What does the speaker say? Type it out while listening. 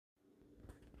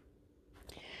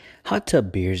Hot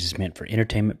Tub Beers is meant for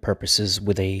entertainment purposes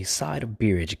with a side of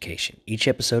beer education. Each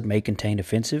episode may contain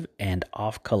offensive and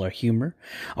off-color humor.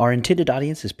 Our intended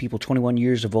audience is people 21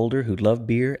 years of older who love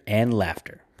beer and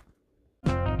laughter.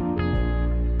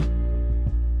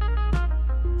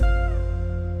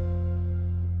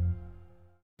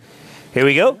 Here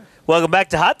we go. Welcome back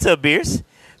to Hot Tub Beers.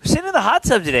 We're sitting in the hot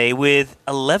tub today with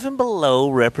 11 Below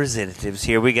representatives.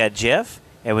 Here we got Jeff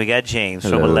and we got James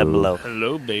from 11 Below.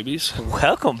 Hello, babies.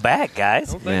 Welcome back, guys.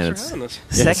 Well, thanks for having us.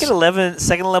 Second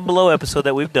 11 Below episode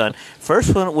that we've done.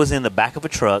 First one was in the back of a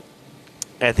truck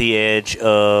at the edge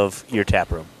of your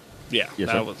tap room. Yeah, Yes,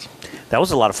 that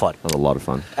was a lot of fun. That was a lot of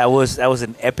fun. That was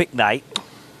an epic night.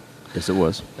 Yes, it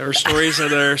was. There are stories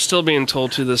that are still being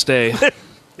told to this day.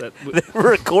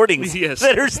 Recordings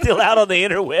that are still out on the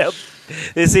interweb.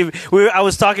 I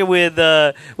was talking with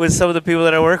some of the people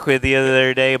that I work with the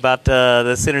other day about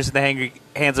the Sinners in the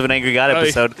Hands of an Angry God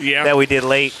episode that we did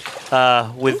late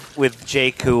with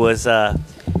Jake, who was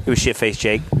shit-faced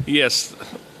Jake. Yes.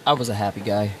 I was a happy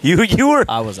guy. You were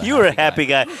a happy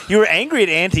guy. You were angry at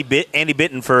Andy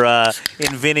Bitten for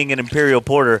inventing an Imperial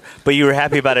Porter, but you were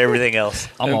happy about everything else.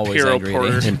 I'm always angry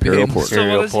at Imperial Porter.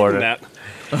 So what is even that?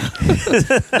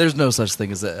 There's no such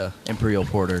thing as an Imperial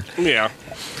Porter. Yeah.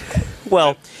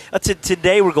 Well,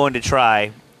 today we're going to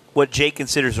try what Jake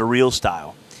considers a real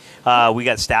style. We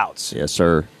got stouts. Yes,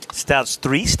 sir. Stouts,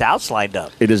 3 stouts lined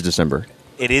up. It is December.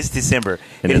 It is December.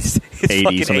 And it's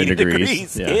 80-something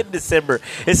degrees Yeah. in December.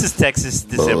 This is Texas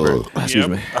December. Excuse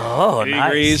me. Oh, 80 nice.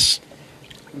 degrees,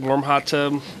 warm hot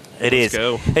tub. Let's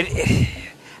go.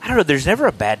 I don't know. There's never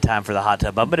a bad time for the hot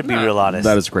tub. I'm going to be real honest.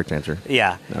 That is the correct answer.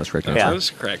 Yeah. That is the correct Yeah. answer. That is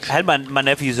correct. I had my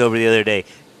nephews over the other day.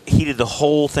 Heated the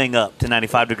whole thing up to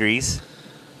 95 degrees.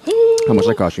 How much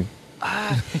that cost you?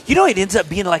 It ends up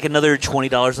being like another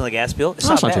 $20 on the gas bill. It's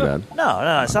That's not not too bad. bad.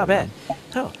 No, it's not bad.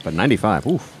 No. But 95,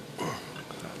 oof.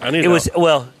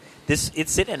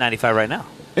 It's sitting at 95 right now.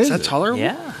 Is that tolerable?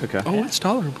 Yeah. Okay. Oh, it's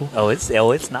tolerable. Oh, it's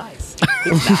nice. It's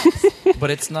nice. But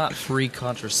it's not free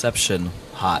contraception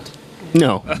hot.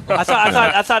 No. I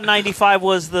thought 95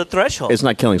 was the threshold. It's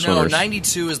not killing No, swimmers.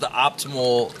 92 is the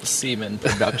optimal semen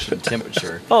production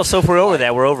temperature. Oh, so if we're over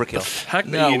that, we're overkill. Heck,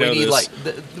 No, you know we need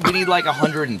this. we need like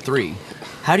 103.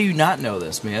 How do you not know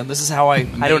this, man? This is how I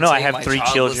don't know. I have maintain my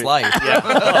 3 childless children.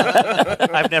 Life.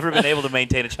 I've never been able to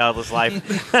maintain a childless life.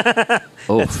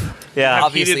 Oof. Yeah.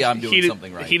 Obviously, I'm doing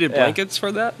something right. Heated blankets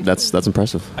for that? That's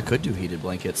impressive. I could do heated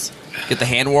blankets. Get the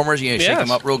hand warmers. Shake Yes. them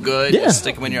up real good. Yeah. Just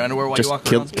stick them in your underwear while you Just walk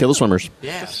kill around. the swimmers.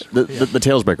 Yeah. The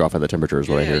tails break off at that temperature is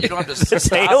what I Yeah, hear. you don't have to tails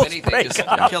stop anything. break Just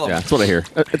off. kill them. Yeah, that's what I hear.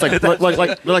 It's like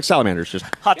they're like salamanders. Just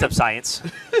Hot tub science.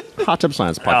 hot tub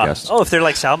science podcast. If they're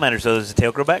like salamanders, so does the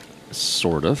tail grow back?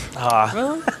 Sort of.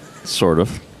 Well, Sort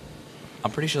of.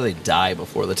 I'm pretty sure they die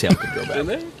before the tail can grow Do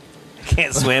back. they?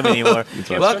 can't swim anymore.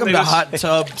 Welcome They to just- Hot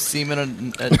Tub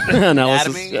Semen Analysis.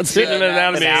 Anatomy. That's Semen it.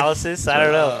 anatomy. Analysis? I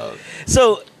don't know.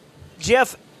 So,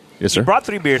 Jeff, Yes, you sir. brought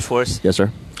 3 beers for us. Yes,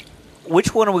 sir.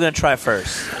 Which one are we going to try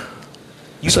first?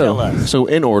 You tell us. So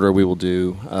in order, we will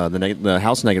do the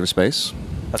house negative space.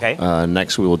 Okay.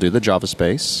 Next, we will do the Java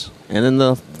space, and then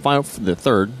the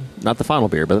third, not the final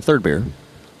beer, but the third beer,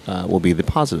 will be the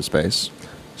positive space.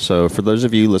 So for those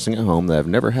of you listening at home that have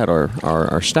never had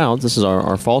our stout, this is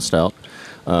our fall stout,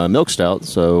 milk stout.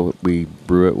 So we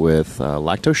brew it with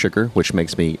lactose sugar, which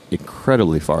makes me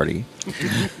incredibly farty.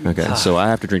 Okay, so I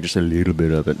have to drink just a little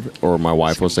bit of it, or my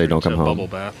wife will say, "Don't come home." Bubble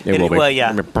bath. It will be. Well,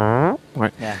 yeah.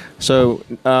 Right. Yeah. So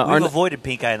We've avoided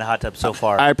pink eye in the hot tub so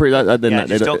far. I didn't.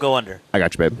 Just don't go under. I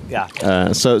got you, babe.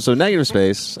 Yeah. So negative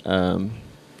space.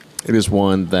 It is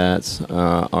one that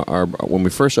when we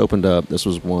first opened up, this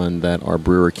was one that our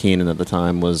brewer Keenan at the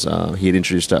time was he had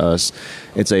introduced to us.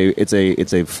 It's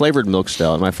a flavored milk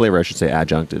stout. My flavor, I should say,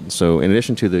 adjuncted. So in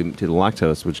addition to the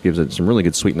lactose, which gives it some really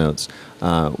good sweet notes,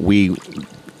 we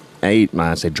I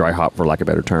say dry hop for lack of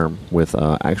a better term with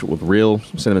real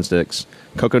cinnamon sticks,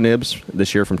 cocoa nibs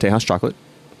this year from Tejas Chocolate.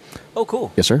 Oh,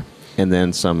 cool. Yes, sir. And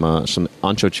then some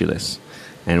ancho chiles,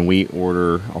 and we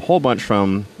order a whole bunch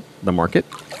from the market.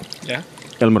 Yeah.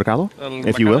 El Mercado, El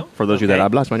if you will, Mercado. for those of you that Okay.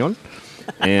 habla español.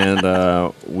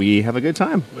 And we have a good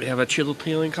time. We have a chili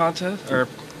peeling contest, or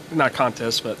not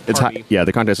contest, but party.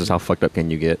 The contest is how fucked up can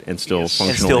you get and still Yes.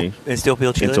 functionally. And still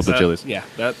peel chilies? still peel chilies. Yeah,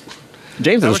 that. James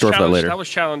That has a was store for that challenged. later. That was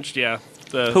challenged. Yeah.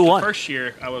 Who won? The first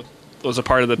year I was a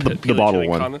part of the The bottle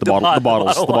one. contest. The bottles. bottle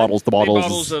The one. bottles. The Big bottles.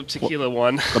 bottles of tequila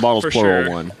one. The bottles for plural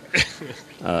sure.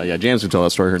 one. James will tell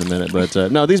that story here in a minute.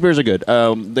 But no, these beers are good.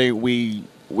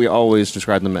 We always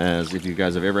describe them as, if you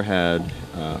guys have ever had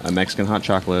a Mexican hot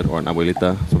chocolate or an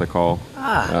abuelita, that's what they call.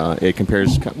 It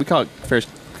compares. We call it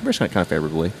compares kind of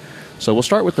favorably. So we'll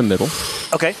start with the middle.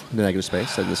 Okay. The negative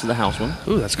space. So this is the house one.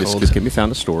 Ooh, that's cold. This can be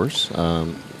found at stores,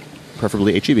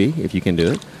 preferably HEB if you can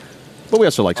do it. But we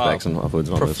also like specs and foods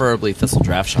and all those. Preferably Thistle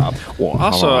Draft Shop. Well,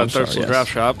 Also I'm at sorry, Thistle yes. Draft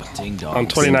Shop Ding dong. on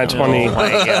 2920 Oh,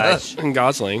 my gosh. in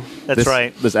Gosling. That's This-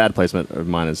 right. This ad placement of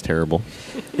mine is terrible.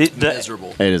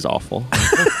 Miserable. It is awful.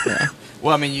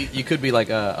 Well, I mean, you could be like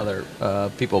other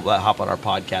people that hop on our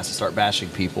podcast and start bashing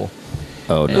people.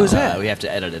 Oh And, no! that? we have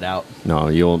to edit it out. No,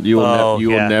 you will Oh,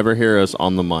 you yeah. will never hear us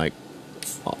on the mic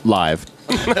live.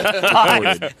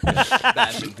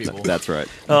 Bashing people. That's right.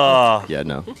 Oh. Yeah,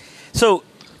 no. So,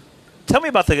 tell me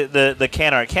about the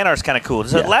can art. Can art's kind of cool.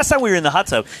 So Yeah. last time we were in the hot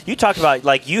tub, you talked about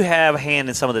like you have a hand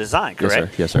in some of the design, Yes,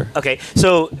 correct? sir. Yes, sir. Okay,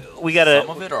 so we got Some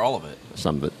of it or all of it?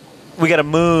 Some of it. a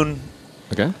moon,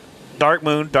 Okay. dark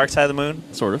side of the moon,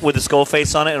 Sort of. with the skull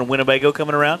face on it, and Winnebago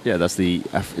coming around. Yeah, that's the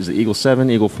is it Eagle 7,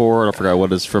 Eagle 4? I forgot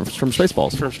what it is from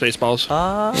Spaceballs. From Spaceballs.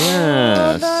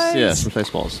 Yes, nice. yes, from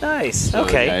Spaceballs. Nice. So,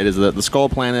 Okay. yeah, it is the Skull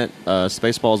Planet,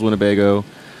 Spaceballs Winnebago.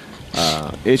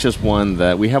 It's just one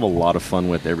that we have a lot of fun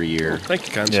with every year. Thank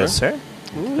you, kind Yes, sir. sir.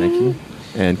 Thank you.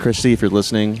 And Christy, if you're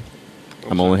listening,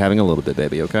 I'm only having a little bit,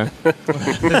 baby. Okay.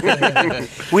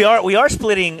 We are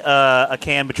splitting a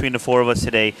can between the four of us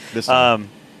today. This time.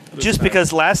 Just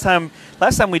because last time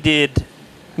we did.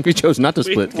 We chose not to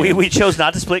split. We chose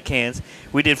not to split cans.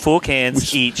 We did full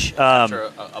cans each.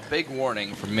 After a big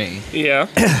warning from me. Yeah.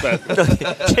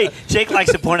 But Jake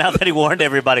likes to point out that he warned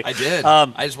everybody. I did.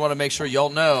 I just want to make sure y'all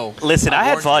know. Listen, I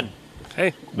had warned fun. you.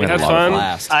 hey, We we had had a lot of fun.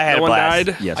 Blast. I had No a one blast.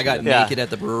 died. Yes, I got Yeah. naked at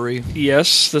the brewery.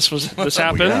 Yes, this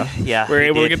happened. Yeah, We were he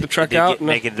able to did. get the truck He did out. get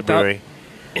naked at the without brewery.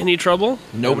 Any trouble?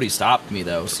 Nobody stopped me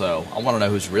though, so I want to know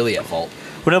who's really at fault.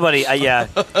 Well, nobody. Yeah,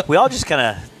 we all just kind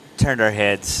of turned our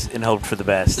heads and hoped for the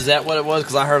best. Is that what it was?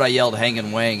 Because I heard I yelled "hang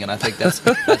and wang," and I think that's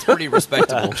pretty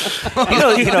respectable.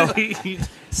 You know.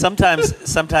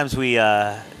 Sometimes we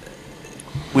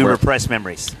repress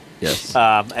memories, Yes.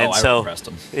 and I so repressed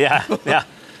them. yeah.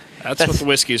 That's what the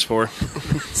whiskey's for.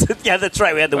 Yeah, that's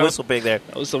right. We had the whistle pig there.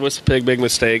 That was the Whistle Pig big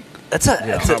mistake That's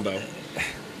a combo.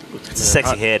 it's a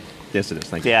sexy head. Yes, it is.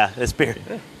 Thank you. Yeah, this beer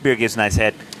gives a nice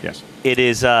head. Yes. It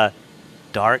is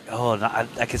dark. Oh, no,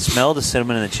 I can smell the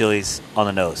cinnamon and the chilies on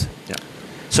the nose. Yeah.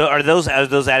 So are those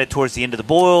added towards the end of the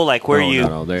boil? Like where you?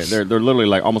 No, they're literally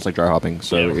like almost like dry hopping.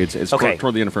 So Yeah. it's Okay.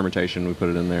 toward the end of fermentation. We put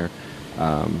it in there,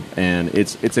 and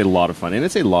it's a lot of fun. And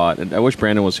it's a lot. And I wish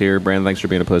Brandon was here. Brandon, thanks for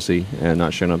being a pussy and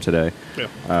not showing up today. Yeah.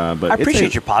 But I it's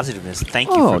appreciate your positiveness. Thank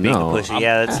you Oh, for being no. a pussy.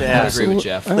 Yeah, that's I agree with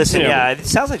Jeff. Listen, Yeah. yeah, it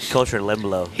sounds like a culture of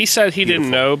limbo. He said he Beautiful.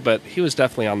 didn't know, but he was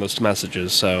definitely on those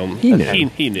messages, so He knew.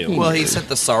 he knew. Well, he sent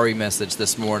the sorry message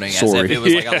this morning as Sorry. if it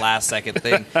was like a Yeah. last second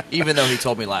thing, even though he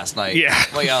told me last night. Yeah.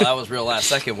 Well, yeah, that was real last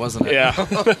second, wasn't it? Yeah.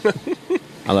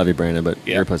 I love you, Brandon, but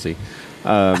Yeah. you're a pussy.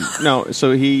 No,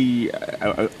 so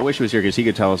I wish he was here because he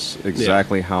could tell us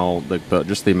exactly how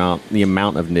just the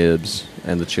amount of nibs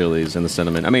and the chilies and the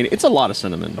cinnamon. I mean, it's a lot of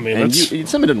cinnamon. I mean, and that's-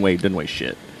 cinnamon didn't weigh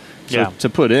shit. So Yeah. to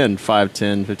put in 5,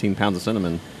 10, 15 pounds of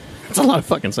cinnamon, that's a lot of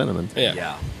fucking cinnamon. Yeah.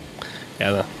 Yeah.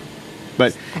 Yeah.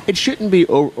 But it shouldn't be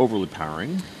overly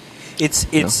powering. It's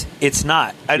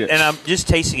not, Yes. and I'm just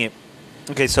tasting it.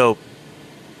 Okay, so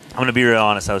I'm going to be real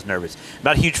honest. I was nervous. I'm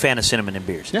not a huge fan of cinnamon in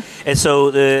beers. Yeah. And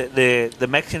so the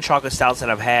Mexican chocolate stouts that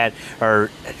I've had are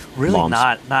really Bombs.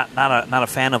 not a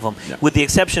fan of them. Yeah. With the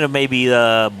exception of maybe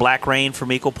the Black Rain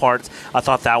from Equal Parts. I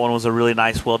thought that one was a really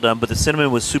nice, well done. But the cinnamon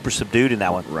was super subdued in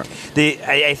that one. Right.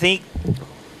 I think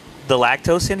the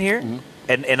lactose in here. Mm-hmm.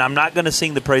 And I'm not going to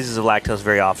sing the praises of lactose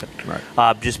very often,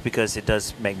 Right. just because it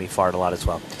does make me fart a lot as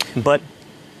well. But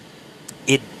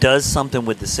it does something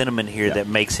with the cinnamon here Yeah. that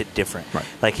makes it different. Right.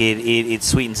 Like it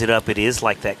sweetens it up. It is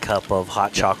like that cup of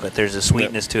hot chocolate. There's a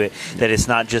sweetness to it that it's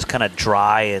not just kind of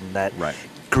dry and that Right.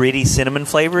 gritty cinnamon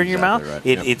flavor in your mouth.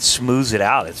 Exactly right. It smooths it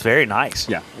out. It's very nice.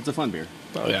 Yeah, it's a fun beer.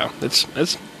 Oh yeah,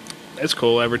 it's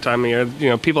cool every time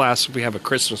people ask if we have a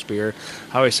Christmas beer.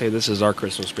 I always say this is our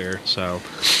Christmas beer. So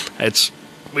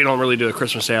we don't really do a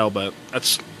Christmas ale, but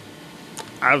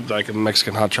I would like a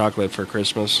Mexican hot chocolate for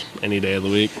Christmas any day of the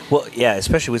week. Well, yeah,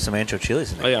 especially with some ancho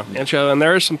chilies in Oh there. yeah, and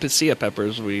there are some pasilla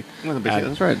peppers. We added.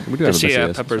 That's right. We do have a Pasilla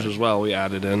pasilla, peppers that's as well. We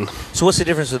added in. So what's the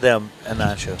difference with them and the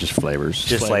ancho? Just flavors.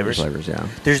 Just flavors. Flavors, yeah.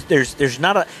 There's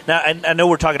not a now. I know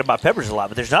we're talking about peppers a lot,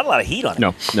 but there's not a lot of heat on it.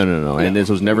 No. And this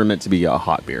was never meant to be a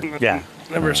hot beer. Yeah.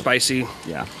 Never spicy.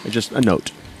 Yeah. It's just a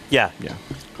note. Yeah. Yeah.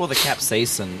 Well, the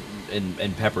capsaicin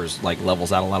in peppers like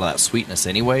levels out a lot of that sweetness,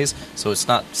 anyways. So it's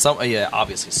not some. Yeah,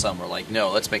 obviously some are like,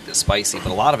 no, let's make this spicy, but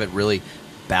a lot of it really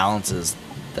balances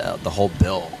the whole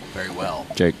bill very well.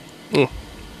 Jake, Mm.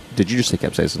 Did you just say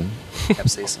capsaicin?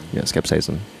 Capsaicin. Yes,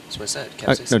 capsaicin. That's what I said.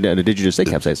 Capsaicin. No, did you just say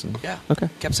capsaicin? Yeah. Okay.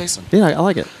 Capsaicin. Yeah, I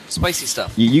like it. Spicy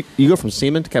stuff. You go from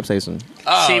semen to capsaicin.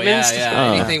 Oh, Siemens?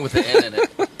 yeah. Anything with an N in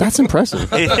it. That's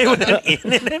impressive. With an N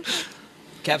in it?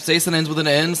 Capsaicin ends with an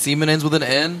N. Semen ends with an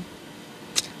N.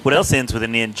 What else ends with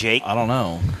an N, Jake? I don't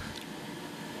know.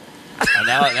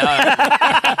 Now,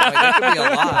 that could be a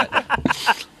lot.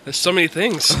 There's so many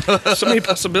things, so many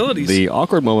possibilities. The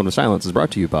awkward moment of silence is brought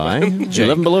to you by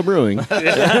 11 Below Brewing.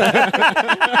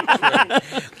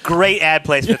 Great ad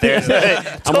placement there.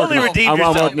 Totally redeemed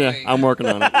yourself. I'm working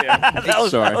on it. That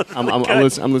was- Sorry, that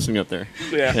was I'm loosening up there.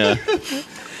 Yeah.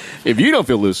 If you don't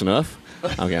feel loose enough,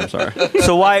 okay, I'm sorry.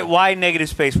 So why negative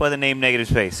space? Why the name negative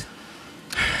space?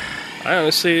 I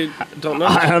honestly don't know.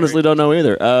 I honestly don't know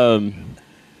either.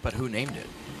 But who named it?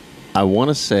 I want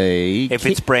to say If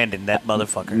it's Brandon, that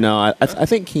motherfucker. no, I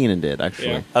think Keenan did actually.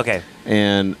 Yeah. Okay.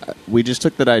 And we just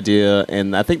took that idea,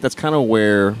 and I think that's kind of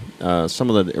where some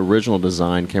of the original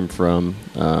design came from.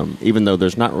 Even though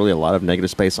there's not really a lot of negative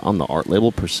space on the art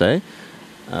label per se.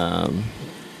 In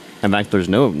fact, there's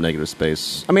no negative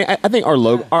space. I mean, I think our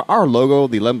logo,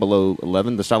 the 11 Below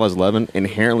 11, the stylized 11,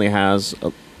 inherently has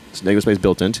a negative space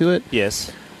built into it.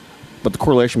 Yes. But the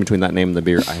correlation between that name and the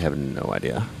beer, I have no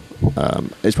idea.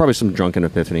 It's probably some drunken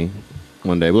epiphany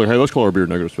one day. We're like, hey, let's call our beer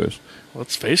negative space.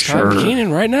 Let's FaceTime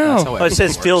Keenan right now. That's how Oh, it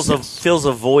says everything fills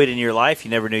a void in your life you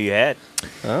never knew you had.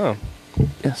 Oh.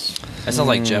 Yes. That sounds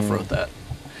like Jeff wrote that.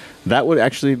 That would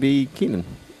actually be Keenan.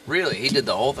 Really? He did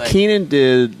the whole thing? Keenan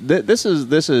did. This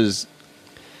is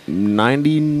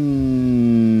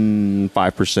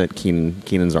 95%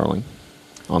 Keenan Zarling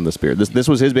on this beer. This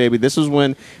was his baby. This was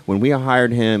when we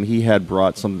hired him. He had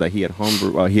brought something that he had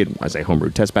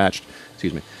homebrewed, test batched.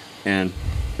 Excuse me. And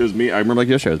it was me. I remember like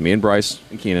yesterday. It was me and Bryce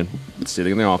and Keenan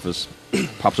sitting in the office.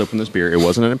 Pops open this beer. It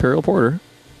wasn't an Imperial Porter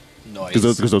Nice.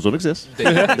 because those don't exist.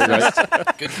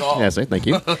 Good call. Yeah, say thank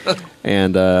you.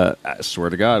 And I swear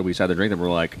to God, we sat there drinking.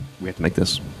 We're like, we have to make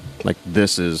this. Like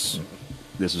this is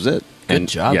it. Good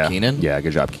job, yeah, Keenan. Yeah,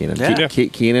 good job, Keenan. Yeah.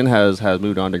 Keenan has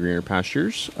moved on to greener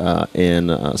pastures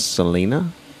in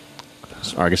Salina.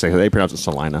 Or I guess they pronounce it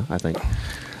Salina, I think.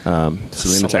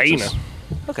 Salina, Texas.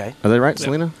 Okay. Are they right,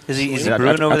 Salina? Is he Yeah,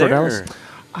 brewing over after there? Dallas? or-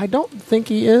 I don't think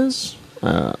he is.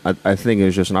 I think it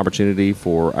was just an opportunity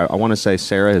for. I want to say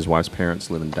Sarah, his wife's parents,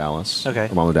 live in Dallas. Okay.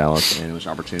 Mom in Dallas, and it was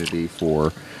an opportunity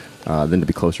for them to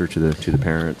be closer to the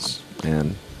parents,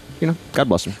 and God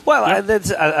bless them. Well, I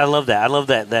love that. I love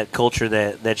that culture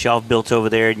that y'all have built over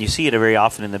there, and you see it very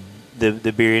often in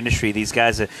the beer industry. These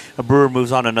guys, a brewer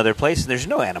moves on to another place, and there's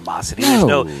no animosity.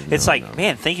 It's like,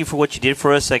 man, thank you for what you did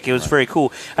for us. Like, it was very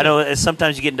cool. I know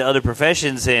sometimes you get into other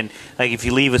professions, and like if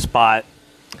you leave a spot,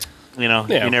 you're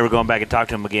never going back and talk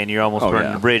to them again. You're almost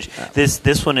burning the bridge. Yeah.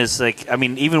 This one is like, I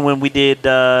mean, even when we did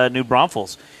New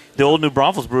Braunfels, the old New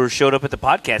Braunfels brewer showed up at the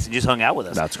podcast and just hung out with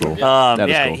us. That's cool. That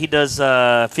is cool. He does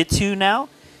Fitzu now.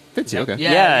 Fitzy, okay.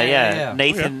 Yeah.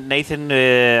 Nathan.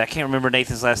 I can't remember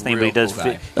Nathan's last name, but he does. Cool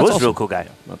guy. He was a awesome. real cool guy.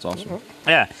 That's awesome.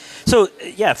 Yeah. So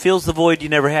fills the void you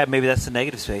never had. Maybe that's the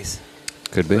negative space.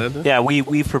 Could be. Yeah,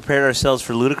 we've prepared ourselves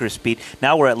for ludicrous speed.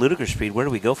 Now we're at ludicrous speed. Where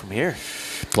do we go from here?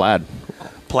 Plaid.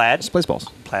 Plaid. Space balls.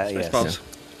 Plaid. Yes. Balls.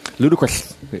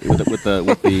 Ludicrous with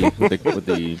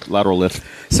the lateral lift.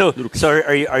 So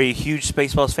are you a huge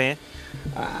Spaceballs fan?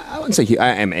 I wouldn't say I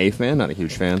am a fan, not a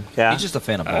huge fan. Yeah. He's just a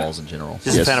fan of balls in general.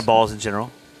 Just a fan of balls in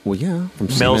general. Well, yeah, from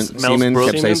Mel's Seaman,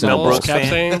 Brooks- capsaicin, Mel Brooks. Brooks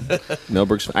fan? Mel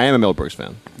Brooks. I am a Mel Brooks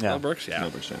fan. Yeah. Mel Brooks, yeah. Mel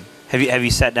Brooks fan. Have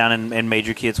you sat down and made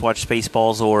your kids watch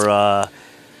Spaceballs or?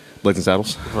 Blades and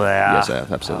Saddles. Well, Yes, I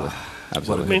have. Absolutely. What a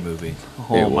Absolutely. good movie.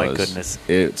 Oh It my was. goodness.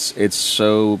 It's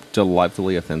so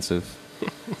delightfully offensive.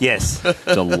 Yes.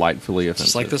 Delightfully offensive.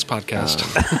 Just like this podcast.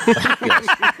 Yes.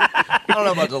 I don't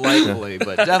know about delightfully,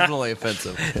 but definitely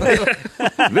offensive.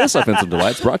 This offensive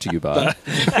delight's brought to you by.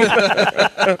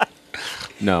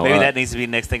 No, Maybe that needs to be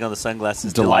the next thing on the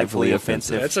sunglasses. Delightfully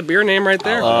offensive. That's a beer name right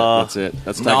there. that's it.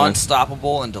 That's the tagline.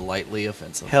 Non-stoppable and delightfully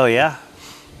offensive. Hell yeah.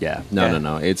 Yeah,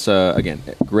 no. It's again,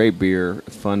 great beer,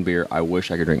 fun beer. I wish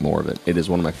I could drink more of it. It is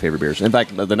one of my favorite beers. In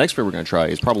fact, the next beer we're going to try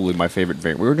is probably my favorite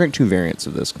variant. We're going to drink two variants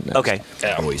of this. Next. Okay.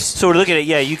 So we're looking at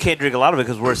you can't drink a lot of it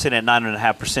because we're sitting at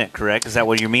 9.5%. Correct? Is that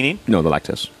what you're meaning? No, the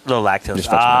lactose. The lactose. Just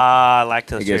fucks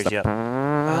lactose. It gives There's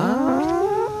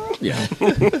Yeah.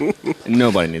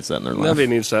 Nobody needs that in their life. Nobody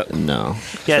needs that. No.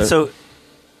 Yeah. So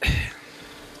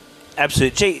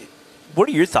absolutely, Jay. What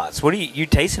are your thoughts? What are you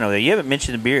tasting over there? You haven't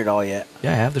mentioned the beer at all yet.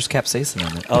 Yeah, I have. There's capsaicin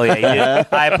in it. Oh yeah, you did.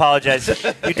 I apologize. You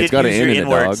did It's got an use N your in it,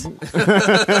 N-words. dog.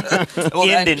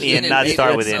 End and N, not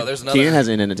start with N. So there's Keenan has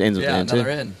N in it. Ends with yeah, N too. another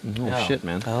N. Oh Yeah. shit,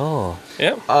 man. Oh,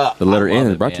 Yeah. The letter I love N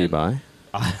is it, brought to you man. by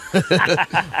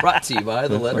Brought to you by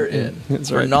the letter N. That's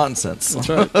for right. nonsense. That's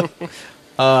right.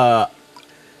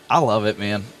 I love it,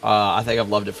 man. I think I've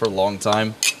loved it for a long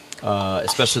time.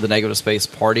 Especially the negative space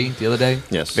party the other day.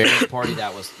 Yes. Variance party,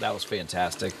 that was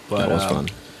fantastic. But That was fun.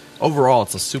 overall,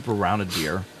 it's a super rounded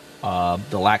beer.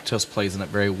 The lactose plays in it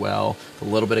very well. A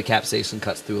little bit of capsaicin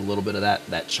cuts through a little bit of that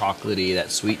chocolatey,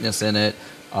 that sweetness in it.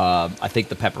 I think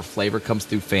the pepper flavor comes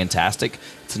through fantastic.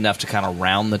 It's enough to kind of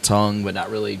round the tongue, but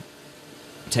not really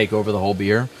take over the whole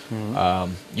beer.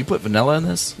 You put vanilla in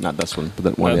this? Not this one,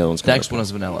 but one of the other ones. Next one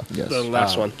is vanilla. Yes. The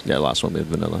last one. Yeah, last one we had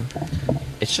vanilla.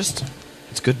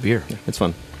 It's good beer. It's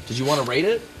fun. Did you want to rate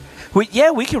it? We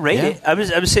can rate it.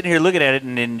 I'm sitting here looking at it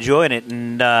and enjoying it,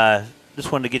 and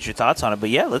just wanted to get your thoughts on it. But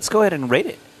yeah, let's go ahead and rate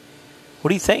it. What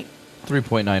do you think?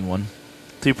 3.91.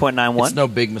 3.91. It's no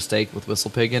big mistake with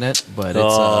Whistle Pig in it, but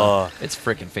it's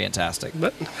freaking fantastic.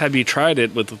 But have you tried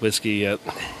it with whiskey yet?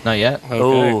 Not yet. Okay.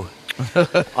 Oh,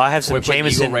 I have some Wait, put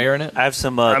Jameson. Eagle Rare in it? I have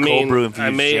some cold brew infused. I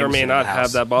may or may Jameson not in the have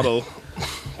house. that bottle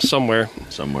somewhere.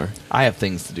 I have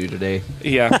things to do today.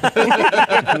 Yeah.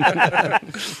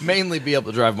 Mainly be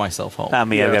able to drive myself home. Not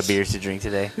me. I've got Yes. beers to drink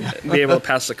today. Be able to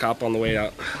pass the cop on the way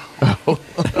out.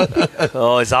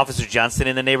 Oh, is Officer Johnston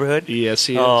in the neighborhood? Yes,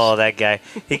 he is. Oh, that guy.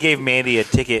 He gave Mandy a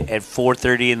ticket at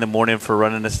 4:30 in the morning for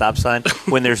running a stop sign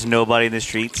when there's nobody in the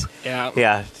streets. Yeah.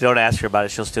 Yeah, don't ask her about it.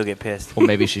 She'll still get pissed. Well,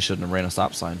 maybe she shouldn't have ran a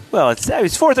stop sign. Well, it's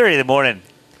 4:30 in the morning.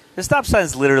 The stop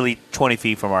sign's literally 20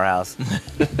 feet from our house.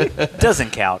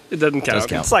 Doesn't count. It doesn't count.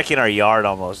 It's like in our yard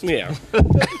almost. Yeah.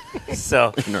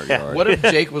 So, In our yeah. yard. What if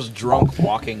Jake was drunk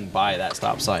walking by that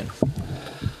stop sign?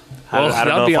 I don't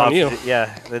that'd know be if on I'll- you.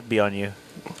 Yeah, that'd be on you.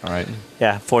 All right.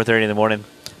 Yeah, 4:30 in the morning.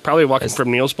 Probably walking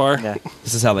from Neil's bar. Yeah.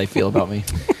 This is how they feel about me.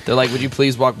 They're like, would you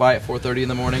please walk by at 4:30 in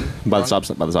the morning? By the stop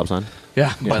sign.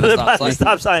 Yeah, by the stop sign.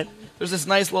 Stop sign. There's this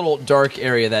nice little dark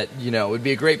area that, would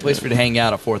be a great place for you to hang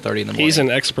out at 4:30 in the morning. He's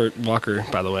an expert walker,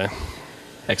 by the way.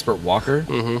 expert walker.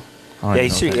 Mm-hmm. Yeah,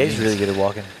 he's really good at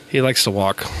walking. He likes to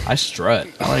walk. I strut.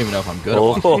 I don't even know if I'm good at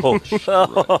walking.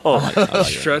 Oh,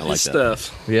 Strut his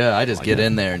stuff. Yeah, I just get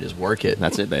in there and just work it.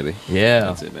 That's it, baby. Yeah.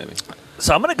 That's it, baby.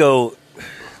 So I'm gonna go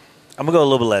a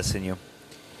little bit less than you.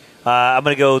 I'm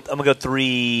gonna go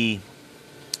 3.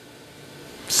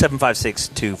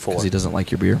 7.5624. Because he doesn't like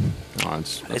your beer. Oh,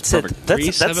 it's That's perfect. not a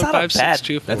 3.75, bad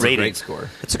 6.24. That's rating. a great score.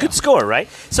 It's a good score, right?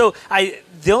 So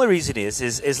the only reason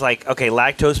is like, okay,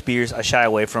 lactose beers I shy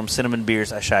away from, cinnamon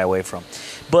beers I shy away from,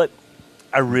 but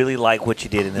I really like what you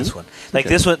did in this one. Like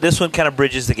Okay. this one kind of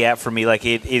bridges the gap for me. Like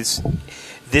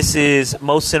this is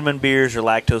most cinnamon beers or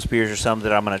lactose beers or some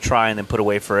that I'm going to try and then put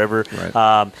away forever.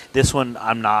 Right. This one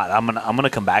I'm not. I'm gonna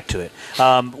come back to it.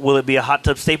 Will it be a hot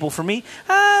tub staple for me?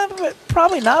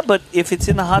 Probably not. But if it's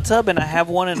in the hot tub and I have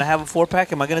one and I have a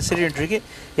 4-pack, am I going to sit here and drink it?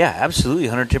 Yeah, absolutely,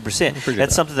 110%.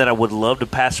 That's something that I would love to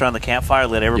pass around the campfire,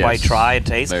 let everybody Yes. try and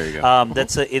taste. There you go.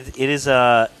 It is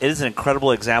an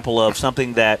incredible example of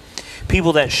something that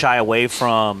people that shy away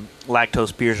from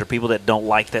lactose beers or people that don't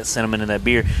like that cinnamon in that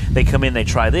beer, they come in, they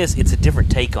try this. It's a different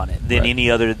take on it than Right.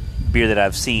 any other beer that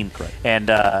I've seen. Correct. And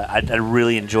I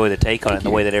really enjoy the take on it and the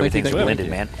way that everything's Thank you. blended,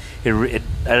 man.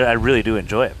 I really do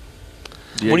enjoy it.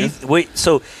 Yeah, What do you wait?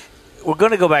 So we're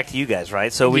going to go back to you guys,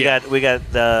 right? So we Yeah.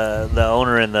 got the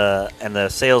owner and the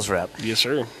sales rep. Yes,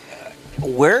 sir.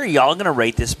 Where are y'all going to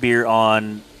rate this beer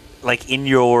on, like, in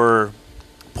your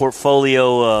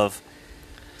portfolio of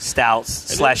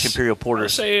stouts / imperial I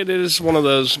porters? say it is one of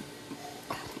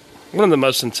the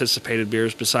most anticipated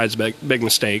beers besides Big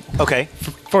Mistake Okay.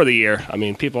 for the year. I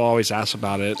mean, people always ask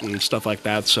about it and stuff like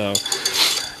that. So,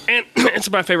 and it's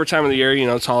my favorite time of the year.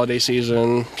 It's holiday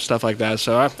season, stuff like that.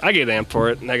 So I get amped for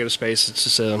it. Negative Space. It's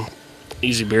just a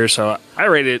easy beer. So I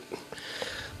rate it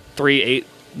 3.8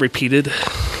 repeated.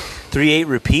 3.8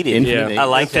 repeated. Infinite. I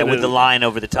like that with the line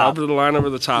over the top. Over the line over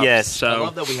the top. Yes. So I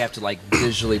love that we have to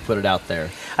visually put it out there.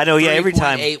 I know. Yeah. Every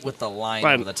time. 3.8 with the line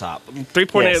Line. over the top.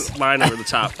 3.8 Yes. line over the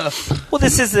top. Well,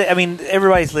 this is.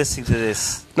 Everybody's listening to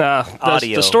this. Nah,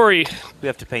 Audio. the story. We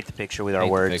have to paint the picture with our Paint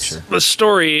the words. picture. The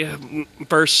story.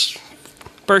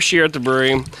 First year at the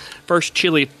brewery, first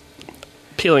chili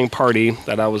peeling party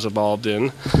that I was involved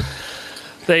in.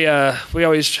 We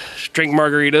always drink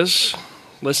margaritas,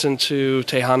 listen to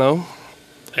Tejano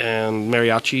and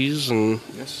mariachis,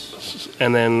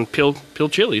 and then peel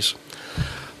chilies.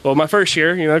 Well, my first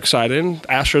year, excited.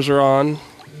 Astros are on.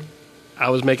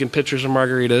 I was making pictures of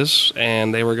margaritas,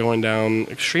 and they were going down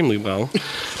extremely well.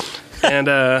 And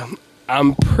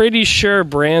I'm pretty sure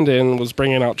Brandon was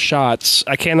bringing out shots.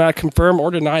 I cannot confirm or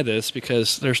deny this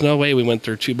because there's no way we went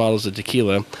through 2 bottles of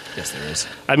tequila. Yes, there is.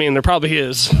 I mean, there probably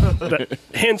is.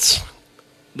 Hence,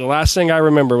 the last thing I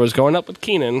remember was going up with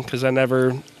Keenan because I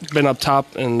never been up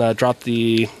top and dropped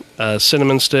the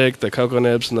cinnamon stick, the cocoa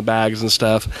nibs, and the bags and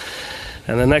stuff.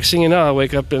 And the next thing you know, I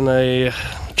wake up in a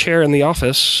chair in the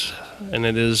office, and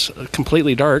it is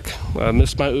completely dark. I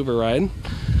missed my Uber ride,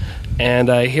 and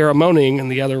I hear a moaning in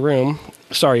the other room.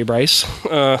 Sorry, Bryce.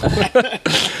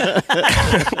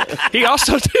 He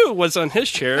also, too, was on his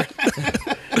chair.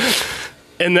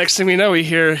 And next thing we know, we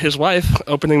hear his wife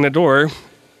opening the door,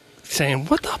 saying,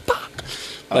 "What the fuck?"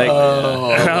 Like,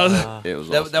 It was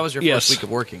awesome. That was your first week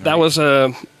of working, right? That was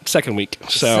a second week.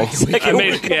 So Second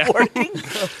week of working?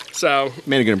 So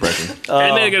Made a good impression.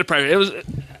 I made a good impression. It was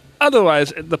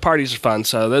otherwise the parties are fun.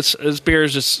 So this beer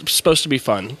is just supposed to be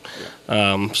fun.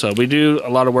 So we do a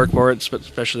lot of work for it,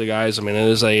 especially the guys. I mean, it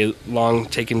is a long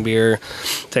taking beer,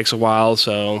 takes a while.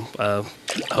 So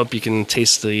hope you can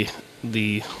taste the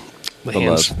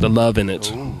love in it.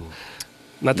 Ooh.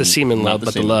 Not the semen love,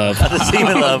 but the love. The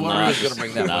semen love. I was going to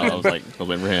bring that I up. was like, I was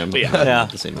waiting for him. Yeah. Not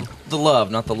the semen. The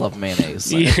love, not the love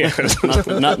mayonnaise. Yeah.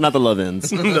 not the love ends.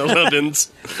 The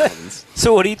love-ins.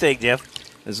 So what do you think, Jeff?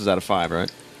 This is out of 5,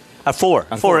 right? 4. A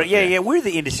 4. 4, Yeah, yeah. yeah. We're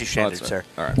the industry standard, that's sir.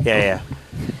 right. All right. Yeah.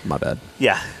 My bad.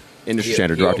 Yeah. Industry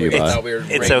standard brought to you by. thought we were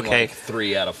It's rating okay. Like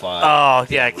 3 out of 5.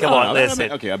 Oh, yeah. Come on, No,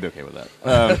 listen. okay, I'll be okay with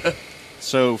that.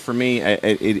 So for me,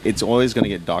 it's always going to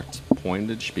get docked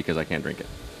pointage because I can't drink it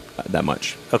that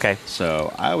much. Okay.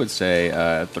 So I would say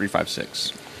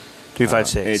 356.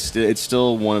 356. It's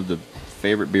still one of the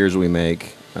favorite beers we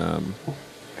make,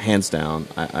 hands down.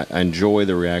 I enjoy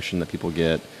the reaction that people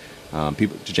get.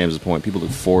 People, to James's point, people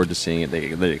look forward to seeing it.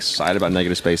 They're excited about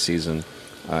Negative Space season,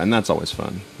 and that's always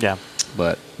fun. Yeah.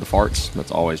 But the farts,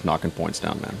 that's always knocking points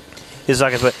down, man.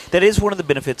 That is one of the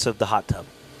benefits of the hot tub.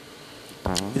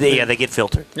 They get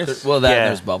filtered. Yes. Well, that Yeah. and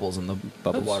there's bubbles in the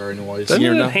Bubbles. water anyways. Doesn't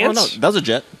You're it no, enhance? oh, no, that was a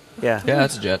jet. Yeah. Yeah,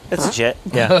 that's a jet. It's a jet.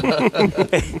 Yeah.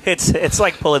 it's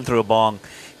like pulling through a bong.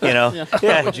 You know. Yeah.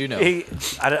 Yeah. How would you know?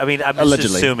 I mean, I'm just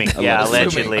Allegedly. assuming. Yeah,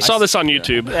 allegedly. I saw this on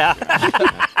YouTube. Yeah.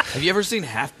 Have you ever seen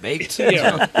Half Baked?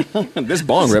 Yeah. This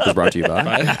bong rip is brought to you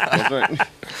by. That's right.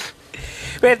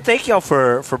 Man, thank y'all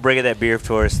for bringing that beer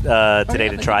to us today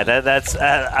to try. That's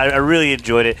I really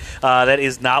enjoyed it. That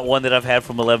is not one that I've had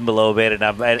from 11 Below, man,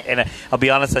 and I'll be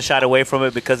honest, I shied away from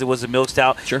it because it was a milk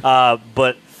stout. Sure.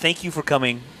 But thank you for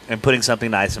coming and putting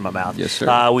something nice in my mouth. Yes,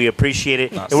 sir. We appreciate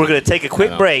it. And we're going to take a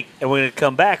quick break, and we're going to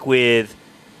come back with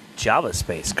Java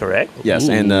Space, correct? Yes,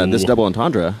 and this double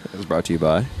entendre is brought to you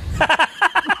by.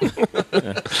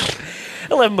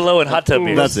 11 Below and Hot Tub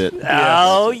Beers. That's it.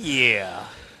 Oh, yeah.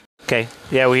 Okay.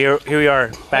 Yeah, here we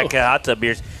are back at Hot Tub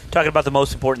Beers, talking about the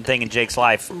most important thing in Jake's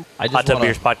life. I just Hot Tub wanna-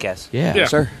 Beers podcast. Yeah. Yeah.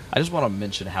 Sir. I just want to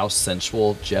mention how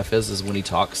sensual Jeff is when he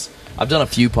talks. I've done a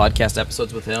few podcast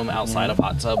episodes with him outside of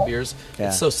Hot Tub Beers. Yeah.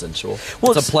 It's so sensual.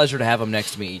 Well, it's a pleasure to have him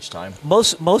next to me each time.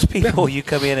 Most people, you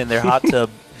come in their hot tub,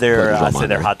 I say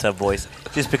their hot tub voice,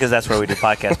 just because that's where we do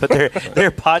podcasts. But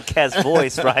their podcast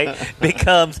voice, right,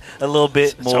 becomes a little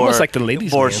bit more, almost like the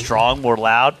ladies' more man. strong, more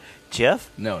loud.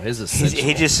 Jeff, No, his is he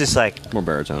sensual. just like, More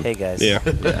baritone. hey guys, Yeah.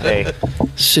 hey,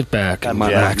 Sit back and I'm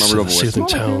Jeff. relax My real to the voice. soothing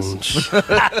tones.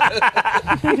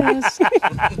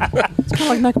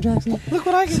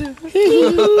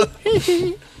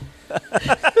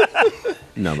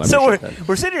 No, but I So appreciate that.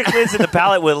 we're sitting here cleansing the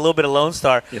palate with a little bit of Lone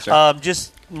Star. Yes, sir.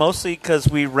 Just mostly because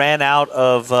we ran out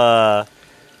of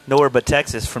Nowhere But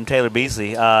Texas from Taylor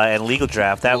Beasley and Legal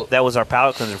Draft. That was our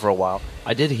palate cleanser for a while.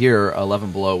 I did hear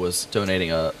 11 Below was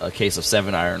donating a case of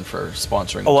 7-Iron for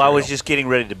sponsoring. Oh, I material. was just getting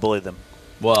ready to bully them.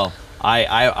 Well,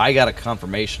 I got a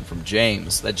confirmation from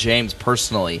James that James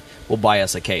personally will buy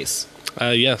us a case.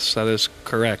 Yes, that is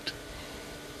correct.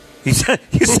 You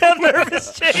sound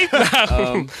nervous, James.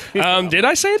 Did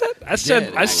I say that? I said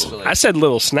did, actually. I said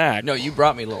little snack. No, you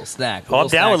brought me a little snack. Oh, I'm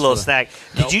down with a little snack.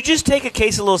 snack. Did you just take a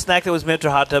case of little snack that was meant for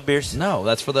hot tub beers? No,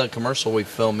 that's for the commercial we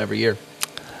film every year.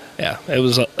 Yeah, it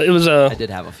was a I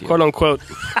did have a few. quote unquote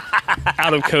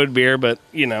out of code beer, but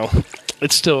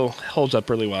it still holds up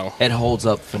really well. It holds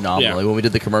up phenomenally. Yeah. When we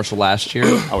did the commercial last year,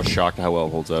 I was shocked at how well it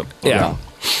holds up. Yeah.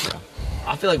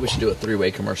 I feel like we should do a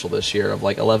 3-way commercial this year of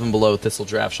like 11 Below, Thistle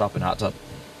Draft, Shop, and Hot Tub.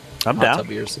 I'm Hot down. Tub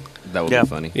beers. That would Yeah. be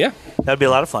funny. Yeah. That'd be a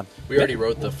lot of fun. We already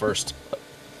wrote the first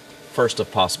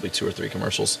of possibly 2 or 3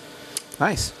 commercials.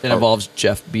 Nice. It involves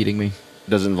Jeff beating me.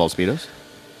 Does it involve Speedos?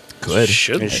 Could.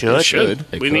 Should. It should. should.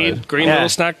 It We could. need green Yeah. little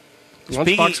snack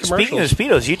lunchbox commercials. Speaking of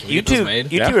Speedos, you Speedos two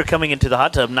made. you two are coming into the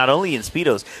hot tub not only in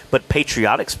Speedos, but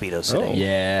patriotic Speedos today. Oh.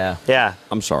 Yeah. Yeah.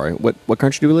 I'm sorry. What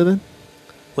country do we live in?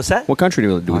 What's that? What country do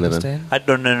we live in? Understand?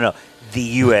 No. The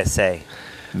USA.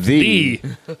 The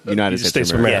The United States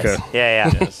of America. America.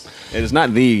 Yes. Yeah. It is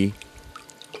not the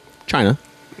China.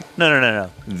 No.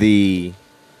 The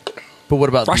But what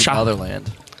about Russia. the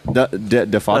motherland?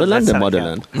 The fatherland, that's the not a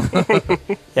motherland.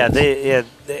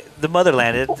 The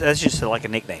motherland. That's just like a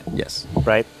nickname, Yes.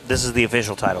 right? This is the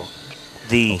official title,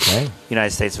 the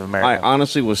United States of I America.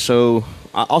 honestly was so.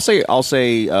 I'll say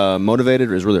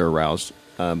motivated or is really aroused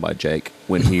by Jake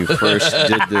when he first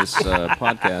did this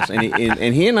podcast,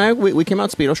 and he and I we came out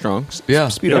Speedo strong. Yeah.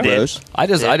 Speedo We did. bros. I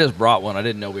just brought one. I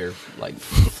didn't know we were like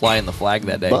flying the flag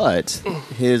that day. But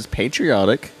his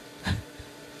patriotic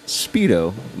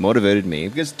Speedo motivated me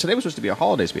because today was supposed to be a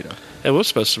holiday Speedo. It was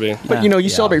supposed to be. But you Yeah.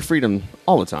 celebrate freedom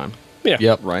all the time, Yeah.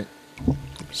 Yep. right?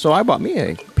 So I bought me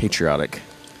a patriotic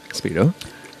Speedo,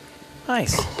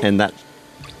 Nice. and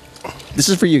this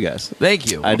is for you guys. Thank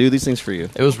you. I do these things for you.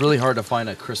 It was really hard to find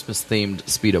a Christmas themed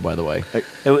Speedo, by the way.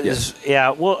 It was, yeah.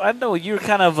 Well, I know you're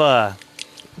kind of. I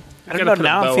don't gotta know. put a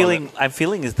Now bow on I'm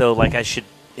feeling as though like I should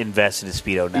invest in a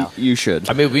Speedo now. You should.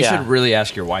 I mean, we Yeah. should really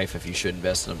ask your wife if you should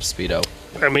invest in a Speedo.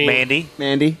 I mean, Mandy,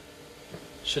 Mandy.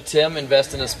 Should Tim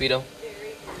invest in a Speedo?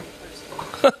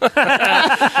 All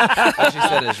she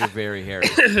said is you're very hairy.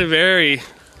 very,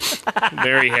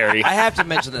 very hairy. I have to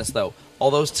mention this, though.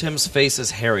 Although Tim's face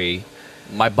is hairy,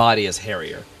 my body is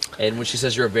hairier. And when she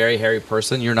says you're a very hairy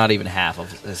person, you're not even half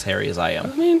of as hairy as I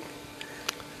am. I mean,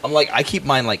 I'm like, I keep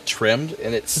mine like trimmed,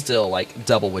 and it's still like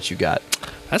double what you got.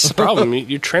 that's the problem.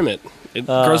 You trim it. It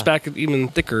grows back even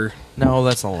thicker. No,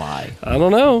 that's a lie. I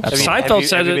don't know. have Seinfeld you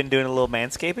said been it. doing a little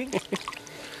manscaping?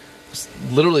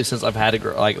 Literally since I've had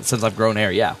since I've grown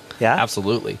hair, yeah. Yeah?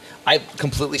 Absolutely. I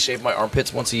completely shave my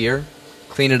armpits once a year,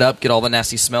 clean it up, get all the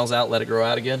nasty smells out, let it grow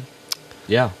out again.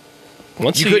 Yeah.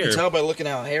 Once You a couldn't year. tell by looking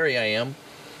how hairy I am.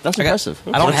 That's I got- impressive.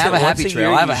 I don't Once have a- a happy once a trail.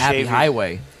 year I have a you happy shave your-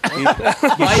 highway.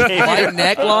 my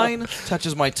neckline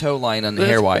touches my toe line on the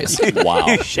hair-wise. Wow.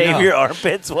 You shave Yeah. your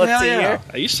armpits once Hell a yeah. year.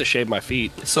 I used to shave my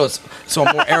feet. So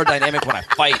I'm more aerodynamic when I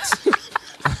fight.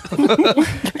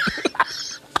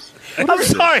 I'm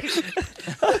sorry.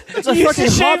 It's a You used to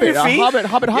fucking shave your feet?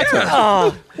 Hobbit hot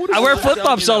tub. Oh, I wear flip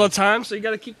flops all the time, so you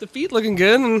got to keep the feet looking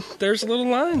good. And there's a little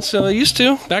line. So I used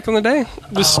to back in the day.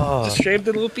 Just shaved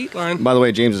the little feet line. By the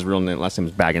way, James's real name, last name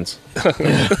is Baggins.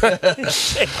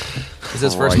 Is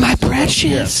this first? my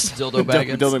precious. Dildo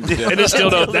Baggins. It is still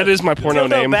that is my porno Dildo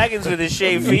name. Baggins with his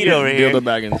shaved feet over here. Dildo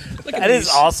Baggins. That is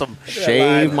awesome.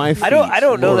 Shave my feet. I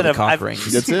don't know Lord that of the cock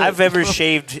rings. That's it. I've ever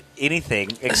shaved anything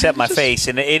except my face,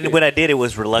 and when I did, it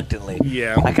was reluctantly.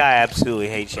 Yeah. Like I absolutely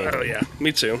hate shaving. Oh yeah,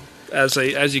 me too. As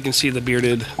you can see, the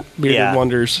bearded Yeah.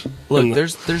 wonders. Look, And-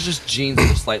 there's just genes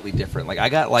that are slightly different. Like I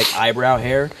got like eyebrow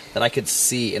hair that I could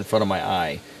see in front of my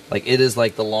eye. Like it is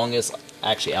like the longest.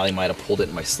 Actually, Allie might have pulled it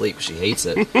in my sleep. She hates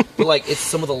it. But like it's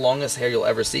some of the longest hair you'll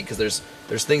ever see because there's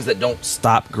things that don't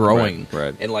stop growing.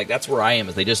 Right. And like that's where I am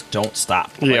is they just don't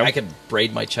stop. Yeah. Like, I could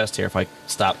braid my chest hair if I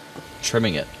stop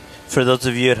trimming it. For those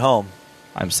of you at home,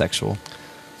 I'm sexual.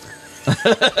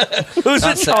 who's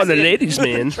Not oh, the ladies'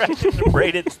 man. attracted to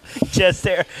braided chest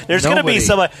hair? There's going to be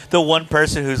Nobody. the one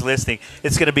person who's listening.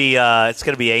 It's going to be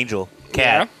Angel,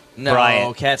 Kat, No,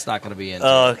 Brian. Kat's not going to be in.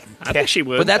 I think she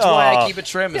would. but that's why Oh, I keep it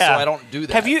trimmed yeah. so I don't do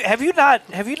that.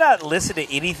 Have you not listened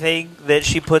to anything that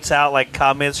she puts out like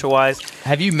comments or wise?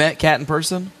 Have you met Kat in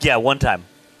person? Yeah, one time,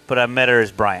 but I met her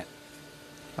as Bryant.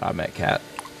 I met Kat.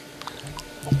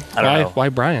 I don't know. Why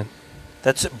Brian?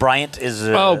 That's Bryant is.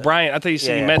 Oh, Brian. I thought you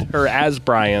said yeah, you yeah. met her as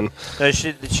Brian.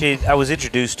 I was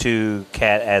introduced to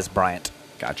Kat as Bryant.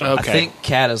 Gotcha. Okay. I think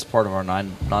Kat is part of our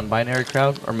non-binary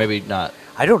crowd, or maybe not.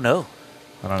 I don't know.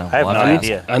 I don't know. I have We'll no have to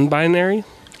idea. Unbinary?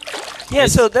 Yeah,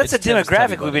 so it's that's a Tim's demographic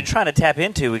Tubby we've been Buddy. trying to tap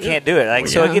into. We can't do it. Like,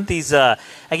 so I get these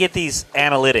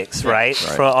analytics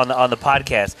right, on the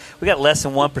podcast. We got less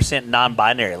than 1%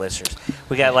 non-binary listeners.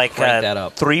 We got like Crank that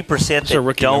up. 3% So that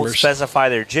rookie don't numbers. specify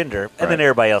their gender, and then Right.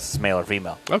 everybody else is male or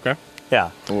female. Okay.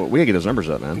 Yeah, Well, we gotta get those numbers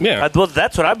up, man. Yeah. well,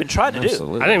 that's what I've been trying to do.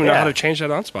 Absolutely. I didn't even know Yeah. how to change that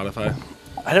on Spotify.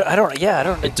 I don't.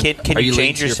 Can Are you you linked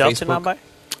change to your yourself to Facebook? non-binary?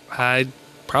 I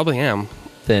probably am.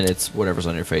 Then it's whatever's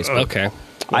on your Facebook. Okay.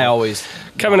 I always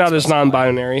Coming out as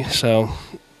non-binary, so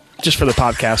just for the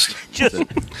podcast. Just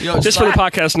Just for the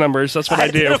podcast numbers. That's what I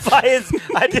do.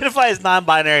 identify as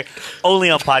non-binary only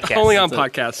on podcasts. Only on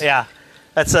podcasts. Yeah,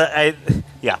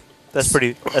 that's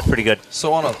pretty good.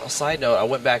 So on a side note, I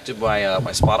went back to my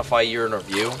my Spotify year in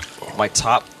review. My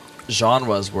top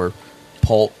genres were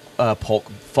pulp,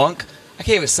 funk. I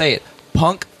can't even say it.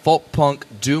 Punk, folk punk,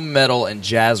 doom metal, and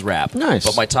jazz rap. Nice.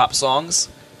 But my top songs: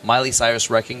 Miley Cyrus,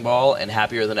 "Wrecking Ball," and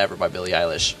 "Happier Than Ever" by Billie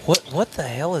Eilish. What the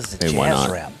hell is the Hey, why jazz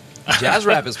not? rap? Jazz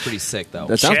rap is pretty sick, though.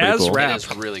 That sounds Jazz pretty cool. rap. It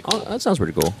is really Oh, cool. that sounds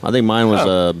pretty cool. I think mine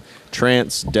was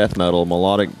trance, death metal,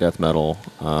 melodic death metal,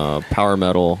 power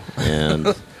metal,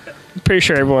 and Pretty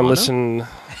sure everyone listened.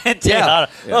 Tejano.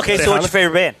 Yeah. Okay, so what's your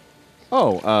favorite band?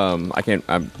 I can't.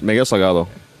 Miguel Salgado.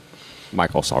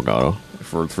 Michael Salgado,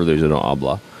 for those who don't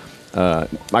habla.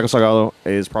 Michael Salgado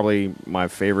is probably my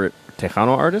favorite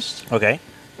Tejano artist. Okay.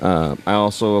 I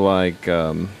also like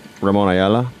Ramon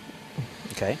Ayala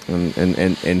Okay.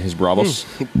 and his Bravos.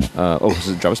 Is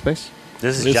it Java Space?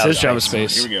 This This Java is Java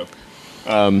Space. Space. Here we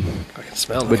go. I can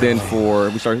smell But it.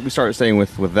 then we started staying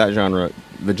with that genre.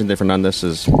 Vicente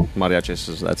Fernandez's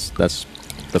mariachis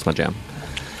that's my jam.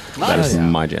 That is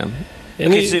my jam.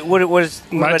 Okay, so what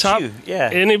my about top, you? Yeah.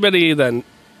 Anybody that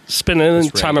spent any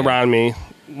It's time reggae. around me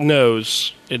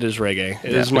knows it is reggae.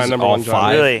 It is my It's number all one genre.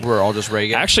 five. Really? We're all just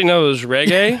reggae. Actually, no, it was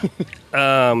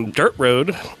reggae, Dirt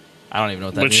Road, I don't even know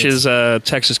what that which means. is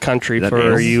Texas country That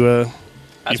for is- you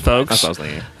That's folks. That's what I was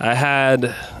thinking. I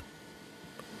had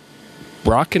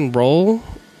rock and roll,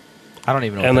 I don't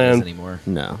even know and what that is then- anymore.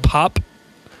 No. pop,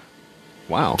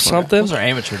 Wow. Okay. something. Those are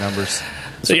amateur numbers.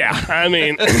 So yeah, I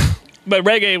mean, but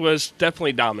reggae was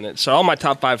definitely dominant. So all my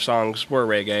top 5 songs were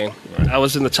reggae. I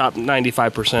was in the top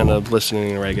 95% of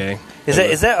listening to reggae.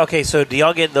 Is that okay? So do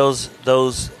y'all get those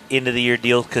end of the year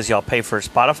deals because y'all pay for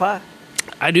Spotify?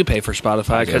 I do pay for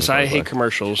Spotify because I Spotify. hate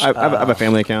commercials. I have a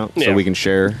family account, so Yeah. we can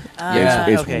share. Yeah.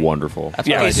 It's Okay. wonderful. That's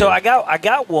Yeah. what I Okay, so do. I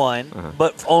got one,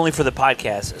 but only for the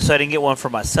podcast. So I didn't get one for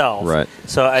myself. Right.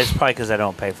 So it's probably because I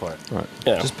don't pay for it. Right.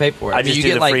 yeah. Just pay for it. I I mean, just you do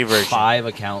get the like free version. 5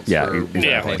 accounts Yeah, for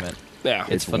exactly. payment. yeah.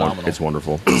 It's phenomenal. It's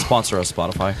wonderful. Sponsor us,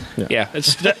 Spotify. Yeah,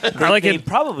 it's. I like They it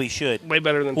probably should. way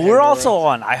better than. Well, we're Pandora. also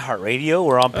on iHeartRadio.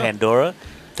 We're on Pandora.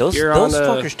 Those You're on,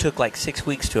 fuckers took like 6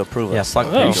 weeks to approve Yeah, us. fuck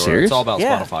Oh. Pandora. serious? It's all about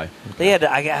Yeah. Spotify. They had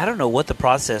to, I don't know what the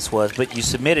process was, but you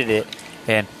submitted it,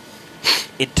 and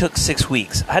it took 6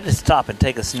 weeks. I had to stop and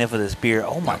take a sniff of this beer.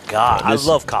 Oh my god, This- I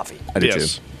love coffee. I do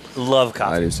Yes. Love too.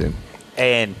 coffee. I do too.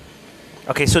 And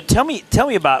okay, so tell me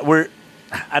about where.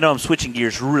 I know I'm switching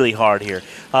gears really hard here,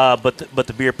 but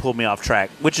the beer pulled me off track,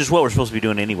 which is what we're supposed to be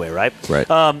doing anyway, right?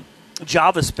 Right.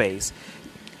 Java Space.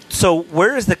 So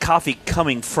where is the coffee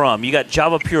coming from? You got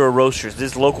Java Pure Roasters.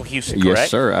 This is local Houston, correct? Yes,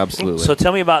 sir. Absolutely. So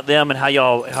tell me about them and how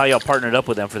y'all partnered up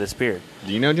with them for this beer.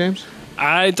 do you know James?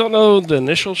 I don't know the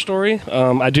initial story.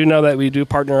 I do know that we do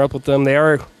partner up with them. They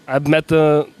are. I've met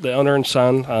the owner and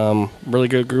son. Really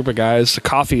good group of guys. The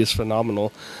coffee is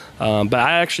phenomenal. But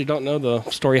I actually don't know the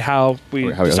story how we How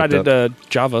we hooked decided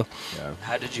Java.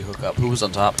 How did you hook up? Who was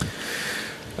on top?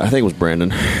 I think it was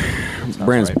Brandon.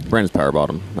 right. Brandon's power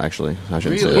bottom. Actually, I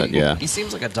shouldn't say that. Yeah. He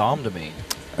seems like a dom to me.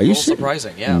 Are you a little serious?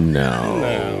 surprising, yeah.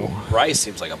 No. Bryce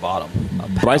seems like a bottom. A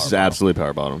Bryce is power bottom. absolutely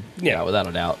power bottom. Yeah, without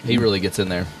a doubt. He really gets in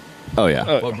there. Oh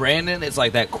yeah. But Brandon, it's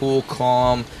like that cool,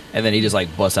 calm, and then he just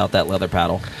like busts out that leather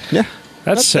paddle. Yeah.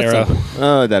 That's Sarah.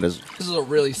 That is. This is a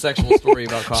really sexual story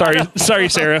about coffee. Sorry,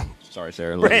 Sarah. Sorry,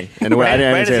 Sarah. Love you. And I didn't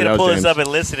Brandon's say that going to was pull this James. up and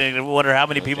listen and wonder how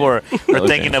many people are was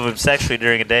thinking James. of him sexually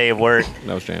during a day of work.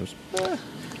 That was James.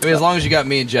 I mean, as long as you got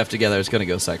me and Jeff together, it's going to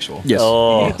go sexual. Yes.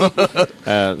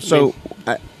 Oh, So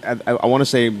I want to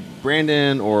say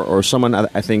Brandon or someone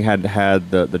I think had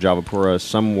the Java Pura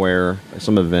somewhere,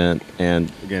 some event, and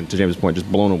again to James' point,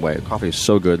 just blown away. The coffee is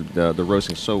so good, the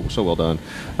roasting so well done.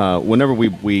 Whenever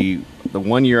we the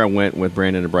one year I went with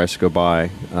Brandon and Bryce to go buy,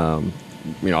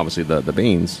 obviously the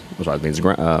beans, the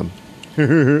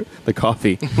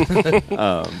coffee.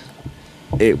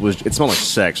 It smelled like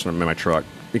sex when I'm in my truck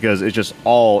because it's just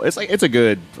it's a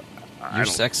good. Your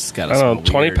sex has got I to don't smell know,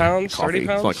 20 weird. pounds, Coffee. 30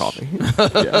 pounds. It's like coffee.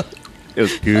 Yeah. It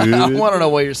was good. I want to know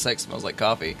why your sex smells like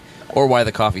coffee, or why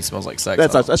the coffee smells like sex.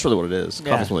 That's really what it is. Yeah.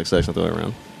 Coffee smells like sex, not the way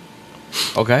around.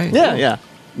 Okay. Yeah.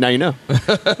 Now you know.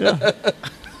 Yeah.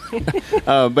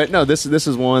 But no, this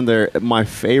is one there. My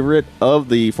favorite of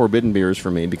the forbidden beers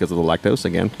for me because of the lactose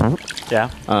again. yeah.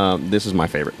 This is my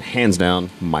favorite, hands down.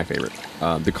 My favorite.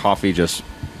 The coffee just.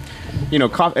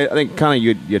 Coffee, I think kind of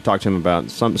you talked to him about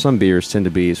some beers tend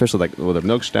to be, especially like whether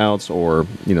milk stouts or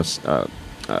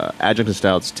adjunctive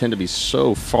stouts, tend to be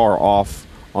so far off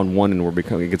on one end where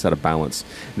it gets out of balance.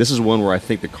 This is one where I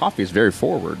think the coffee is very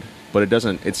forward, but it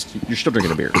doesn't. You're still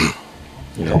drinking a beer.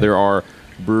 There are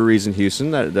breweries in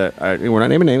Houston that we're not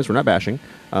naming names, we're not bashing.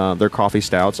 Their coffee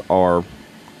stouts are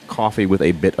coffee with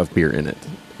a bit of beer in it.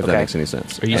 If that makes any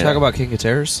sense. Are you talking about King of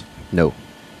Terrors? No.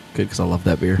 Good, because I love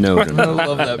that beer. No. I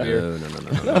love that beer.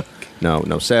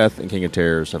 No. Seth and King of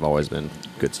Terrors have always been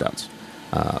good stouts.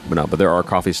 But there are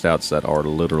coffee stouts that are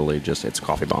literally just, it's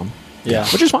coffee bomb. Yeah.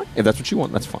 Which is fine. If that's what you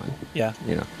want, that's fine. Yeah.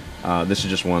 This is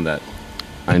just one that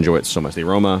I enjoy it so much. The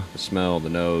aroma, the smell, the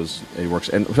nose, it works.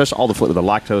 And especially all the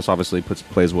lactose obviously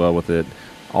plays well with it.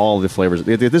 All the flavors.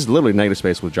 This is literally negative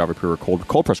space with Java Pure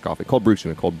cold press coffee, cold brew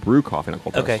coffee, not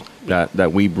cold press. Okay.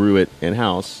 That we brew it in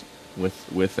house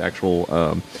with actual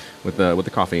with the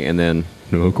coffee, and then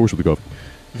of course with the coffee,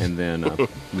 and then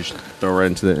we should throw right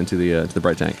into the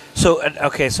bright tank. So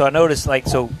so I noticed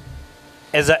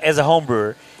as a home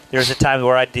brewer, there was a time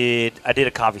where I did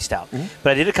a coffee stout,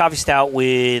 but I did a coffee stout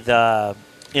with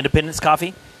Independence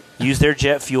Coffee. Use their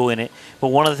jet fuel in it. But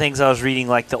one of the things I was reading,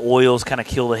 like the oils kind of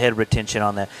kill the head retention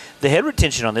on that. The head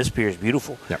retention on this beer is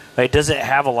beautiful. Yep. It doesn't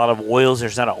have a lot of oils.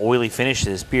 There's not an oily finish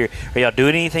to this beer. Are y'all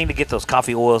doing anything to get those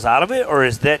coffee oils out of it, or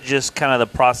is that just kind of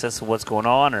the process of what's going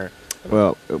on? Or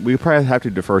Well, we probably have to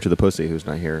defer to the pussy who's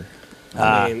not here.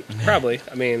 I mean, probably.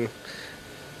 I mean,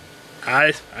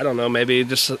 I don't know. Maybe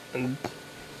just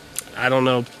I don't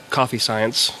know coffee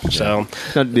science. So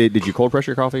Now, did you cold press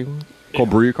your coffee? Cold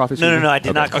brew your coffee? No, I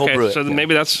did not cold brew it. So then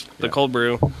maybe that's the cold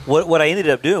brew. What I ended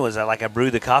up doing was I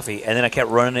brewed the coffee, and then I kept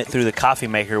running it through the coffee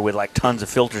maker with like tons of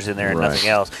filters in there and nothing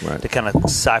else to kind of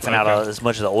siphon out as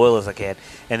much of the oil as I can.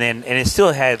 And it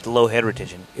still had low head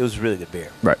retention. It was a really good beer.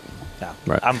 Right. Yeah.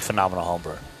 Right. I'm a phenomenal home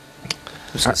brewer.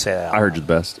 Just gonna say that. I heard you're the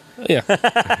best. Yeah.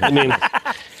 I mean,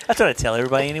 that's what I tell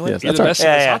everybody anyway. Yes, you're that's the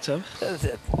right. best in this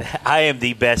hot tub. I am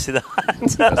the best in the hot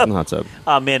tub. Best in the hot tub.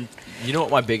 I'm in. You know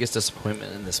what my biggest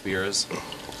disappointment in this beer is?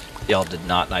 Y'all did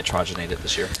not nitrogenate it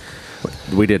this year.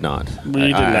 We did not. We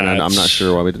did not. And I'm not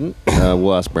sure why we didn't.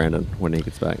 We'll ask Brandon when he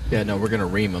gets back. Yeah, no, we're going to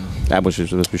ream them. As we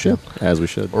should. As we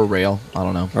should. Or rail. I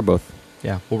don't know. Or both.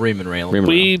 Yeah, we'll ream and rail. Ream and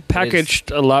We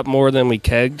packaged a lot more than we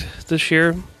kegged this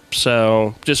year.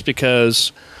 So just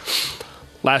because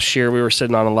last year we were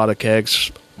sitting on a lot of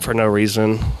kegs for no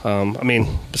reason. I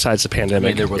mean, besides the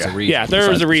pandemic. there was a reason. Yeah, there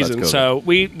was a reason. besides So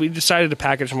we decided to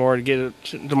package more to get it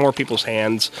to more people's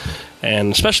hands.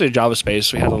 And especially Java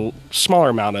Space, we had a smaller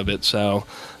amount of it. So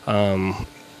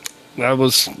that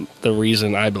was the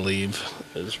reason, I believe,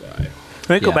 is why.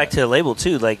 Let me go back to the label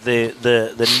too. Like the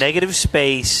negative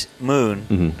space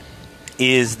moon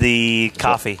is the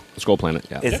coffee. Skull Planet.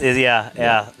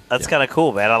 Yeah. That's kind of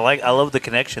cool, man. I love the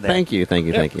connection there. Thank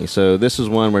you. So this is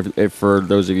one where, if for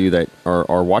those of you that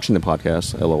are watching the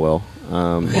podcast, LOL,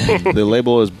 the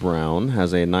label is brown,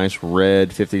 has a nice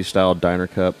red 50s style diner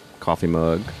cup coffee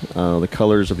mug. The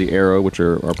colors of the arrow, which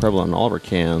are prevalent in all of our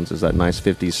cans, is that nice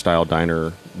 50s style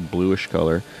diner bluish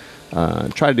color.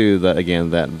 Try to do that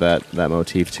again, that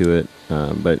motif to it,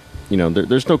 but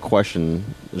there's no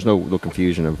question, there's no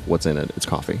confusion of what's in it. It's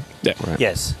coffee. Yeah. Right?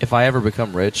 Yes. If I ever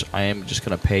become rich, I am just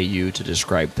going to pay you to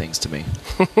describe things to me.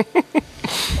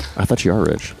 I thought you are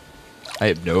rich.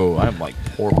 I'm like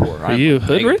poor. Are you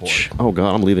hood rich? Oh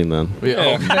God, I'm leaving then.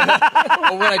 Well,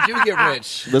 when I do get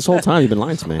rich, This whole time you've been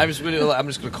lying to me. I'm just going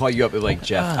to call you up and be like,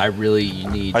 Jeff, I really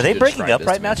need. Are they to breaking describe up this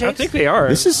right to now, me. James? I think they are.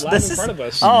 This is in front of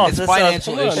us. Oh, It's so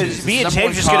financial hold on. issues. Me and Number James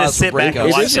one just going to cause sit for back breakups. and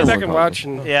We watch just sit them. back and watch.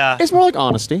 And Yeah. It's more like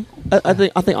honesty. I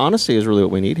think honesty is really what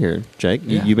we need here, Jake.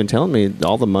 Yeah. You've been telling me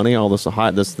all the money, all this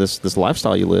this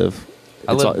lifestyle you live.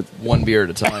 I live one beer at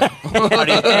a time.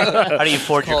 How do you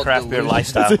forge your called craft beer delusion.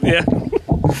 lifestyle? yeah.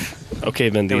 Okay,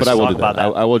 Vin But Diesel. I will talk do that.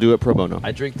 about that. I will do it pro bono.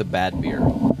 I drink the bad beer.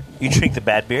 You drink the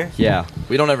bad beer? Yeah,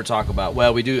 we don't ever talk about.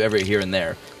 Well, we do every here and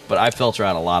there, but I filter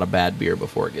out a lot of bad beer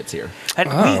before it gets here.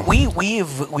 And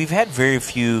we've had very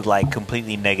few like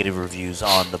completely negative reviews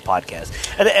on the podcast,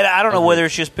 and I don't know whether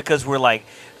it's just because we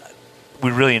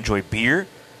really enjoy beer.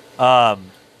 Well,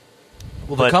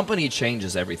 the But- company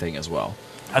changes everything as well.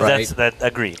 Right? That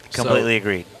agreed, completely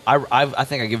agreed. I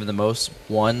think I give it the most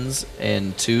 1s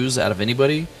and 2s out of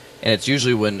anybody, and it's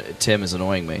usually when Tim is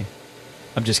annoying me.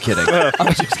 I'm just kidding.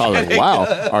 Oh, wow.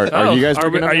 Are you guys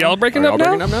breaking up? are y'all breaking up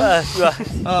now?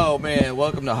 Oh man,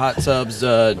 welcome to Hot Tubs.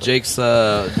 Jake's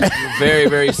very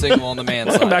very single on the man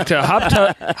Welcome side.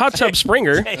 back to Hot Tub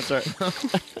Springer.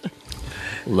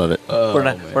 Love it. We're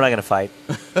not going to fight.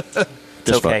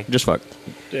 Just okay. fuck. Just fuck.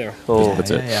 Yeah. Oh, That's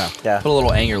it. Yeah. Put a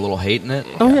little anger, a little hate in it.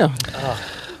 Oh yeah.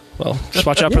 Well, just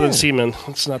watch out for the semen.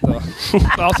 It's not the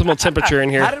optimal temperature in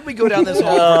here. How did we go down this hole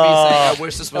for me saying I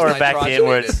wish this was we're back to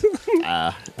inwards.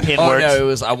 Oh Inwards. no, it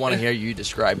was I want to hear you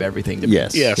describe everything to me.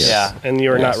 Yes. Yes. Yeah. And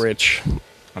you are Yes. not rich.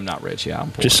 I'm not rich. Yeah,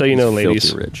 I'm poor. Just so you know, ladies.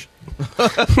 Filthy rich.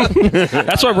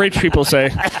 That's what rich people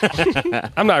say.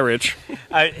 I'm not rich.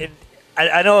 I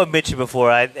know I mentioned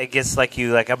before. I guess like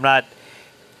you, like I'm not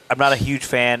a huge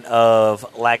fan of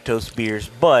lactose beers,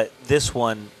 but this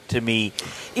one to me,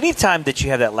 anytime that you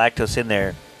have that lactose in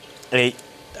there,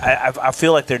 I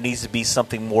feel like there needs to be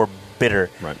something more bitter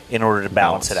Right. in order to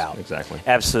balance it out. Exactly.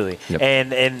 Absolutely. Yep.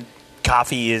 And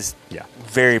coffee is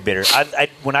very bitter.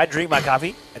 When I drink my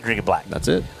coffee, I drink it black. That's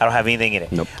it. I don't have anything in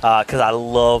it. Nope. Because I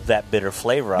love that bitter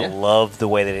flavor. I Yeah. love the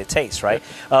way that it tastes, right?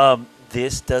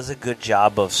 This does a good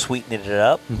job of sweetening it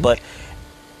up, but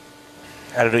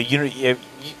I don't know.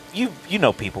 You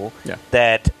know people Yeah.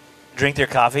 that drink their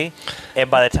coffee, and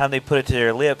by the time they put it to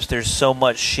their lips, there's so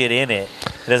much shit in it.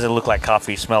 It doesn't look like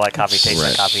coffee, smell like coffee, taste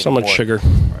like coffee. So much sugar.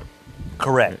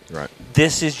 Correct. Right.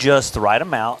 This is just the right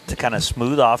amount to kind of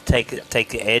smooth off, take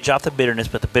the edge off the bitterness,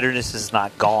 but the bitterness is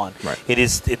not gone. Right.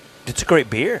 It's a great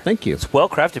beer. Thank you. It's well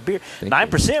crafted beer.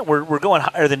 9%. We're going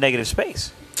higher than negative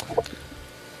space.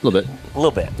 A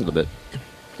little bit.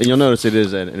 And you'll notice it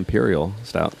is an imperial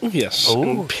stout. Yes. Ooh.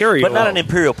 Imperial. But not an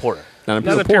imperial porter. Not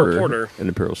Not imperial a porter, porter. an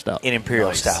imperial stout. An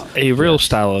imperial stout. A real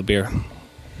style of beer.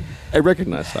 A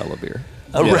recognized style of beer.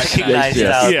 A recognized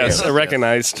Yes. style. Yes, a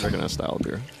recognized. Recognized style of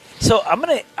beer. So I'm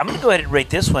gonna go ahead and rate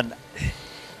this one.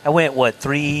 I went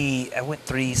 3,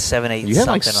 7, 8. You had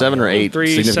like 7 or 8 3,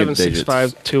 significant 7, 6, digits.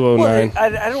 5, 209.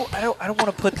 Well, I don't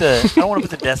want to put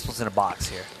the decimals in a box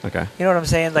here. Okay. You know what I'm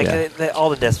saying? Like Yeah. all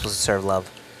the decimals deserve love.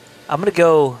 I'm gonna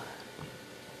go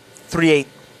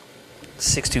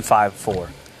 3.8625.4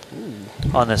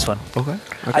 on this one. Okay.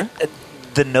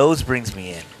 The nose brings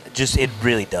me in. Just it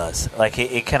really does. Like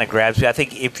it kind of grabs me. I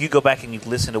think if you go back and you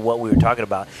listen to what we were talking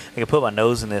about, I can put my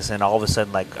nose in this, and all of a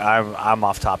sudden, like I'm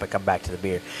off topic. I'm back to the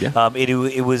beer. Yeah.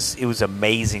 It was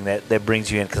amazing that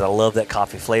brings you in because I love that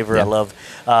coffee flavor. Yeah. I love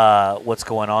what's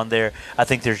going on there. I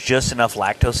think there's just enough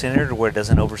lactose in it to where it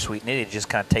doesn't oversweeten it. It just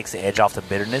kind of takes the edge off the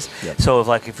bitterness. Yep. So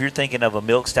if you're thinking of a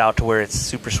milk stout to where it's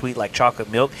super sweet like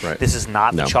chocolate milk, Right. this is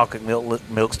not the No. chocolate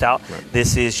milk stout. Right.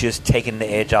 This is just taking the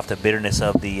edge off the bitterness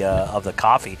of the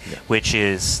coffee, Yeah. which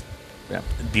is Yeah.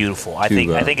 beautiful. I To,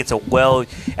 think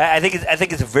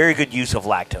it's a very good use of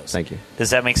lactose. Thank you.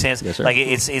 Does that make sense? Yes, sir. Like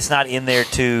it's not in there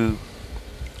to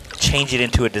change it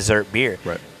into a dessert beer.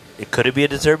 Right. Could it be a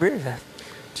dessert beer?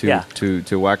 Yeah.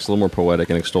 To wax a little more poetic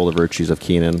and extol the virtues of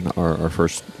Keenan, our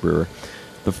first brewer.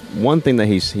 The one thing that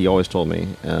he always told me,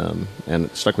 and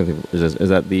it stuck with me, is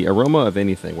that the aroma of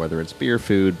anything, whether it's beer,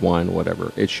 food, wine,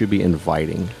 whatever, it should be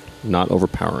inviting, not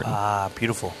overpowering.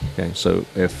 Beautiful. Okay, so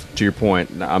if to your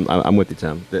point, I'm with you,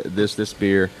 Tim. This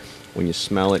beer, when you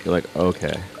smell it, you're like,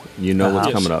 okay, you know what's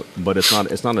Yes. coming up, but it's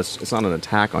not an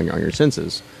attack on your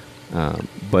senses,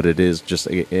 but it is just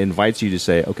it invites you to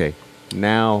say, okay,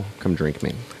 now come drink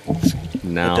me.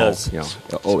 Now It does.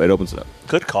 it opens it up.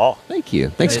 Good call. Thank you.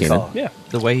 Thanks, Good Keenan. call. Yeah.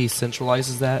 The way he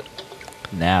centralizes that.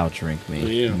 Now drink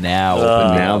me. Yeah. Now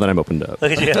open me Now up. that I'm opened up.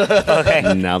 Look at you.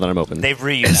 Okay. Now that I'm open. They've Is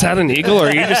that reunited. an eagle, or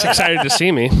are you just excited to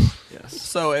see me?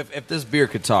 So if this beer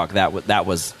could talk, that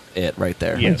was it right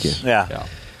there. Yes. Thank you. Yeah. Yeah.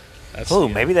 That's Oh,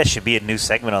 the- maybe that should be a new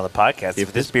segment on the podcast.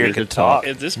 If this beer could talk.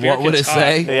 If this beer What would could it talk,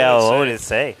 say? Yeah, what would it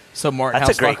say? So Martin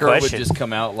That's a great Hausbacher would question. just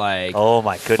come out like, Oh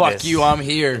my goodness. "Fuck you, I'm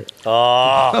here."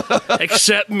 Oh,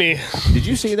 Accept me. Did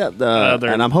you see that?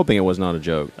 And I'm hoping it was not a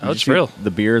joke. Oh, Did it's you see real.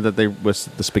 The beer that they was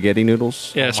the spaghetti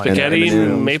noodles. Yeah, my spaghetti, God.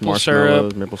 M&Ms, maple marshmallows,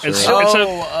 syrup. maple It's,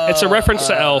 syrup. it's a reference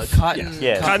to Elf. Cotton,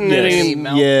 Yes. Cotton candy knitting.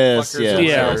 mouth Yes, fuckers yes, over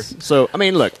Yeah. there. yes. So I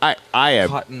mean, look, I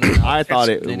thought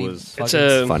it Knitting was It's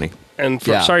a funny. And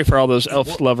for, Yeah. sorry for all those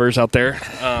elf lovers out there.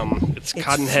 It's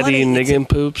cotton heady funny. niggin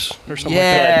poops or something like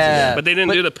Yeah. that. But they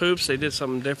didn't do the poops. They did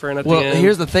something different at Well, the end.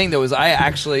 here's the thing, though, is I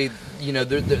actually,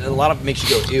 a lot of it makes you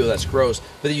go, ew, that's gross.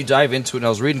 But then you dive into it, and I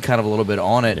was reading kind of a little bit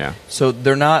on it. Yeah. So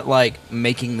they're not, like,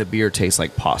 making the beer taste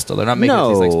like pasta. They're not making it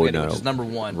taste like spaghetti, No. which is number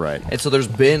one. Right. And so there's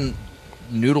been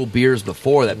noodle beers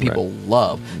before that people Right.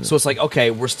 love. So it's like,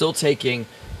 okay, we're still taking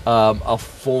a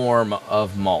form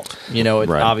of malt. It's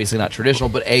Right. obviously not traditional,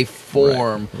 but a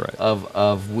form Right.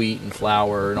 of wheat and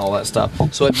flour and all that stuff.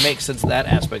 So it makes sense in that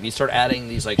aspect. You start adding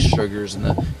these like sugars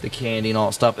and the candy and all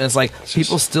that stuff, and it's like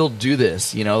people still do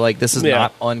this. Like this is Yeah.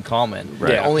 not uncommon. Right.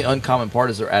 The Yeah. only uncommon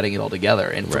part is they're adding it all together.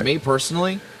 And for Right. me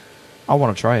personally, I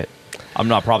want to try it. I'm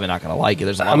probably not going to like it.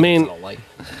 There's a lot I of things mean- I don't like,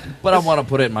 but I want to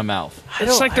put it in my mouth.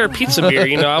 It's like their pizza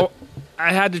beer,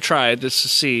 I had to try it just to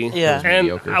see. Yeah. And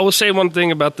Mediocre. I will say one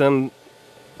thing about them.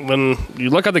 When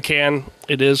you look at the can,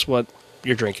 it is what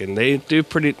you're drinking. They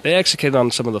execute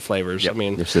on some of the flavors. Yep. I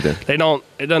mean, Yes, they do.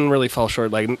 it doesn't really fall short.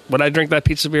 Like, would I drink that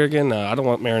pizza beer again? No, I don't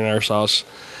want marinara sauce.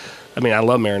 I mean, I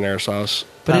love marinara sauce.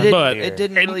 But But it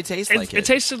didn't really taste like it. It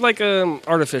tasted like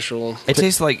artificial. It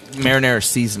tastes like marinara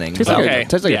seasoning. Tastes like, Okay.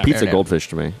 tastes like Yeah. a pizza Marinara. goldfish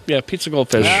to me. Yeah, pizza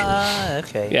goldfish.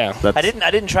 okay. Yeah. I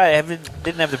didn't try it.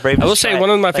 Didn't have the bravery. I will to say try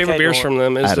one it of my like favorite I beers don't- from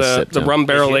them I is had a sip, the too. rum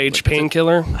barrel aged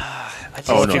painkiller. I just-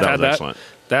 Oh, If no, you've that had was that, excellent.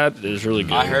 that is really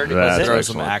good. I heard That's there's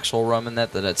some excellent. actual rum in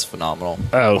that that's phenomenal.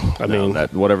 Oh, I mean,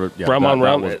 that whatever. Yeah, rum that- on that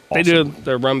rum. was They do awesome.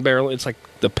 their rum barrel. It's like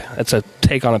it's a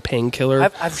take on a painkiller.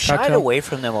 I've shied cocktail. away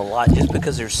from them a lot just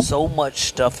because there's so much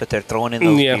stuff that they're throwing in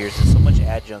those Yeah. beers and so much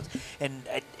adjuncts, and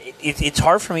it's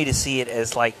hard for me to see it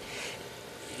as like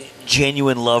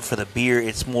genuine love for the beer.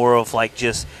 It's more of like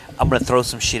just I'm going to throw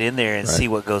some shit in there and Right. see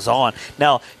what goes on.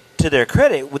 Now, to their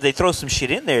credit, when they throw some shit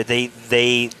in there, they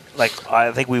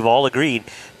I think we've all agreed,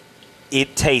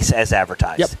 it tastes as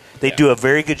advertised. Yep. They do a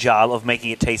very good job of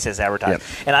making it taste as advertised.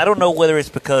 Yep. And I don't know whether it's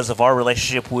because of our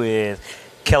relationship with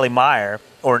Kelly Meyer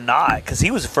or not, because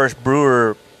he was the first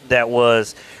brewer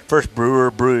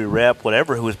brewery rep,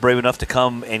 whatever, who was brave enough to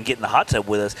come and get in the hot tub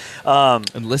with us.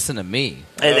 And listen to me.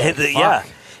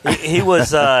 He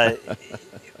was, and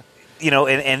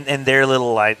their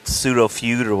little pseudo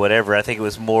feud or whatever. I think it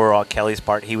was more on Kelly's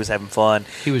part. He was having fun.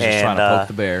 He was just trying to poke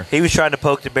the bear. He was trying to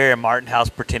poke the bear, and Martin House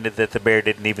pretended that the bear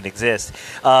didn't even exist.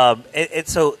 And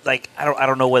so, I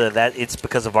don't know whether that it's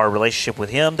because of our relationship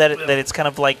with him that it's kind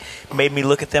of made me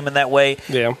look at them in that way.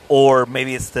 Yeah. Or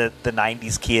maybe it's the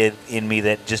 '90s kid in me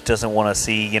that just doesn't want to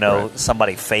see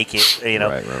somebody fake it.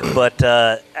 Right. But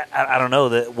I don't know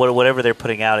that whatever they're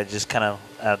putting out, it just kind of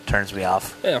turns me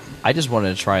off. Yeah. I just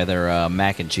wanted to try their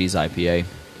mac and cheese IPA.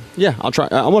 Yeah, I'll try.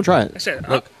 I'm gonna try it. I said,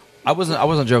 Look, I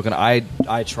wasn't joking. I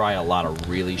try a lot of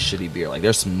really shitty beer.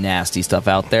 There's some nasty stuff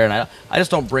out there, and I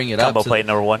just don't bring it up. Combo plate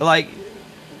number 1.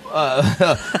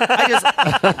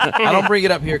 I don't bring it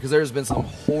up here because there's been some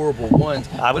horrible ones.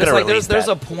 But it's there's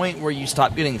a point where you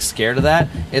stop getting scared of that.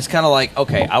 It's kind of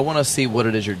okay, I want to see what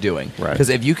it is you're doing. Right. Because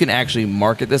if you can actually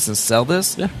market this and sell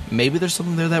this, maybe there's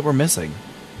something there that we're missing.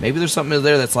 Maybe there's something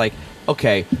there that's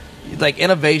okay,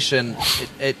 innovation.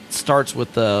 It starts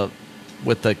with the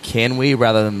can we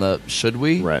rather than the should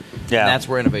we. Right. Yeah. And that's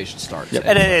where innovation starts.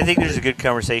 And I think there's a good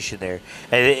conversation there,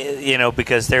 and,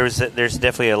 because there's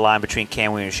definitely a line between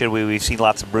can we and should we. We've seen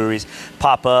lots of breweries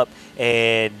pop up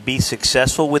and be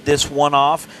successful with this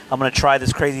one-off. I'm going to try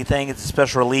this crazy thing. It's a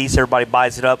special release. Everybody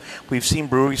buys it up. We've seen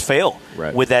breweries fail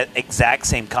with that exact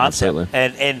same concept.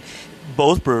 Absolutely. And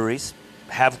both breweries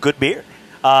have good beer.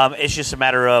 It's just a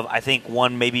matter of, I think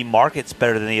one maybe markets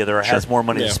better than the other or has more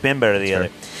money to spend better than the other.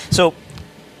 So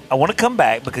I want to come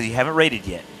back because you haven't rated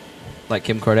yet. Like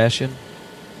Kim Kardashian?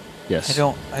 Yes.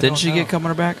 Didn't she get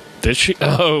coming back? did she?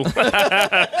 Oh.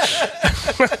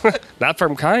 Not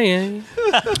from Kanye.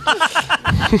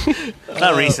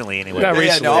 Not recently, anyway. Not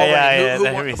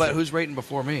recently. But who's rating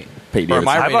before me? Pete Or am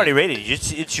Davidson. I I've already rated you.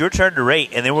 It's your turn to rate,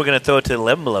 and then we're going to throw it to the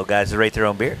 11 below guys to rate their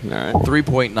own beer. All right.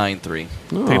 3.93.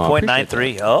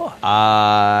 3.93. Oh.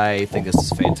 I think this is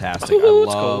fantastic.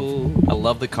 Ooh, I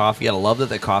love the coffee. I love that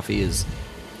the coffee is,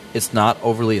 it's not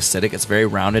overly acidic. It's very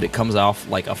rounded. It comes off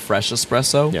like a fresh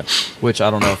espresso, Yeah. which I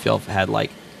don't know if y'all have had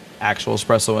like actual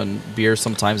espresso and beer.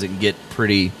 Sometimes it can get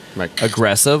pretty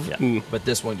aggressive, but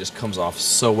this one just comes off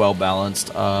so well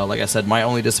balanced. Like I said, my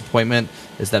only disappointment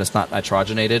is that it's not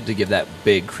nitrogenated to give that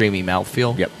big creamy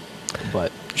mouthfeel. Yep.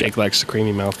 But Jake likes the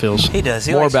creamy mouthfeels. He does.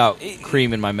 more about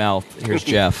cream in my mouth. Here's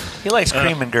Jeff. He likes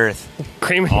cream and girth.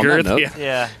 Cream and On that girth. note.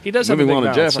 Yeah. He does have a Moving big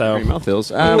on to mouth, Jeff, I agree, mouthfeels.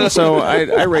 So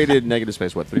I rated Negative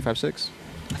Space, 3.56?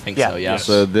 I think Yeah. so, yeah. Yes.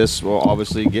 So this will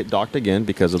obviously get docked again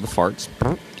because of the farts.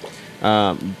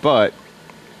 But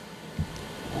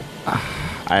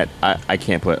I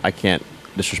can't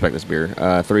disrespect this beer.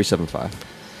 3.75.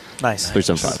 Nice.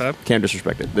 3.75. Can't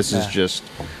disrespect it. This is just.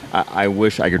 I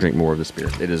wish I could drink more of this beer.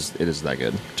 It is that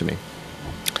good to me.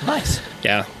 Nice.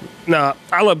 Yeah. No,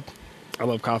 I love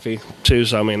coffee too.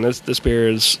 So I mean, this beer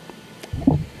is.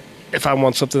 If I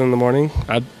want something in the morning,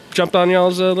 I jumped on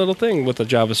y'all's little thing with the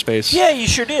Java Space. Yeah, you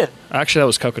sure did. Actually, that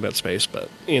was Coconut Space, but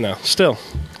still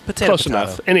close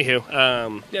enough.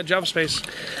 Anywho, Java Space.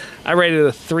 I rated it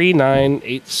a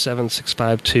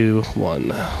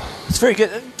 3.9876521. It's very good.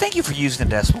 Thank you for using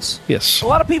the decimals. Yes. A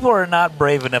lot of people are not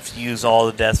brave enough to use all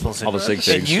the decimals. All the sig And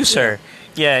figs. you, sir.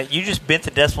 Yeah, you just bent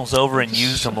the decimals over and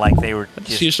used them like they were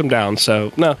Just use them down.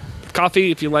 So, no.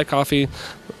 Coffee, if you like coffee,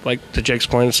 like to Jake's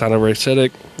point, it's not over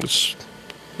acidic. It's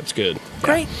good.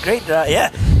 Great. Yeah.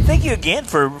 Thank you again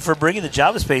for bringing the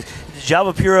Java Space.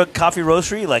 Java Pura Coffee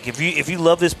Roastery. Like, if you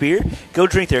love this beer, go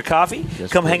drink their coffee.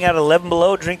 Yes, Come please. hang out at 11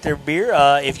 Below, drink their beer.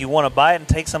 If you want to buy it and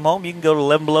take some home, you can go to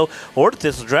 11 Below or to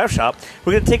Thistle Draft Shop.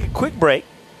 We're going to take a quick break,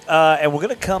 and we're going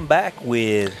to come back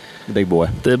with The big boy.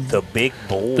 the big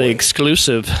boy. The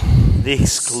exclusive. The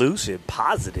exclusive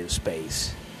Positive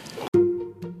Space.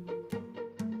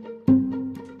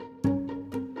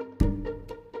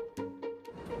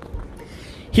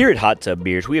 Here at Hot Tub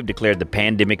Beers, we have declared the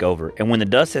pandemic over, and when the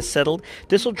dust has settled,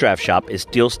 Thistle Draft Shop is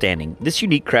still standing. This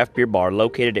unique craft beer bar,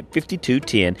 located at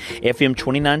 5210 FM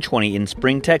 2920 in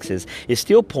Spring, Texas, is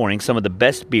still pouring some of the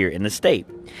best beer in the state.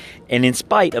 And in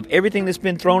spite of everything that's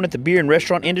been thrown at the beer and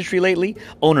restaurant industry lately,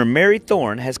 owner Mary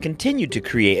Thorne has continued to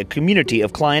create a community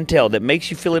of clientele that makes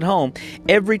you feel at home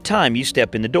every time you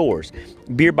step in the doors.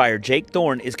 Beer buyer Jake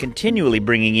Thorne is continually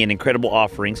bringing in incredible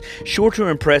offerings, sure to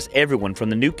impress everyone from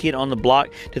the new kid on the block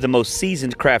to the most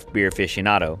seasoned craft beer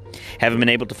aficionado. Haven't been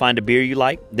able to find a beer you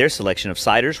like? Their selection of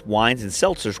ciders, wines, and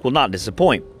seltzers will not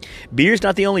disappoint. Beer's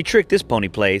not the only trick this pony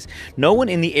plays. No one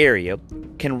in the area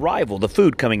can rival the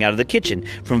food coming out of the kitchen.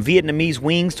 From Vietnamese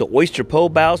wings to oyster po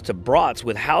baos to brats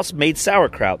with house-made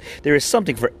sauerkraut, there is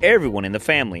something for everyone in the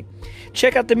family.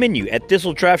 Check out the menu at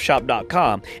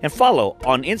thistledraftshop.com and follow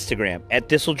on Instagram at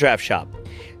thistledraftshop.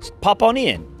 Pop on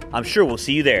in. I'm sure we'll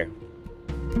see you there.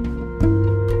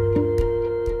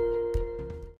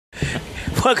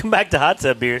 Welcome back to Hot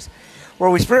Tub Beers, where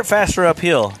we sprint faster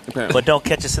uphill, but don't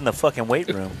catch us in the fucking weight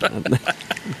room.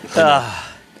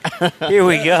 Here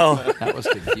we go. That was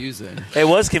confusing. It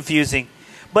was confusing,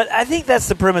 but I think that's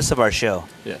the premise of our show.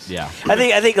 Yes. Yeah. I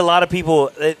think a lot of people,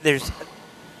 there's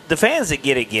the fans that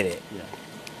get it, Yeah.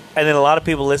 and then a lot of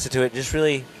people listen to it, just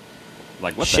really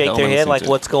Like what the shake hell their am I head like, listening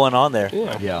to? what's going on there?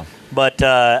 Yeah. But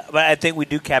I think we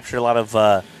do capture a lot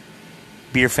of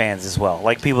beer fans as well,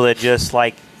 like people that just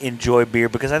like enjoy beer,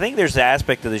 because I think there's an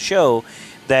aspect of the show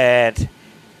that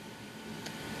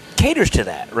caters to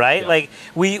that, right? Yeah. Like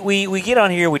we get on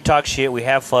here, we talk shit, we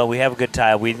have fun, we have a good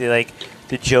time. We like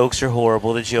the jokes are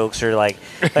horrible. The jokes are like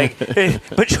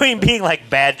between being like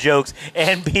bad jokes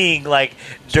and being like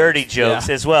dirty jokes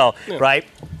as well, right?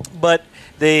 But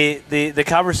the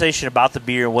conversation about the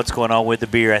beer and what's going on with the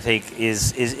beer, I think,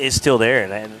 is still there.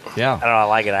 And I don't know, I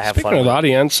like it. I have Speaking fun of with the it.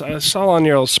 audience, I saw on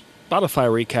your Spotify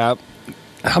recap,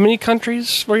 how many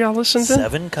countries were y'all listening to?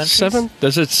 7 countries. 7?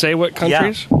 Does it say what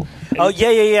countries? Oh, yeah.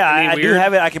 Any I do weird-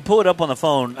 have it. I can pull it up on the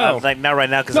phone. Oh. Like not right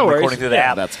now because No I'm worries. recording through the Yeah,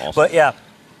 app. that's awesome. But yeah,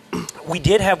 we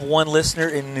did have one listener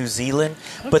in New Zealand,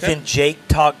 but then Jake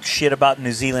talked shit about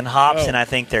New Zealand hops, and I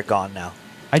think they're gone now.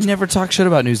 I never talk shit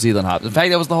about New Zealand hops. In fact,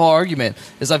 that was the whole argument,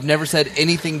 is I've never said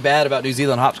anything bad about New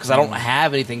Zealand hops because I don't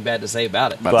have anything bad to say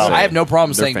about it. About to say, I have no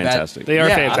problem they're saying fantastic. They are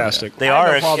Yeah, fantastic. They I have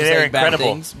are. no problem They're saying bad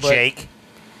incredible, things, but- Jake.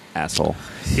 Asshole.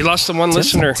 You lost the one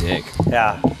listener. Dick.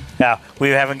 Yeah. We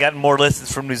haven't gotten more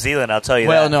listens from New Zealand, I'll tell you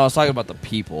Well, that. no, I was talking about the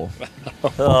people.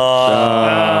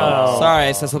 Oh. Sorry,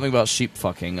 I said something about sheep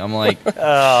fucking. I'm like,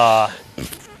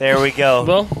 There we go.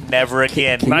 Well, never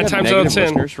again. Can you 9 have times out of negative 10.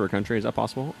 listeners for a country? Is that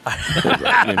possible?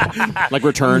 Like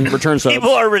return subs.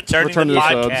 People are returning Return the to the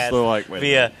subs, podcast so like, wait a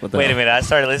via. minute, what the Wait a hell? minute, I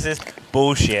started listening. To this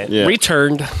bullshit. Yeah.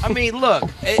 Returned. I mean, look,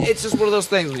 it's just one of those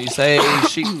things when you say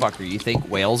sheep fucker, you think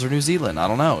Wales or New Zealand. I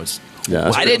don't know. Yeah,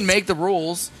 that's I true. didn't make the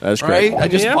rules. That's right. correct. I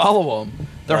just Yeah. follow them.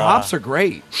 Their hops are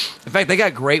great. In fact, they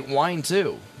got great wine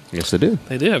too. Yes, they do.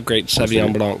 They do have great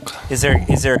Sauvignon Blanc. Is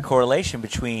there a correlation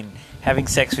between having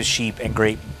sex with sheep and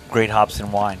great hops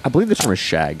and wine? I believe the term is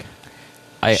shag.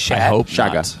 I hope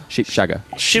Shaga. not. Sheep shaga.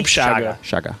 Sheep shaga.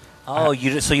 Shaga. Oh,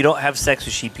 so you don't have sex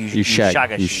with sheep. You shag.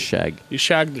 shag a You sheep. shag. You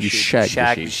shag the You sheep. shag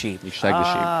Shag the the sheep. sheep. You shag the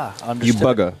sheep. You Understood.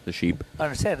 bugger the sheep. I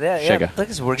understand that. Yeah, Shaga. look,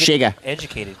 we're getting Shaga.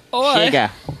 educated. Shaga.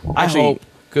 I Actually, hope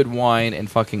good wine and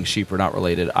fucking sheep are not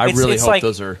related. I It's- really it's hope like-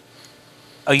 those are.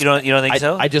 Oh, you don't think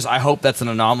so? I hope that's an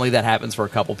anomaly that happens for a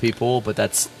couple people, but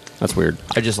that's weird.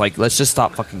 let's just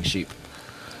stop fucking sheep.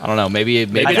 I don't know. Maybe I I'm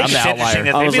think the it's interesting outlier.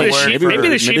 that I was they Maybe like, the word sheep, maybe maybe we're-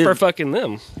 the sheep maybe- are fucking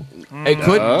them. It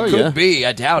could yeah. be.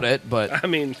 I doubt it, but I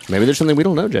mean, Maybe there's something we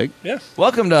don't know, Jake. yeah.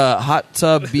 welcome to Hot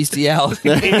Tub Bestiality.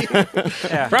 Brought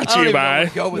I to don't you even know by where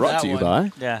to go with Brought that to you one.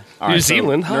 by yeah. All New right, so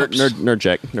Zealand hops. Nerd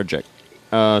Jack.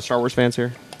 Star Wars fans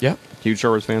here? Yep. Huge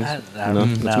Star Wars fans? I- No, no.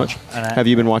 not so much. And Have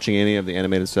you been watching any of the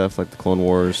animated stuff, like the Clone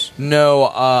Wars? No,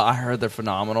 I heard they're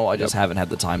phenomenal. I just haven't had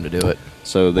the time to do it.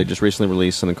 So they just recently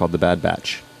released something called The Bad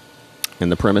Batch.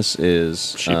 And the premise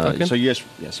is... Sheep fucking? so yes.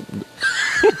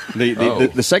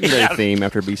 The secondary theme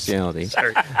after bestiality is...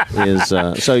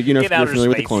 so, you're Get outer familiar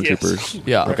with the space, Clone yes. Troopers?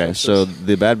 Yeah. Okay, so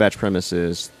the Bad Batch premise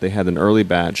is they had an early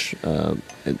batch,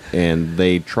 and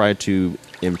they tried to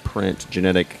imprint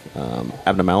genetic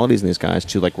abnormalities in these guys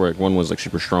to like where one was like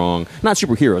super strong, not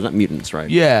superheroes, not mutants, right?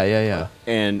 Yeah.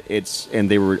 And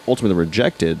they were ultimately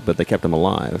rejected, but they kept them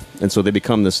alive, and so they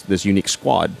become this unique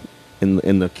squad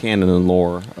in the canon and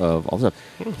lore of all this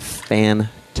stuff.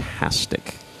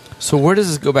 Fantastic. So where does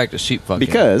this go back to sheep fucking?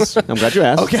 Because I'm glad you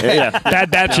asked. Okay. Yeah,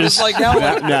 bad batches. Like now,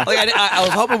 I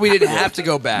was hoping we didn't have to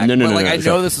go back. No. But I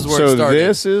know this is where so it started.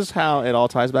 this is how it all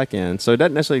ties back in. So it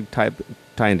doesn't necessarily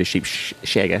tie into sheep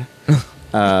shagga.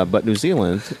 But New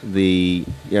Zealand,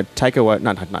 Taika,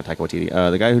 not Taika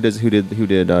Waititi, the guy who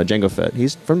did Jango Fett,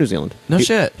 he's from New Zealand. No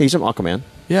shit. He's from Aquaman.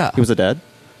 Yeah. He was a dad.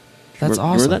 That's Remember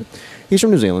awesome. that? He's from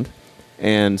New Zealand,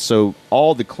 and so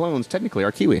all the clones technically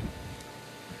are Kiwi.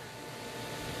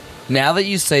 Now that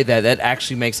you say that, that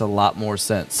actually makes a lot more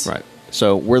sense. Right.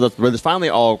 So where this finally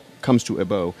all comes to a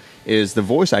bow is the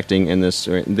voice acting in this.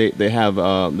 They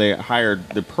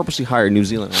purposely hired New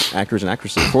Zealand actors and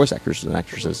actresses, voice actors and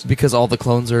actresses, Because all the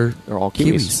clones are they're all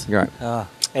Kiwis. You're right. And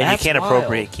That's you can't wild.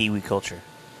 appropriate Kiwi culture.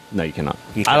 No, you cannot.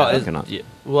 You I don't. cannot. You cannot. Yeah,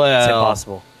 well, It's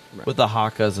impossible. with the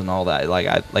Hakas and all that.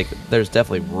 Like there's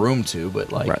definitely room to,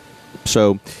 but like, Right.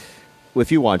 So,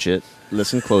 if you watch it,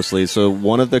 listen closely. So,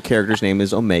 one of the characters' name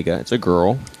is Omega. It's a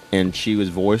girl, and she was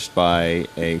voiced by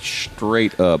a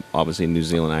straight up, obviously, New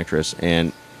Zealand actress.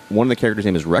 And one of the characters'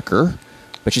 name is Wrecker,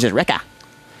 but she says Rekka.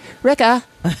 Rekka.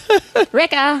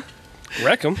 Rekka.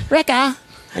 Wreck 'em. Rekka.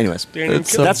 Anyways,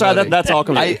 It's so that's funny. that's all.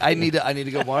 I need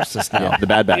to go watch this now. Yeah, the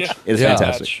Bad Batch. Yeah. It's Yeah.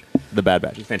 fantastic. The Bad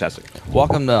Batch is fantastic.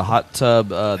 Welcome to Hot Tub.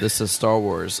 This is Star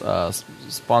Wars,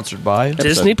 sponsored by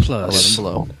Disney 11 Plus.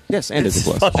 Below. Yes, and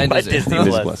Disney Plus. And By Disney. Disney And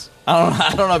Plus. Disney Plus.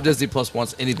 I don't know if Disney Plus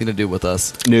wants anything to do with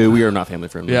us. No, we are not family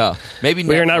friendly. Yeah, maybe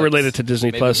We are not Netflix. related to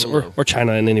Disney Maybe Plus Hulu. or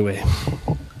China in any way.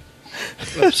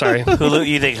 Oh, sorry. Hulu,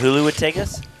 you think Hulu would take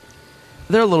us?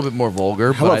 They're a little bit more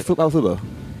vulgar. How But about Fubo?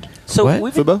 So What?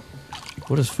 we've been, Fubo?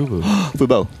 what is Fubu?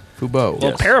 Fubo. Fubo.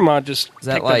 Well, Paramount just Is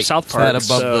that picked like up South is that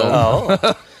Park. above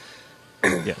so-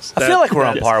 Yes. I feel like we're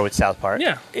on Yes. par with South Park.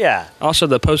 Yeah. Yeah. Also,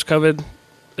 the post-COVID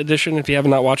edition, if you have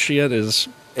not watched it yet, is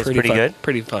It's pretty good?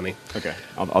 Pretty funny. Okay.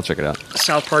 I'll check it out.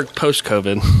 South Park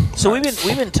post-COVID. So we've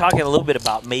been talking a little bit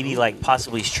about maybe like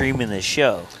possibly streaming this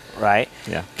show, right?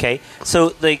 Yeah. Okay.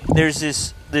 So like there's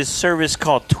this service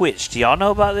called Twitch. Do y'all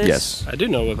know about this? Yes. I do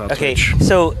know about Okay. Twitch.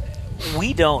 So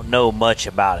we don't know much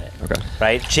about it. Okay.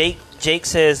 Right? Jake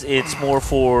says it's more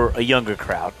for a younger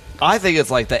crowd. I think it's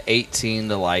like the 18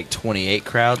 to like 28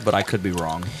 crowd, but I could be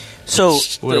wrong. So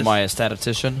What am I, a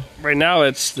statistician? Right now,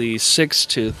 it's the 6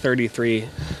 to 33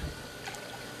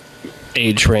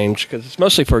 age range because it's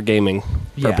mostly for gaming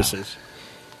Yeah. purposes.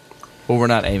 Well, we're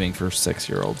not aiming for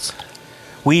 6-year-olds.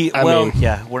 we're I not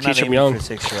mean, teach 'em aiming young. for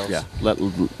 6-year-olds. Yeah.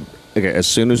 Okay. As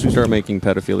soon as we start making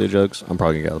pedophilia jokes, I'm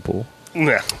probably gonna get out of the pool.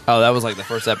 Nah. Oh, that was like the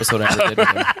first episode I ever did with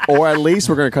him. Or at least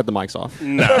we're gonna cut the mics off.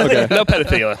 No. No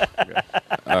pedophilia.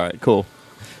 All right. Cool.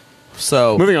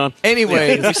 So Moving on.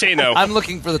 Anyways, You say no. I'm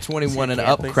looking for the 21 and up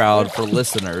Catholics? crowd for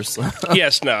listeners.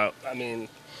 Yes, no. I mean,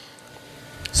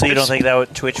 So you don't think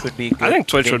Twitch would be good? I think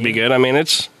Twitch would be good. I mean,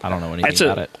 it's I don't know anything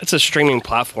about it. it's a streaming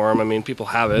platform. I mean, people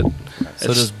have it. So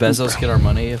does Bezos get our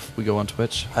money if we go on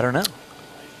Twitch? I don't know.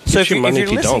 So if your you're, money if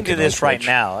you listening don't to get on this right Twitch.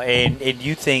 now and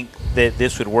you think that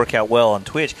this would work out well on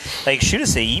Twitch, like shoot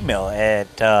us an email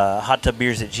at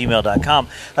hottubbeers@gmail.com.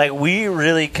 Like we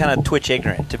really kind of Twitch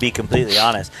ignorant, to be completely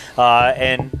honest. But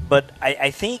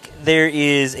I think there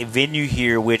is a venue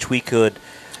here which we could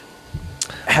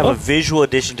have a visual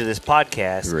addition to this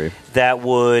podcast Agree. that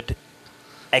would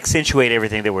accentuate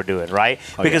everything that we're doing, right?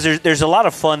 Because there's a lot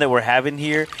of fun that we're having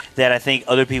here that I think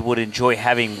other people would enjoy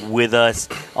having with us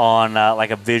on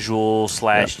like a visual /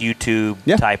 YouTube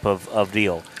Yeah. type of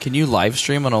deal. Can you live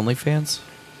stream on OnlyFans?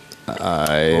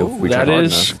 If we that tried hard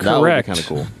is enough, correct. That would be kind of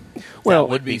cool. Well,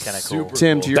 would be be kinda super cool.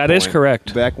 Tim, to your That point, is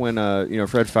correct. Back when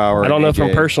Fred Fowler, I don't and know if I'm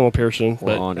AJ personal person, were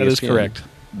but on that is ESPN, correct.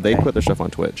 They put their stuff on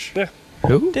Twitch. Yeah.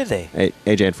 Who? Did they?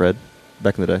 AJ and Fred,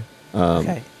 back in the day.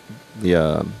 Okay.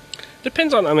 The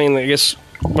Depends on, I mean, I guess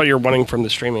what you're wanting from the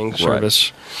streaming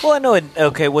service. Well, I know.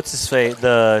 Okay, what's this?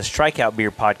 The Strikeout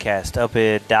Beer podcast up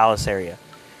in Dallas area.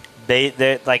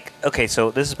 They're like, okay,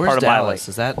 so this is Where's part of Dallas? my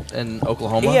Is that in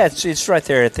Oklahoma? Yeah, it's right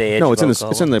there at the edge. no, of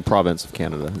it's in the province of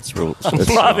Canada. It's real. It's,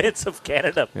 province of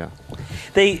Canada. Yeah.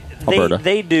 They Alberta.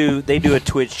 they do a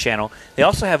Twitch channel. They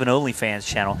also have an OnlyFans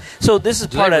channel. So this is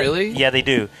Do part they of really? Yeah, they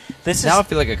do. This Now I is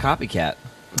feel like a copycat.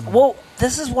 well,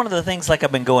 this is one of the things like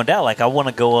I've been going down. Like I want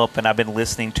to go up and I've been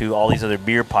listening to all these other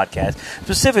beer podcasts,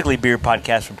 specifically beer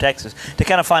podcasts from Texas, to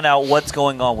kind of find out what's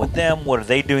going on with them. What are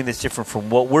they doing that's different from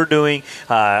what we're doing?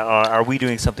 Are we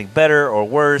doing something better or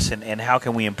worse? And how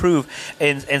can we improve?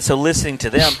 And so listening to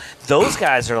them, those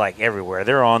guys are like everywhere.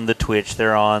 They're on the Twitch.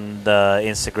 They're on the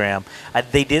Instagram.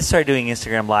 They did start doing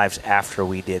Instagram lives after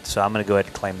we did, so I'm going to go ahead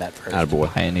and claim that first.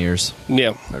 Attaboy. Pioneers.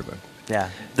 Yeah. Attaboy. Yeah,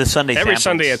 the Sunday Every samplings.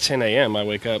 Sunday at 10 a.m. I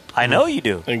wake up I know you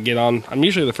do. and get on. I'm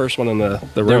usually the first one in the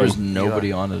room. There was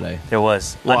nobody on today. There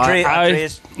was. Well,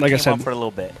 Andreas like I came said- on for a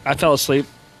little bit. I fell asleep,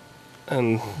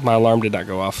 and my alarm did not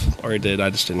go off. Or it did. I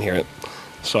just didn't hear it.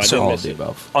 So I didn't All miss of the it.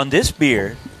 above. On this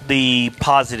beer, the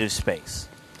positive space.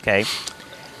 Okay,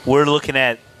 we're looking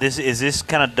at this. Is this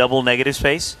kind of double negative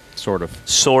space? Sort of.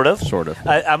 Sort of. Sort of.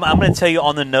 I'm going to tell you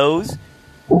on the nose,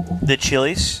 the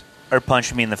chilies are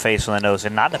punching me in the face on the nose,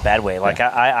 and not in a bad way. Like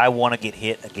I want to get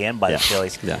hit again by the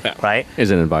chilies. Yeah. Right.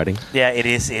 Isn't inviting. Yeah, it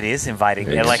is. It is inviting,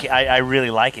 It and is. like I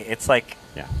really like it. It's like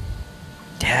Yeah.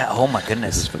 Yeah. Oh my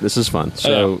goodness. This is fun.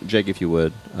 So, Jake, if you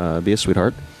would, be a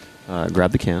sweetheart.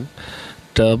 Grab the can.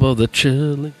 Double the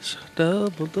chilies,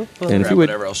 double the fun. And if you would,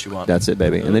 whatever else you want. that's it,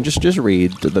 baby. And then just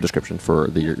read the description for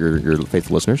your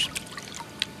faithful listeners.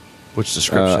 Which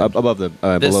description? Above the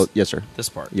below. Yes, sir. This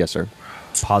part. Yes, sir.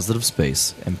 Positive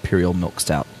space, Imperial Milk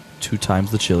Stout. 2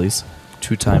 times the chilies,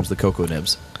 2 times the cocoa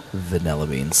nibs, vanilla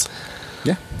beans.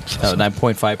 Yeah.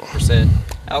 9.5%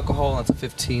 alcohol. That's a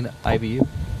 15 IBU.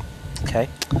 Okay.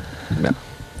 Yeah.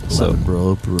 So,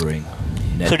 Bro Brewing.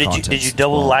 So did you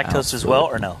double lactose as well,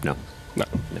 or no? No.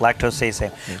 Lactose stays the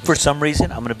same. For some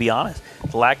reason, I'm going to be honest, the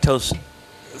lactose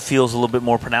feels a little bit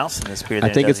more pronounced in this beer than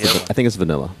I think it does the other I think it's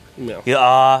vanilla. No.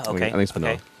 Yeah. Okay. I think it's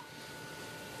vanilla. Okay.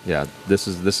 Yeah. This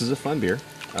is a fun beer.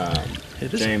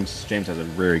 It is. James has a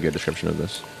very good description of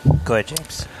this. Go ahead,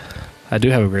 James. I do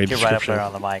have a great Get right up description. there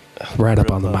on the mic. Right up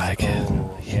Real on the close. mic.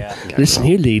 Oh, yeah. Listen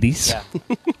here, ladies. Yeah.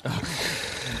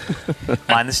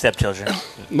 Mind the stepchildren.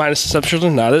 Minus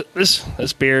substitution. Not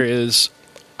this beer is.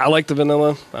 I like the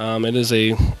vanilla. It is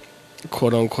a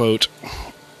quote unquote.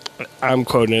 I'm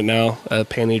quoting it now. A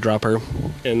panty dropper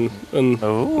in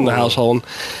the household.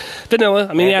 Vanilla.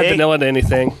 I mean, you add vanilla to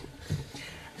anything.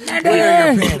 You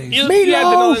add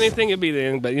vanilla to anything, it'd be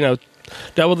anything. But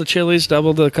double the chilies,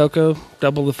 double the cocoa,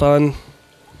 double the fun.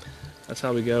 That's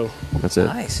how we go. That's it.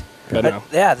 Nice. But no.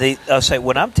 Yeah. I'll say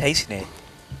when I'm tasting it,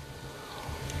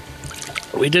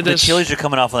 We did the this. chilies are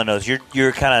coming off on the nose.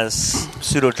 You're kind of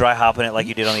pseudo dry hopping it like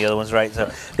you did on the other ones, right?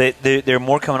 So they're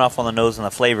more coming off on the nose than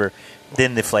the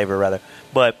flavor, rather.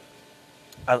 But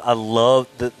I love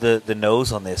the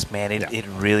nose on this, man. It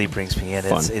really brings me in.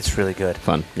 Fun. It's really good.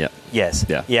 Fun. Yeah. Yes.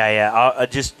 Yeah. Yeah.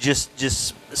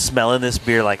 Just smelling this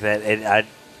beer like that,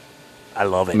 I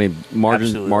love it. I mean,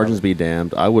 Absolutely love margins it. be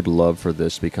damned. I would love for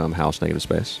this to become house negative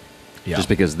space. Yeah. Just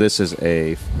because this is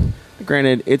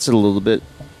granted, it's a little bit,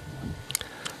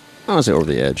 I don't want to say over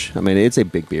the edge. I mean, it's a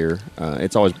big beer.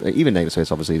 It's always, even negative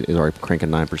space obviously is already cranking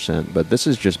 9%, but this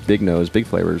is just big nose, big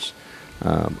flavors.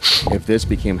 If this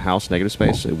became house negative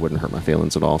space, it wouldn't hurt my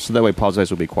feelings at all. So that way, positive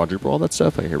space would be quadruple, all that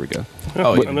stuff. Like, here we go.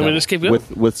 And then we just keep going.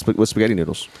 With spaghetti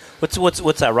noodles.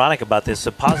 What's ironic about this?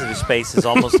 The positive space is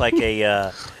almost like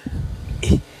a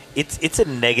it's a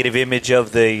negative image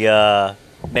of the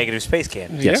negative space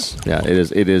can. Yes. Yeah,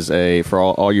 it is a, for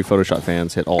all you Photoshop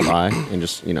fans, hit Alt-I and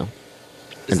just,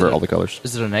 invert all the colors.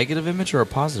 Is it a negative image or a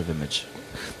positive image?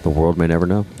 The world may never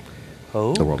know.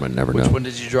 Oh, The world may never Which know. one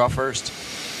did you draw first?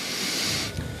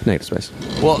 Negative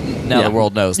space. Well, now the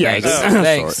world knows. Yeah, Thanks.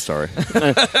 Thanks. Sorry.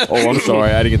 Oh, I'm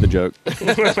sorry. I didn't get the joke.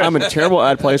 I'm a terrible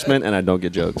ad placement, and I don't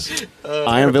get jokes.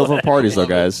 I am available for parties, though,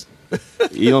 guys.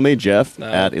 Email me, Jeff,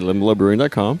 at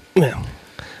eliminalbrewing.com. Yeah.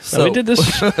 So we did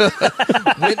this.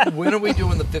 when are we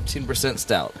doing the 15%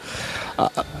 stout?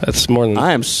 That's more than.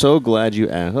 I am so glad you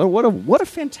asked. Oh, what a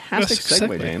fantastic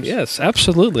segue, James. Yes,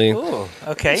 absolutely. oh,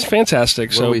 okay. It's fantastic.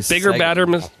 What So are we bigger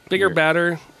segueing?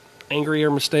 batter,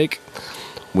 angrier mistake.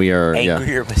 We are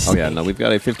Angrier Oh mistake. yeah, no, we've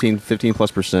got a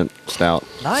 15+% stout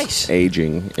Nice.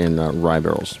 aging in rye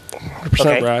barrels. 100%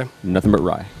 Okay. rye. Nothing but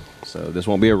rye. So this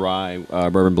won't be a rye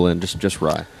bourbon blend, just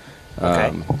rye.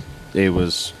 Okay. It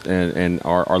was and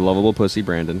our lovable pussy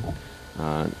Brandon,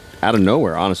 out of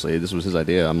nowhere. Honestly, this was his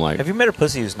idea. I'm like, Have you met a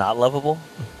pussy who's not lovable?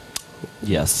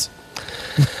 Yes.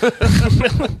 do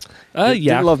Yeah.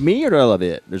 you love me or do I love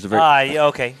it? There's a very Yeah,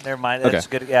 okay. Never mind. That's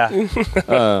Okay. good.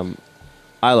 Yeah.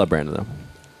 I love Brandon though,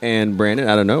 and Brandon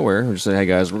out of nowhere we just say, hey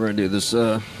guys, we're going to do this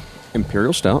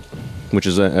imperial stout, which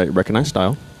is a recognized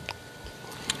style.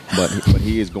 But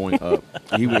he is going up.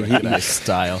 Nice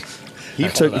style. He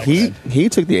took the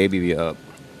ABV up.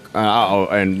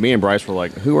 And me and Bryce were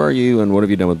like, "Who are you, and what have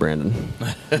you done with Brandon?"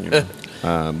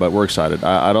 But we're excited.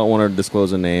 I don't want to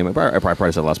disclose a name. I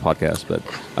probably said last podcast, but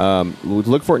we'll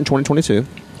look for it in 2022.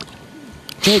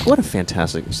 Jake, what a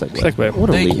fantastic segue! What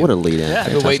a Thank lead, you. what a lead in!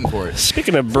 I've been waiting for it.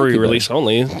 Speaking of brewery you, buddy. release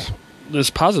only,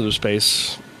 this Positive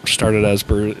Space started as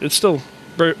brewery. It's still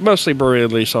mostly brewery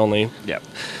release only. Yeah,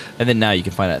 And then now you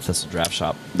can find it at Thistle Draft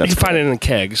Shop. You can find it in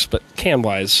kegs, but can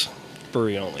wise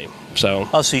brewery only. So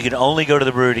Oh, so you can only go to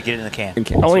the brewery to get it in the can. in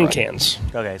cans, only in right. cans.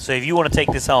 Okay, so if you want to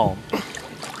take this home,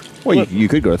 Well, you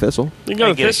could go to Thistle. You can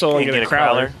go to Thistle and get a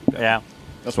crowler. Yeah.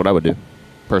 That's what I would do,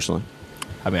 personally.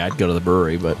 I mean, I'd go to the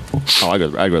brewery, but I'd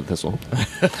go to Thistle.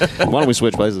 Why don't we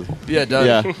switch places? yeah, done.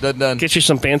 Yeah. done. Get you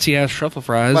some fancy ass truffle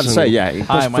fries. I'm about to say, yeah.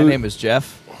 Hi, my name is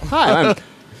Jeff. Hi,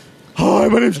 hi,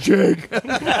 my name's Jake. You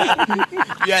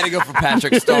had to go for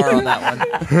Patrick Starr on that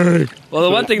one. Well,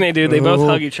 the one thing they do, they both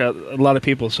hug each other. A lot of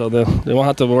people, so they won't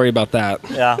have to worry about that.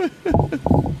 Yeah.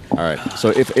 All All right. So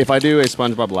if I do a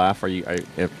SpongeBob laugh, are you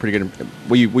pretty good?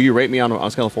 Will you rate me on a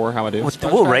scale of 4? How I do?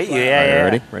 We'll rate you. Yeah, All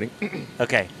right, yeah. Ready?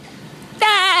 Okay.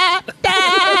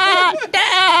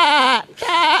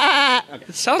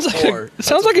 It sounds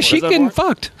like a sheep getting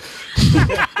fucked.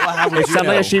 It sounds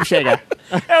like a sheep shaker.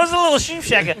 That was a little sheep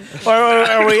shaker.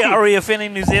 Are we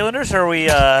offending New Zealanders, or are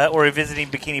we visiting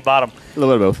Bikini Bottom? A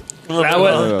little bit of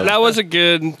both. That was a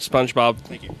good SpongeBob.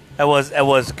 Thank you. That was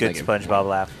a good Thank you. SpongeBob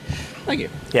laugh. Thank you.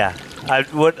 Yeah.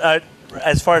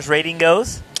 As far as rating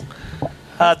goes,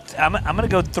 I'm gonna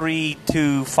go 3,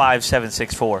 2, 5, 7,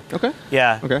 6, 4. Okay.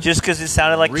 Yeah. Okay. Just because it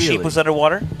sounded like the sheep Really? was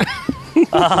underwater.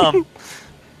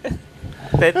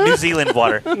 That New Zealand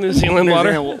water. New Zealand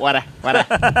water. Water. All All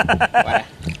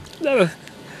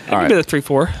right. Give it a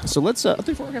 3-4. So let's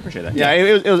 3-4. I appreciate that. Yeah,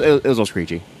 it was a little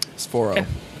screechy. It's 4-0.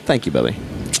 Thank you, Billy.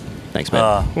 Thanks,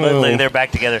 man. Look, they're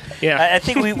back together. Yeah. I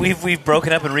think we've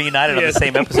broken up and reunited on the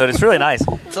same episode. It's really nice.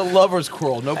 It's a lover's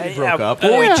quarrel. Nobody broke up.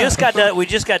 Well, we just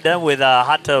got done with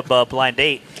Hot Tub Blind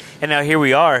Date, and now here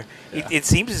we are. It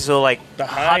seems as though like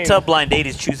Hot Tub Blind Date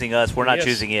is choosing us. We're not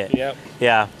choosing it. Yep.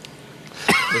 Yeah.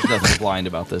 There's nothing blind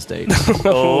about this date.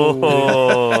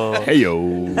 Oh. Hey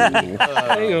yo.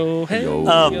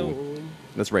 Hey-yo.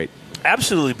 Let's rate.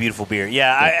 Absolutely beautiful beer.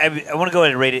 Yeah, I want to go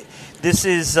ahead and rate it. This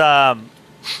is I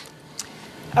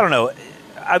don't know.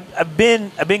 I've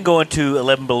been going to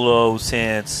 11 Below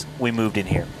since we moved in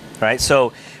here. Right,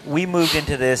 so we moved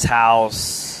into this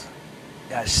house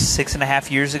 6.5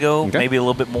 years ago, Okay. maybe a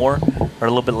little bit more or a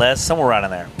little bit less, somewhere around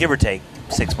in there, give or take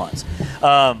 6 months.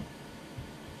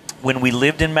 When we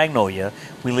lived in Magnolia,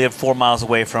 we lived 4 miles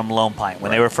away from Lone Pine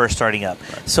when they were first starting up.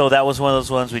 Right. So that was one of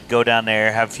those ones we'd go down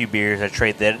there, have a few beers. I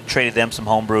traded them some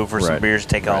home brew for some beers to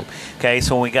take home. Okay,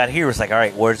 so when we got here, it was like, all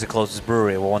right, where's the closest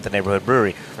brewery? We want the neighborhood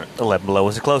brewery. 11 Below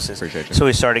was the closest. Appreciate you. So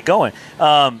we started going.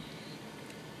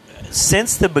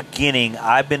 Since the beginning,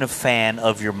 I've been a fan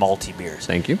of your malty beers.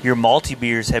 Thank you. Your malty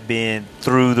beers have been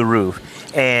through the roof.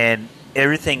 And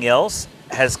everything else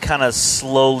has kind of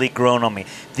slowly grown on me.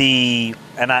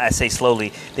 And I say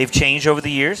slowly, they've changed over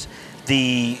the years.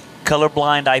 The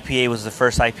Colorblind IPA was the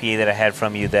first IPA that I had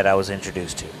from you that I was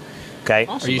introduced to. Okay?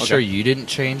 Awesome. Are you sure you didn't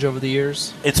change over the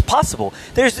years? It's possible.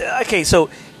 So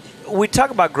we talk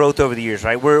about growth over the years,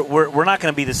 right? We're not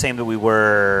going to be the same that we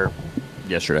were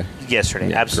Yesterday. Yeah,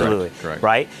 absolutely. Correct.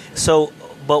 Right? So,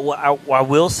 but what I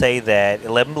will say that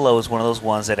 11 Below is one of those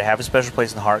ones that have a special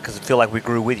place in the heart because I feel like we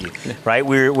grew with you, right?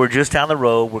 We're just down the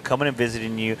road. We're coming and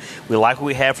visiting you. We like what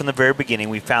we had from the very beginning.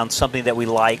 We found something that we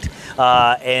liked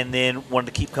and then wanted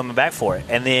to keep coming back for it.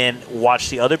 And then watch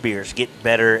the other beers get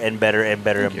better and better and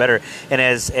better and better. And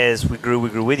as we grew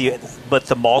with you. But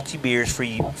the malty beers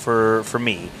for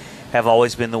me have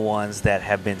always been the ones that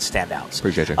have been standouts.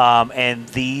 Appreciate you. And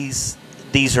these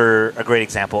are a great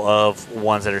example of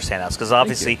ones that are standouts because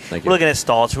obviously Thank you. we're looking at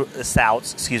stouts.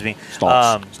 Excuse me,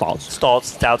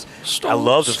 stouts. I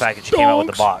love the fact that you came out with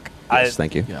the Bach. Yes,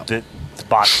 thank you. The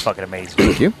Bach is fucking amazing.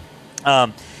 Thank you.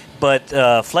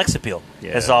 But Flex Appeal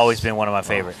has always been one of my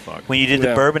favorite. When you did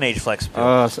the Bourbon Age Flex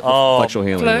Appeal, Flexual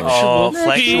healing.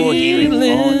 Flexual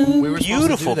healing. We were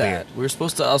Beautiful supposed to do that. beer. We were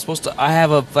supposed to. I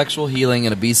have a Flexual Healing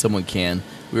and a Be Someone Can.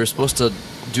 We were supposed to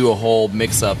do a whole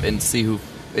mix-up and see who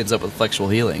ends up with Flexual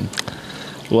Healing.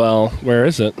 Well, where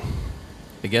is it?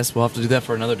 I guess we'll have to do that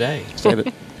for another day. Save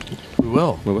it. We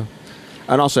will.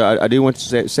 And also, I do want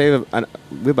to save. We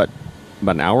have about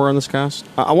an hour on this cast.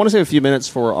 I want to save a few minutes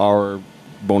for our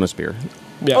bonus beer.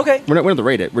 Yeah. Okay. We're not going to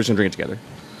rate it. We're just going to drink it together.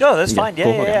 No, that's fine. Yeah,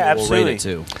 cool. yeah, Okay. yeah, We'll absolutely. rate it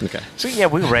too. Okay. So, yeah,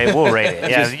 we'll rate it.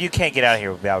 Yeah, you can't get out of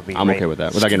here without being I'm rated. okay with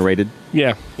that. Without getting rated.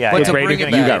 Yeah. Yeah, But yeah. to rated. bring it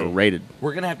You back, got rated.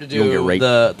 we're gonna have to You won't get do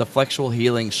raped. the Flexual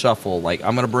Healing shuffle. Like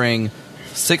I'm gonna bring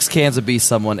 6 cans of Be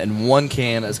Someone, and 1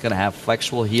 can is gonna have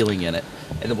Flexual Healing in it,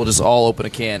 and then we'll just all open a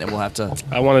can, and we'll have to.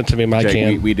 I want it to be my Jake,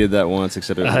 can. we did that once,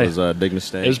 except it was a big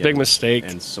mistake. It was a big mistake.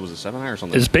 And so was it 7 or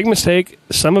something? It's a big mistake.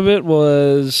 Some of it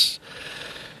was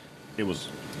It was.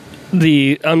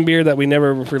 the unbeer that we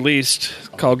never released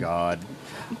called God.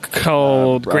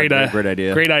 Great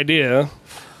Idea. Great Idea.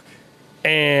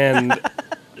 And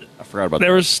I forgot about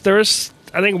there that. was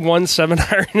I think 1 7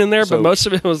 iron in there, So but most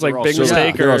of it was like They're all big silver-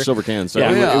 mistake They're all or silver cans. So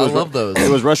Yeah. it was, I love those. It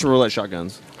was Russian roulette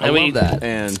shotguns. I love that.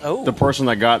 And Oh. the person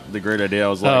that got the great idea, I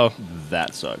was like, Oh.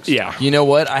 that sucks. yeah. You know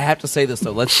what? I have to say this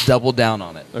though. Let's double down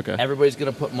on it. Okay. Everybody's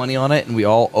gonna put money on it, and we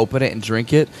all open it and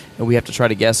drink it, and we have to try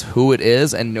to guess who it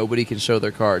is, and nobody can show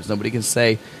their cards. Nobody can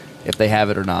say if they have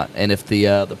it or not. And if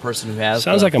the person who has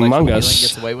Sounds the like Among Flexual Us. Healing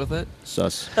gets away with it,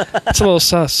 Sus. It's a little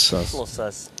sus. Sus. A little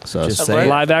sus. Sus. Just say it.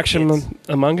 Live action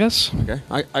Among Us. Okay.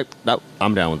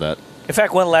 I'm down with that. In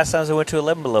fact, one of the last times I went to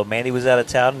 11 Below, Mandy was out of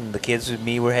town, and the kids and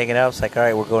me were hanging out. It's like, all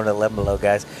right, we're going to 11 Below,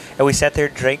 guys. And we sat there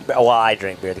and drank. Well, I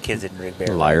drank beer. The kids didn't drink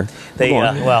beer. Liar. They,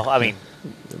 well, I mean,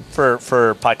 for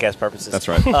podcast purposes. That's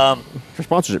right. For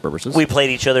sponsorship purposes. We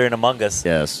played each other in Among Us.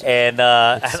 Yes. And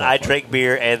I drank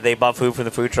beer, and they bought food from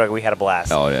the food truck, and we had a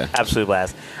blast. Oh, yeah. Absolute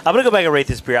blast. I'm going to go back and rate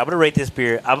this beer. I'm going to rate this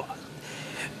beer.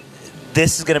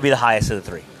 This is going to be the highest of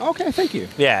the three. Okay, thank you.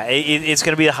 Yeah, it's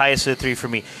going to be the highest of the three for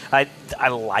me. I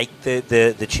like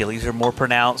the chilies are more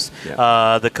pronounced.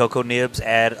 Yeah. The cocoa nibs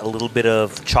add a little bit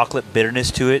of chocolate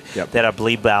bitterness to it that I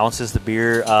believe balances the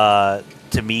beer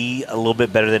to me a little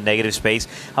bit better than Negative Space.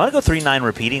 I'm going to go 3.9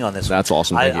 repeating on this one. That's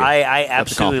awesome. Thank you. I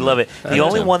absolutely love it. The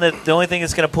only thing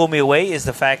that's going to pull me away is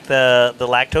the fact the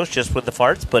lactose just with the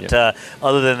farts. But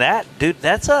other than that, dude,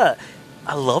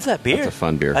 I love that beer. That's a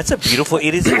fun beer. That's a beautiful.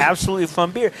 It is absolutely a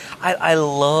fun beer. I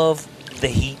love the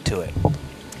heat to it.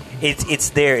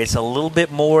 It's there. It's a little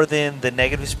bit more than the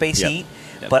Negative Space heat,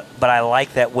 but I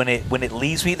like that when it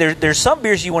leaves me. There's some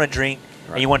beers you want to drink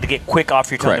and you want to get quick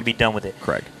off your tongue and be done with it.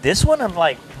 Correct. This one I'm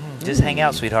like, just hang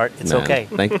out, sweetheart. It's okay.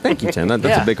 Thank you, Tim.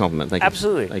 That's a big compliment. Thank you.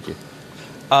 Absolutely. Thank you.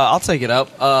 I'll take it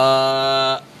up.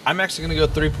 I'm actually going to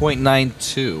go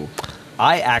 3.92.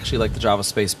 I actually like the Java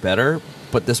Space better,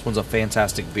 but this one's a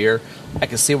fantastic beer. I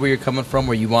can see where you're coming from,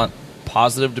 where you want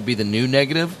positive to be the new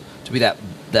negative, to be that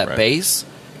base.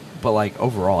 But, like,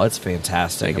 overall, it's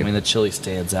fantastic. I mean, the chili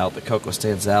stands out. The cocoa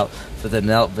stands out. The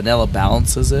vanilla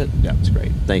balances it. Yeah, it's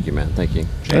great. Thank you, man. Thank you.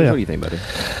 James, what do you think, buddy?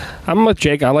 I'm with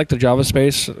Jake. I like the Java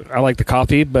Space. I like the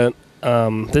coffee, but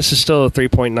this is still a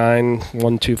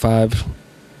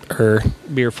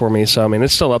 3.9, beer for me. So, I mean,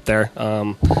 it's still up there.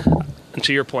 And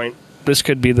to your point, this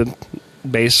could be the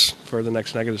base for the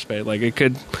next Negative Space. Like, it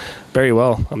could very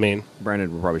well. I mean,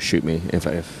 Brandon would probably shoot me if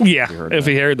he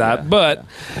heard that. Yeah, but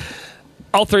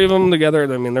all three of them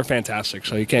together, I mean, they're fantastic.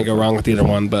 So you can't go wrong with either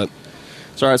one. But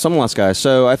so, all right, some last guys.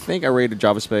 So I think I rated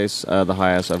Java Space the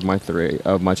highest of my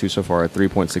two so far at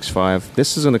 3.65.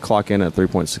 This is going to clock in at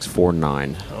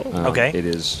 3.649. Okay. It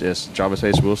is just Java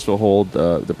Space will still hold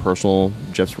the personal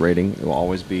Jeff's rating. It will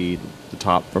always be the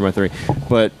top for my three.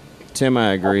 But Tim,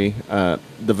 I agree. The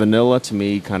vanilla to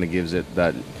me kind of gives it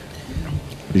that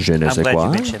je ne sais quoi. I'm glad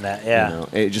you mentioned that. Yeah,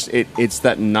 it's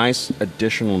that nice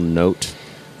additional note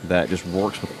that just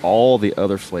works with all the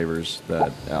other flavors.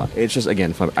 That it's just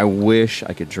again fun. I wish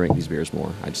I could drink these beers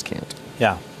more. I just can't.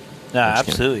 Yeah, no,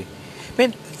 absolutely.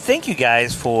 Man, thank you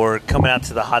guys for coming out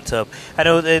to the hot tub. I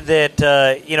know that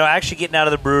actually getting out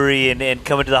of the brewery and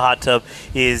coming to the hot tub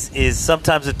is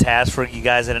sometimes a task for you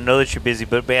guys, and I know that you're busy.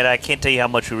 But man, I can't tell you how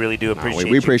much we really do appreciate.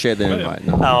 We appreciate the invite.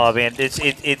 Oh man,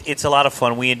 it's a lot of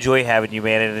fun. We enjoy having you,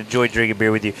 man, and enjoy drinking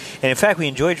beer with you. And in fact, we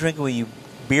enjoy drinking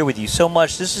beer with you so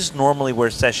much. This is normally where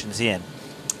sessions end,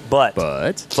 but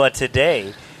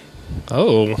today.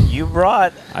 Oh,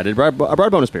 I brought a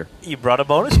bonus beer. You brought a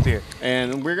bonus beer,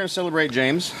 and we're going to celebrate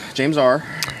James R.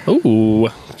 Ooh,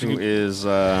 who is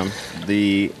I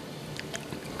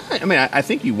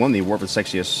think you won the award for the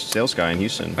sexiest sales guy in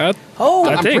Houston. I'm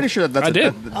pretty sure that's I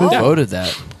did. Who voted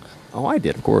that? Oh, I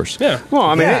did, of course. Yeah. Well,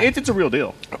 I mean, it's a real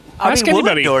deal. Ask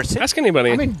anybody. Ask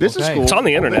anybody. I mean, this is cool. It's on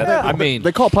the internet. Yeah. I mean,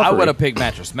 they call it puffery. I would have picked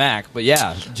Mattress Mac, but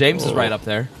yeah, James is right up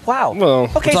there. Wow.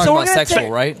 Well, okay, we're so talking about sexual,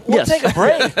 right? We'll take a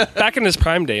break. Back in his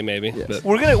prime day, maybe. Yes. But.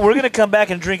 We're gonna come back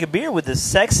and drink a beer with the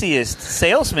sexiest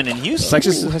salesman in Houston.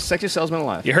 Sexiest salesman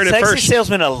alive. You heard it sexiest first.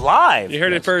 Salesman alive. You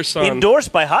heard it first.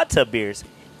 Endorsed by Hot Tub Beers.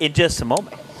 In just a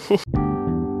moment.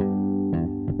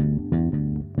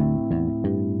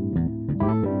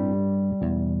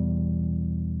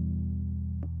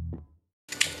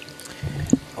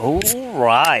 All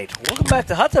right. Welcome back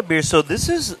to Hot Tub Beer. So this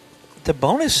is the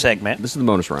bonus segment. This is the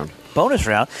bonus round. Bonus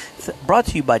round brought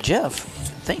to you by Jeff.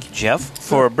 Thank you, Jeff,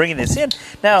 for bringing this in.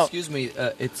 Now, excuse me,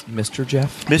 it's Mr.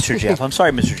 Jeff. Mr. Jeff. I'm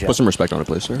sorry, Mr. Jeff. Put some respect on it,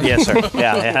 please, sir. Yes, sir.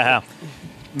 Yeah.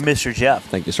 Mr. Jeff.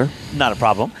 Thank you, sir. Not a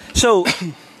problem. So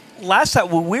last time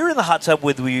when we were in the hot tub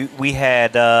with we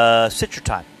had Citra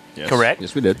Time. Yes. Correct?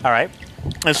 Yes, we did. All right.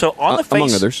 And so on the face,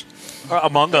 among others.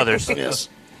 Among others. Yes.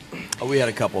 Oh, we had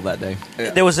a couple that day. Yeah.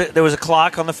 There was a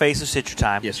clock on the face of Citra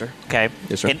Time. Yes, sir. Okay.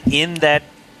 Yes, sir. And in that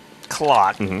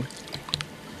clock,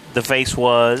 the face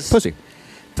was Pussy.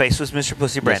 Face was Mr.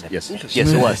 Pussy Brandon. Yes.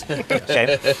 Yes, it was.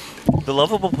 Okay. The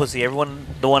lovable pussy, the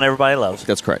one everybody loves.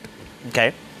 That's correct.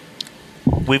 Okay.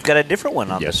 We've got a different one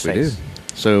on this face. Yes, we do.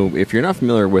 So if you're not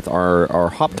familiar with our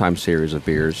Hop Time series of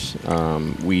beers,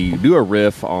 we do a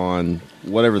riff on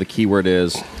whatever the keyword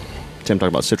is. Tim talked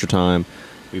about Citra Time.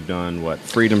 We've done,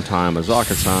 Freedom Time,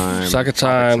 Azaka Time. Saka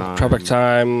Time, Tropic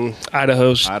Time,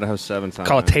 Idaho 7 Time.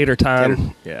 Call it Tater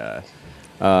Time. Yeah.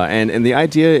 And the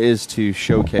idea is to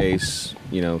showcase,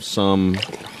 some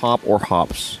hop or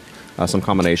hops, some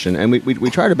combination. And we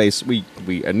try to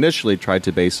we initially tried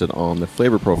to base it on the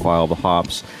flavor profile of the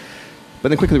hops, but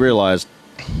then quickly realized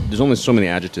there's only so many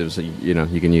adjectives that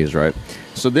you can use, right?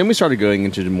 So then we started going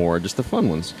into more just the fun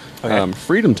ones. Okay.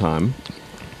 Freedom Time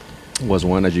was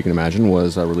one, as you can imagine,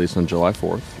 was released on July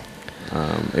 4th.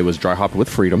 It was dry hopped with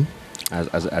Freedom,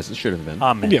 as it should have been.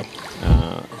 Amen. Yeah.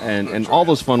 And all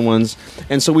those fun ones.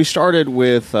 And so we started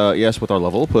with with our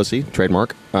Lovable Pussy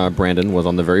trademark. Brandon was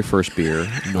on the very first beer.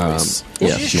 Nice. Did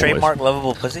you just trademark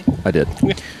Lovable Pussy? I did.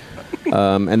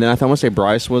 And then I want to say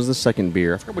Bryce was the second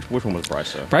beer. I forgot which one was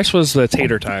Bryce. Bryce was the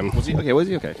Tater Time. Was he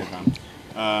okay? Tater Time.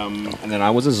 And then I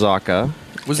was a Zaka.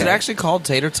 Was it actually called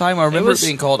Tater Time? I remember it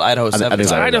being called Idaho 7 think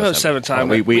Time. so. Idaho 7 Time.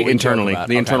 We internally, about.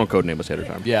 the internal Okay. code name was Tater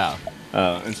Time. Yeah.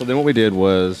 And so then what we did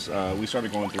was we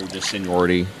started going through just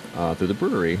seniority through the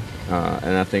brewery.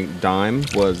 And I think Dime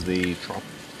was the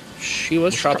She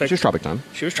was Tropic. She was Tropic Time.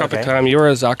 She was Tropic Okay. Time. You were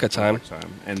a Zaka Time.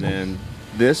 And then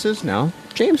this is now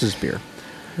James's beer.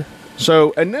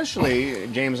 So initially,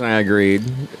 James and I agreed,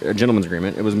 a gentleman's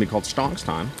agreement, it was going to be called Stonks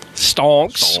Time.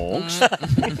 Stonks.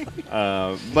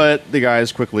 But the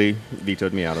guys quickly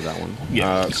vetoed me out of that one.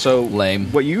 Yeah. So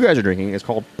Lame. What you guys are drinking is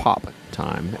called Pop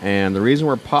Time. And the reason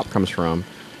where pop comes from,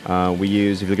 we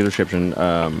use, if you look at the description,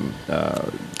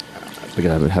 we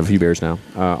have a few beers now.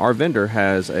 Our vendor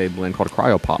has a blend called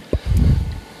Cryo Pop.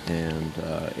 And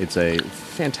it's a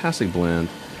fantastic blend.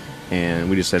 And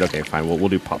we just said, okay, fine, we'll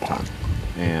do Pop Time.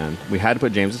 And we had to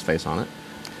put James's face on it,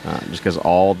 just because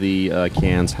all the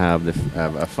cans have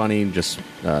a funny, just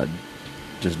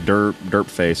derp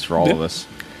face for all of us,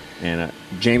 and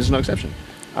James is no exception.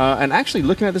 And actually,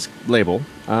 looking at this label,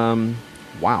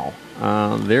 wow,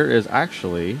 there is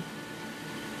actually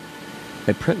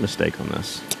a print mistake on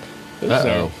this.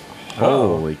 Uh-oh.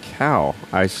 Holy cow!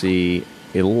 I see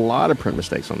a lot of print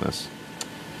mistakes on this.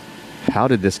 How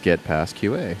did this get past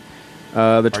QA?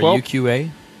 The 12. Are you QA?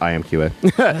 I am QA.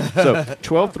 So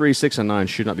 12, 3, 6, and 9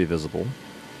 should not be visible.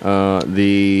 They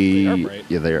are bright.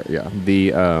 Yeah, they are. Yeah,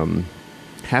 the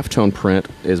halftone print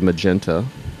is magenta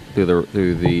through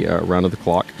the round of the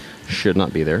clock. Should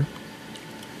not be there.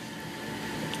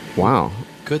 Wow.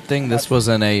 Good thing this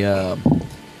wasn't a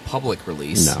public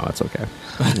release. No, that's okay.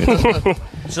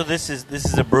 So this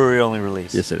is a brewery only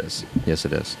release. Yes, it is. Yes,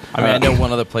 it is. I mean, I know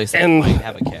one other place that and- might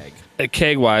have a keg.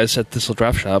 Keg wise at Thistle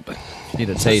Draft Shop. Need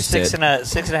to taste it.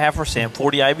 6.5%,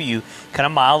 40 IBU, kind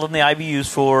of mild on the IBUs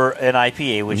for an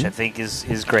IPA, which I think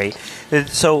is great.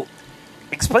 So,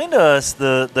 explain to us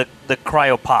the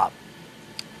Cryo Pop.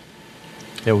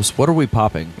 It was. What are we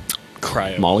popping?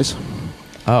 Cryo. Molly's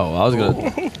Oh, I was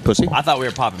gonna. pussy. I thought we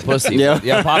were popping pussy. Yeah.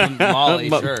 Yeah, popping Molly.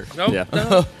 Sure. Nope. Yeah.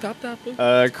 No, stop that.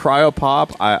 Cryo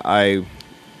Pop. I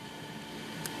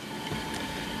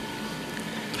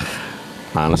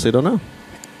honestly don't know.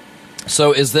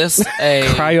 So is this a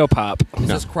Cryo Pop. Is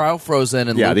this cryo frozen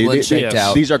and Yeah, lupulin shaked yes.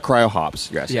 out? These are cryo hops.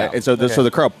 Yes. Yeah. And so so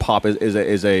the cryo pop is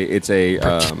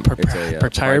a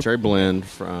proprietary blend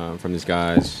from these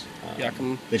guys.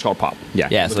 Yakima. They call it pop. Yeah.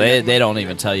 Yeah, so they don't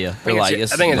even tell you. They're like, I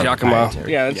think it's Yakima.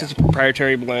 proprietary. Yeah, it's just a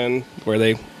proprietary blend where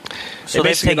they. So they've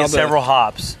basically taken all the- several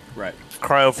hops, Right.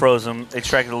 cryo frozen,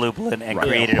 extracted the lupulin, and Right.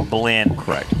 created a blend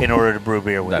Correct. in order to brew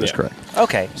beer with. That is Yeah. correct.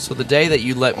 Okay. So the day that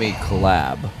you let me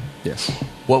collab, Yes.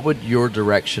 what would your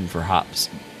direction for hops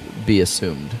be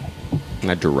assumed? In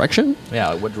that direction?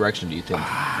 Yeah, what direction do you think?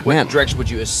 man. What direction would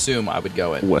you assume I would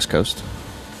go in? West Coast.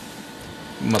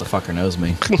 Motherfucker knows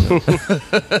me.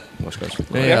 West Coast.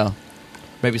 Yeah.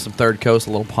 Maybe some third coast, a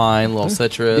little pine, a little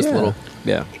citrus, a little.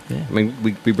 Yeah. Yeah. I mean,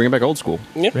 we bring it back old school.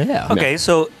 Yeah. Okay,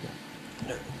 so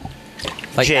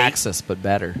Like Jake. Axis, but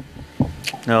better.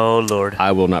 oh Lord,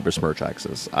 I will not besmirch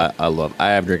Axis. I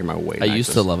have drinking my weight. I in used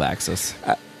Axis. to love Axis.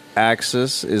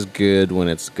 Axis is good when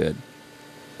it's good.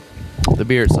 The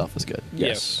beer itself is good.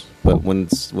 Yes. But when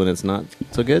it's not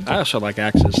so good. I also like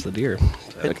Axis the deer.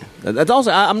 Okay. That's also.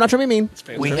 I'm not trying to be mean.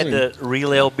 we had the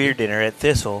real ale beer dinner at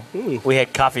Thistle. We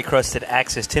had coffee crusted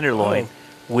Axis tenderloin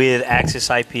with Axis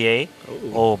IPA.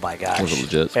 Oh my gosh, Was it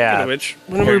legit? Yeah. Which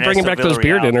when we were bringing back those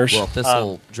beer Villarreal. dinners. Well,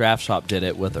 Thistle Draft Shop did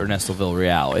it with Ernesto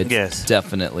Villarreal. It's Yes.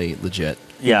 definitely legit.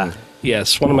 Yeah.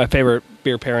 Yes, one of my favorite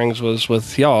beer pairings was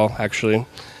with y'all, actually,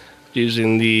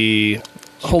 using the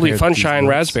Holy paired Funshine these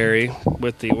raspberry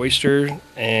with the oyster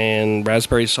and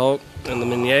raspberry salt and the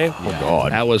Meunier. Yeah.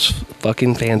 God. That was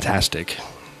fucking fantastic.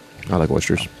 I like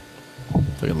oysters.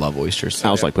 I love oysters.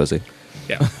 I was like pussy.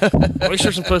 Yeah.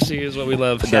 Oysters and pussy is what we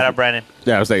love. Shout out, Brandon.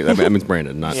 Yeah, I was saying that means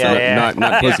Brandon, not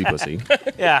pussy.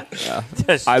 Yeah.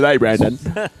 I like Brandon.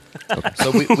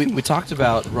 So we talked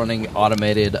about running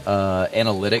automated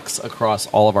analytics across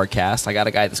all of our cast. I got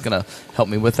a guy that's going to help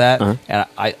me with that, and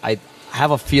I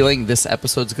have a feeling this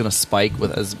episode's going to spike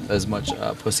with as much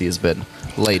pussy has been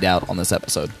laid out on this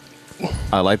episode.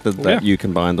 I like that you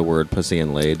combine the word pussy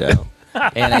and laid out.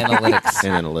 And analytics.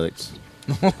 And analytics.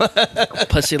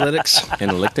 Pussylytics.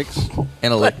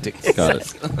 Analytics. Got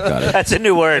it. That's a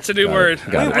new word. It's a new word.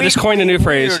 Got it. I just coined a new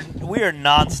phrase. We are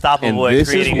non-stoppable And at this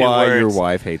is creating new why words. your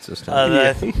wife hates us.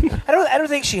 I don't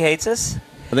think she hates us.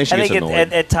 I think she gets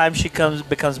annoyed. At times she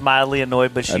becomes mildly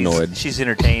annoyed, but she's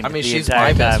entertained. I mean, the she's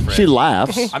entire my best time. friend. She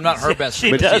laughs. I'm not her best She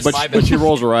friend. does. She's my But best she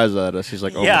rolls her eyes at us. She's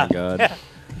like, oh yeah, my God. yeah.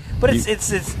 But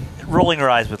it's rolling her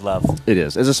eyes with love. It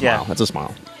is. It's a smile. Yeah. It's a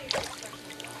smile.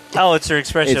 Oh, it's her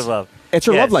expression of love. It's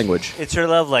her Yes. love language. It's her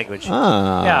love language.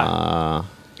 Ah.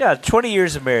 Yeah, 20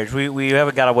 years of marriage. We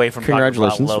haven't got away from talking about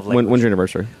Congratulations. love language. When's your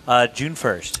anniversary? June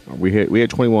 1st. We had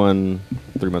 21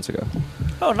 3 months ago.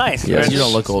 Oh, nice. Yes. You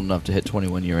don't look old enough to hit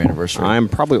 21-year anniversary. I'm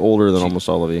probably older than almost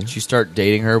all of you. Did you start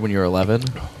dating her when you were 11?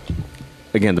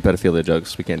 Again, the pedophilia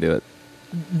jokes. We can't do it.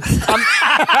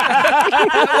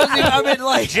 I mean,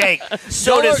 like, Jake,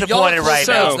 so disappointed right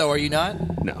now. now. Though, are you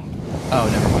not? No. Oh,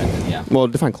 never mind. Then, yeah, Well,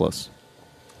 define close.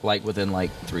 like within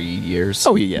like 3 years.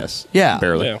 Oh, yes. Yeah.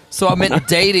 Barely. Yeah. So I meant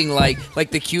dating, like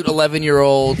the cute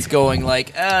 11-year-olds going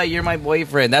like, you're my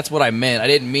boyfriend. That's what I meant. I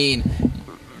didn't mean.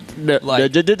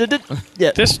 Like-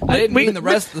 Yeah. Just, I didn't mean the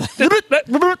rest.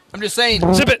 I'm just saying.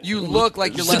 Zip it. You look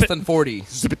like you're Zip less it. than 40.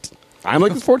 I'm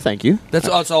looking forward. Thank you. That's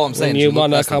all I'm saying. When you look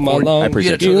wanna less than come 40. along, I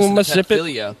appreciate You you. gotta You must zip it.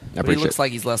 pedophilia, but he appreciate looks it.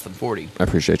 like he's less than 40. I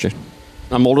appreciate you.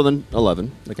 I'm older than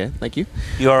 11. Okay. Thank you.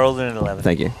 You are older than 11.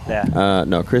 Thank you. Yeah.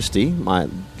 No, Christy, my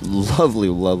lovely,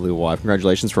 lovely wife.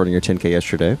 Congratulations for running your 10K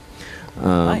yesterday.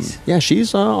 Nice. Yeah,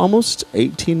 she's almost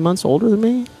 18 months older than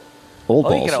me. Old Oh,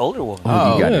 balls. you got an older woman.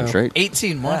 Oh, you got yeah. it straight.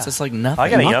 18 months. Yeah. It's like nothing. I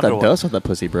got a Knock younger that one. dust off that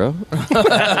pussy, bro.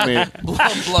 I mean, blow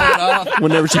it off.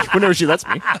 whenever she lets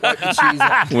me.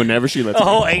 Whenever she lets A me.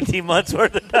 whole 18 months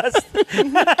worth of dust.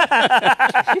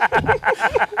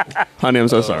 Honey, I'm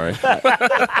so sorry.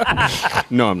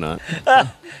 No, I'm not.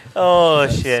 Oh,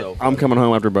 shit. So I'm coming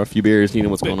home after about a few beers. You know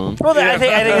what's going on. Well, I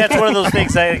think that's one of those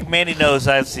things. Mandy knows.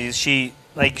 She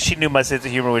knew my sense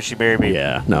of humor when she married me.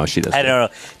 Yeah. No, she doesn't. I don't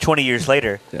know. 20 years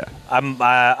later, Yeah.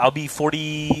 I'll be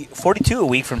 42 a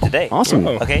week from today. Awesome.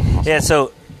 Oh. Okay. Yeah.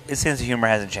 So his sense of humor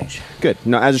hasn't changed. Good.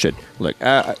 No, as it should. Look,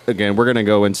 again, we're going to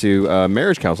go into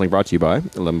marriage counseling brought to you by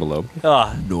 11 Below.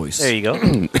 Oh, Noise. there you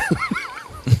go.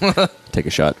 Take a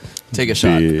shot. Take a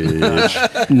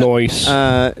shot. Noise.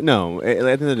 No, at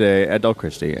the end of the day, adult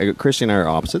Christy. Christy and I are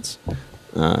opposites.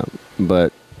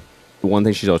 But one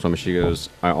thing she's always told me, she goes,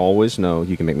 I always know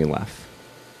you can make me laugh.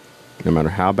 No matter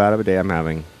how bad of a day I'm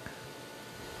having,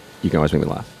 you can always make me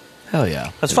laugh. Hell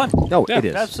yeah. That's fun. No, Yeah, it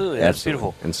is. absolutely. That's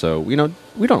beautiful. And so, we don't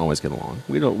always get along.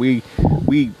 We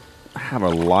have a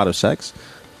lot of sex,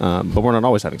 but we're not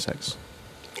always having sex.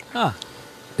 Ah.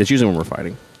 It's usually when we're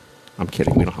fighting. I'm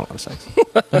kidding. We don't have a lot of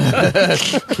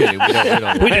sex. Kidding. We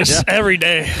don't. we just every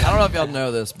day. I don't know if y'all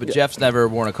know this, but Jeff's never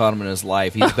worn a condom in his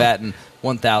life. He's batting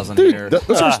 1,000 Dude, here.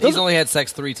 those He's only had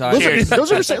sex 3 times. Cheers.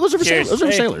 Those are for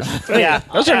Cheers. sailors. Yeah.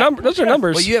 Those are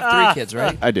numbers. Well, you have 3 kids,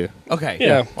 right? I do. Okay.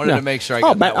 Yeah. Wanted Yeah. to make sure I Oh,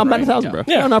 got that I'm one about right. 1,000, bro.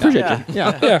 Yeah. No, I appreciate Yeah. you.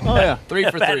 Yeah. Yeah. Oh, yeah. 3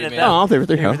 for 3, Batting man. it Oh, I'm 3 for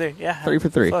 3. Three Huh? for three. Yeah. 3 for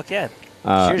 3. Fuck yeah.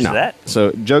 Cheers no. to that.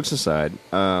 So, jokes aside,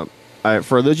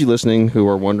 for those of you listening who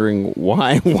are wondering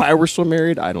why we're still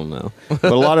married, I don't know. But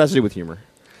a lot has to do with humor.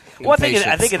 Well, I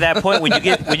think at that point when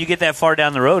you get that far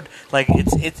down the road, like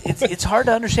it's hard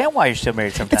to understand why you're still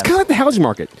married sometimes. It's kind of like the housing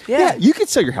market. Yeah. You could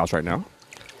sell your house right now.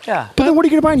 Yeah. But then what are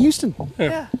you going to buy in Houston?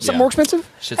 Yeah. Something more expensive?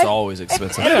 Shit's always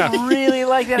expensive. I really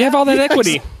like that. You have all that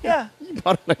equity. Yeah. You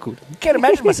bought an equity. Can't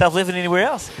imagine myself living anywhere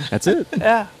else. That's it.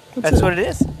 Yeah. That's what it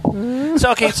is.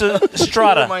 So okay, so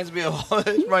Strata. Reminds me of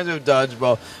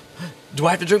dodgeball. Do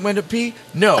I have to drink my pee?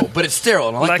 No, but it's sterile,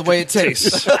 and I like the way it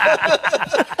tastes.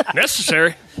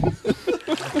 Necessary.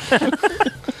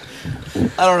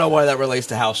 I don't know why that relates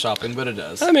to house shopping, but it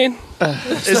does. I mean,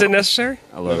 is it necessary?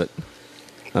 I love it.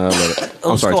 I love it. I'm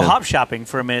Let's sorry, go Tim. hop shopping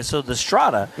for a minute. So the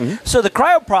Strata. So the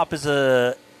cryoprop is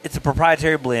a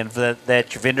proprietary blend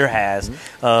that your vendor has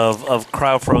of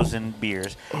cryo-frozen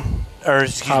beers, or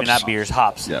excuse me, Hops. not beers,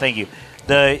 hops. Yeah. Thank you.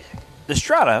 The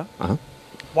Strata. Uh-huh.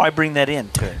 Why bring that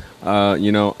into it?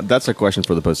 That's a question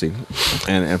for the pussy,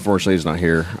 and unfortunately, he's not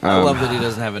here. I love that he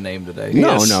doesn't have a name today.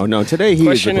 No, Yes. no. Today he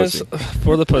Question is is the pussy.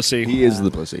 for the pussy. He is the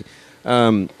pussy.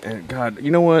 And God, you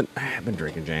know what? I've been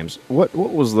drinking, James. What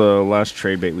was the last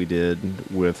trade bait we did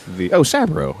with the... Oh,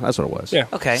 Sabro. That's what it was. Yeah.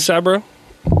 Okay. Sabro.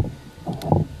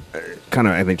 Kind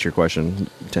of, I think, to your question,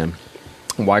 Tim.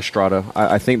 Why Strata?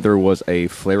 I think there was a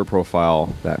flavor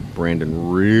profile that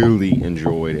Brandon really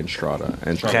enjoyed in Strata.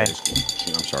 And Strata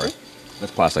I'm sorry.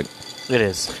 That's plastic. It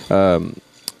is.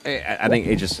 I think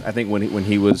it just... I think when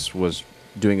he was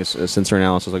doing a sensor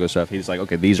analysis, like stuff, he's like,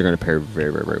 okay, these are going to pair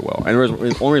very, very, very well. And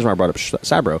the only reason why I brought up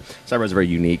Sabro is a very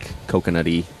unique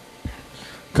coconutty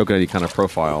kind of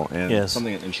profile, and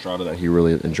something in Strata that he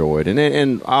really enjoyed.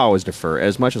 And I always defer,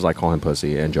 as much as I call him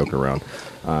pussy and joke around.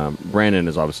 Brandon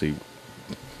is obviously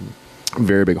a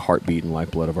very big heartbeat and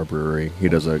lifeblood of our brewery. He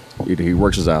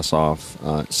works his ass off.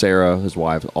 Sarah, his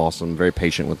wife, awesome, very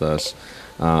patient with us.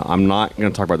 I'm not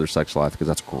going to talk about their sex life because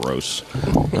that's gross.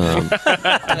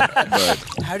 But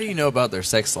how do you know about their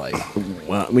sex life?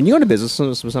 Well, when you go into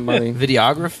business with somebody,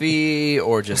 videography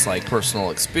or just like personal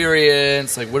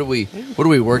experience, like what are we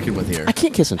working with here? I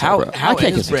can't kiss and tell. Bro. How I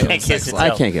can't is Brandon's sex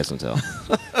life? I can't kiss and tell.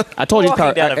 I told you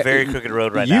walking down a very crooked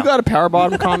road right now. You got a power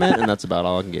bottom comment, and that's about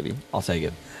all I can give you. I'll take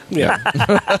it. Yeah.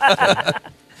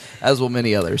 As will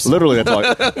many others. Literally, that's all.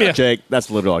 Jake, that's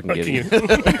literally all I can give you.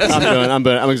 I'm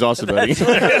done. I'm exhausted, buddy.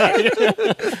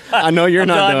 I know you're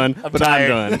not done, but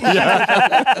tired. I'm done.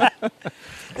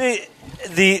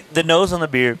 The nose on the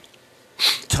beer,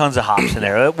 tons of hops in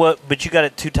there. But you got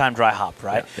it 2-time dry hop,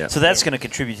 right? Yeah. So that's going to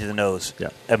contribute to the nose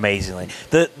amazingly.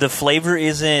 The flavor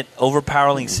isn't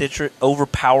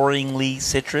overpoweringly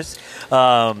citrus,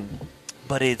 but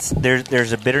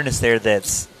there's a bitterness there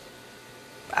that's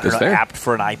apt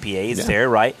for an IPA. It's there,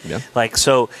 right? Yeah. Like,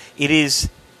 so it is.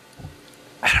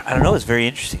 I don't know. It's very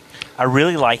interesting. I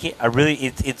really like it.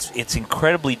 It's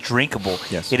incredibly drinkable.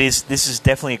 Yes. It is. This is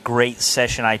definitely a great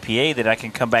session IPA that I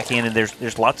can come back in, and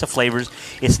there's lots of flavors.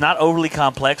 It's not overly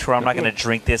complex where I'm not going to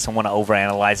drink this and want to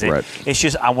overanalyze it. Right. It's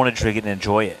just I want to drink it and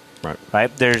enjoy it. Right.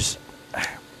 There's.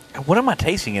 What am I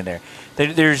tasting in there?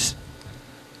 There's.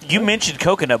 You mentioned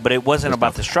coconut, but it wasn't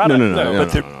about the Strata. No.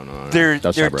 There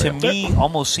to me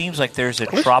almost seems like there's a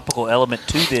tropical element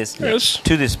to this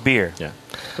beer. Yeah.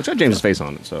 It's got James's face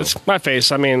on it, so it's my face.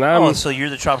 I mean, so you're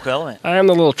the tropical element. I am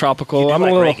the little tropical. I'm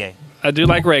a little reggae. I do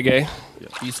like reggae.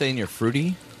 Are you saying you're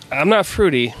fruity? I'm not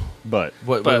fruity, but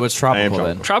what's tropical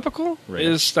then? Tropical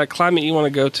is that climate you want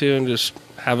to go to and just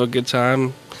have a good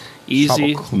time.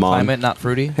 Easy climate, not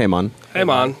fruity. Hey, man.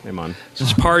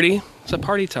 It's party. It's a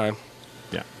party time.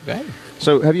 Yeah. Okay.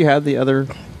 So, have you had the other?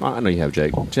 I know you have,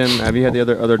 Jake. Tim, have you had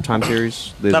the other time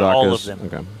series? The Not Zakas? all of them.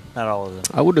 Okay. Not all of them.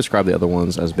 I would describe the other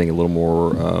ones as being a little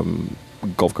more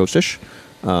Gulf Coast-ish.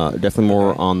 Definitely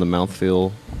more on the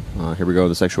mouthfeel. Here we go,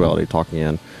 the sexuality talking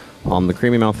in. On the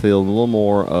creamy mouthfeel, a little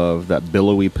more of that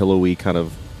billowy, pillowy kind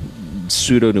of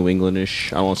pseudo-New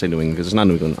England-ish. I don't want to say New England because it's not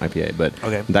New England IPA, but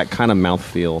that kind of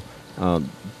mouthfeel,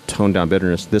 toned-down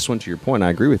bitterness. This one, to your point, I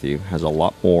agree with you, has a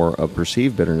lot more of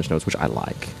perceived bitterness notes, which I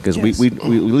like. Because we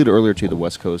alluded earlier to the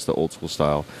West Coast, the old-school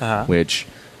style, which...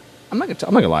 I'm not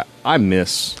gonna lie. I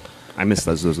miss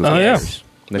those beers.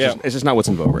 It's just not what's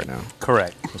in vogue right now.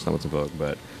 Correct. It's not what's in vogue.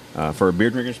 But for beer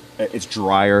drinkers, it's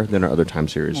drier than our other time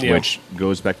series, which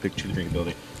goes back to the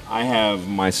drinkability. I have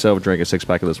myself drank a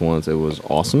 6-pack of this once. It was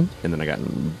awesome, and then I got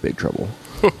in big trouble.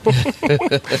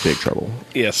 Big trouble.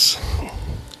 Yes.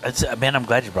 Man, I'm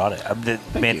glad you brought it.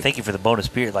 Thank you for the bonus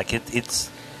beer. Like it's.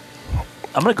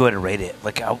 I'm gonna go ahead and rate it.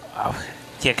 Like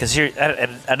yeah, because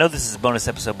I know this is a bonus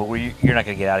episode, but you're not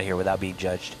going to get out of here without being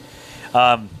judged.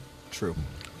 True.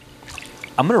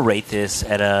 I'm going to rate this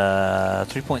at a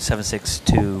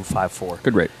 3.76-54.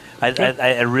 Good rate.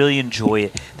 I really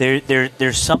enjoy it.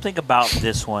 There's something about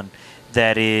this one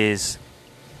that is...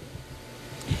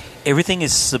 Everything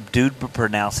is subdued but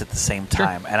pronounced at the same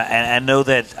time, and I know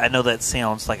that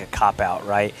sounds like a cop out,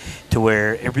 right? To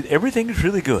where everything is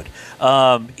really good.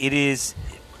 It is.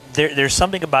 There's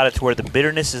something about it to where the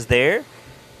bitterness is there,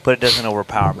 but it doesn't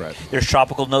overpower me. Right. There's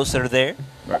tropical notes that are there,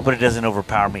 but it doesn't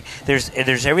overpower me.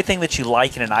 There's everything that you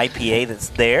like in an IPA that's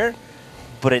there,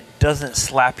 but it doesn't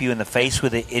slap you in the face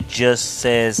with it. It just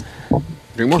says,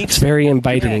 "Drink more." It's very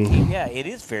inviting. Yeah, it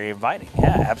is very inviting.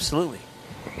 Yeah, absolutely.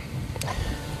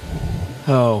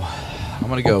 Oh, I'm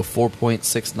going to go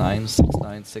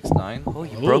 4.69. Oh,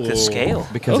 you broke the scale.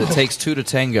 Because it takes 2 to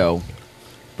tango,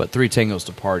 but 3 tangos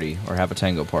to party, or have a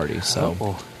tango party. So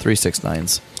 3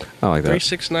 6.9s. I like that.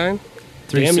 3.69.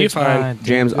 3 Damn, you fine.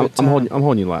 James, I'm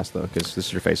holding you last though because this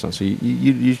is your face on. So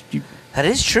you That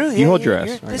is true. You hold your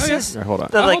ass. This is Hold on.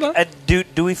 like. Hold on.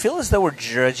 Do we feel as though we're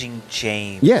judging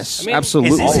James? Yes, I mean,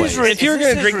 absolutely. is this his If you were Is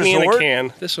going this to drink his me in a resort?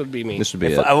 can, this would be me. This would be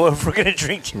If, it. if we're gonna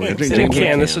drink James gonna drink in a James can,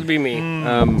 in a this can. would be me.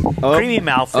 Creamy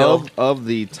mouthfeel. Of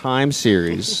the time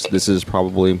series, this is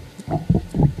probably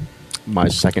my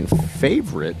second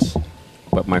favorite,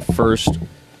 but my first.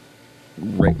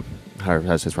 How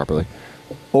to say this properly?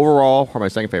 Overall, probably my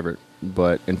second favorite,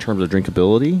 but in terms of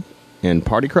drinkability and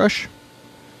party crush,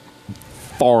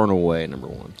 far and away number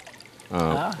one.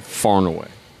 Far and away.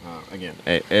 Again,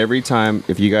 every time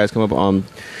if you guys come up on,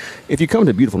 if you come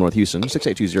to beautiful North Houston,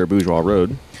 6820 Bourgeois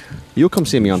Road, you'll come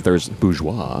see me on Thursday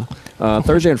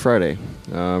and Friday,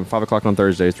 5 o'clock on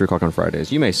Thursdays, 3 o'clock on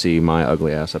Fridays. You may see my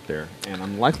ugly ass up there, and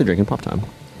I'm likely drinking Pop Time,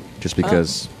 just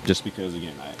because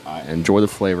again, I enjoy the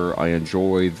flavor, I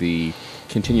enjoy the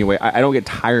continuation. I don't get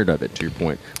tired of it. To your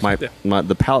point,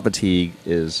 the palate fatigue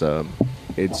is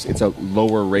it's a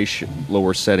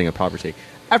lower setting of palate fatigue.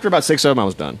 After about 6 of them, I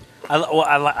was done.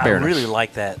 I really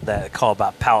like that call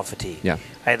about palate fatigue. Yeah.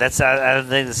 I don't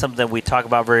think it's something that we talk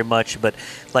about very much, but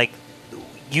like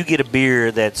you get a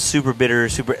beer that's super bitter,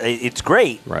 it's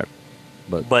great, Right.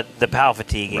 But the palate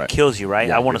fatigue, Right. it kills you, right?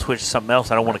 Yeah, I want to switch to something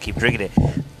else. I don't want to keep drinking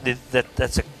it.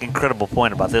 That's an incredible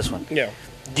point about this one. Yeah.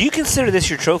 Do you consider this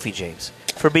your trophy, James,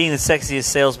 for being the sexiest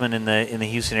salesman in the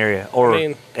Houston area,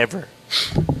 or ever?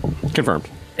 Confirmed.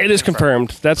 It is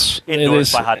confirmed. That's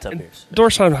Endorsed by Hot Tub Beers.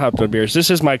 Endorsed by Hot Tub Beers. This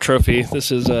is my trophy.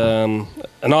 This is an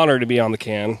honor to be on the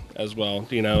can as well.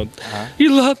 You know,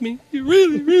 you love me. You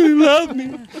really, really love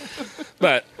me.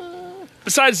 But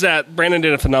besides that, Brandon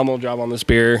did a phenomenal job on this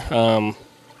beer.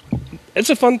 It's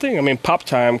a fun thing. I mean, Pop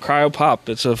Time, Cryo Pop.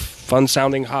 It's a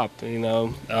fun-sounding hop, you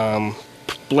know,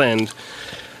 blend.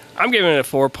 I'm giving it a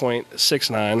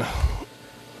 4.69.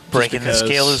 Breaking the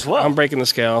scale as well. I'm breaking the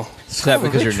scale. Is that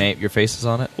because your face is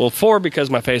on it? Well, 4 because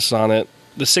my face is on it.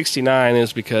 The 69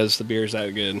 is because the beer is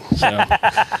that good. So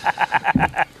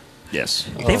Yes.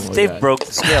 They've broke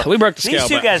the scale. We broke the scale. These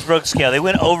two guys broke the scale. They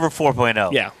went over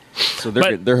 4.0. Yeah. So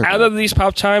But they're out of these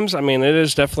Pop Times, I mean, it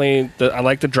is definitely. I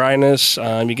like the dryness.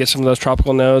 You get some of those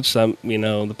tropical notes. You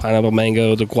know, the pineapple,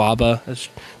 mango, the guava, as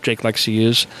Jake likes to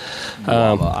use.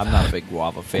 Guava. I'm not a big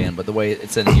guava fan, but the way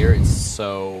it's in here, it's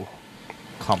so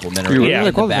complimentary. You really Yeah. like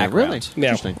in the guava? background. Really?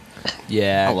 Yeah. Interesting.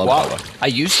 Yeah, I love guava. I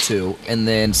used to, and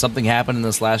then something happened in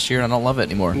this last year, and I don't love it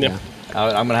anymore. Yeah.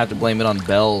 I'm gonna have to blame it on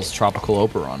Bell's Tropical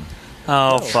Oberon.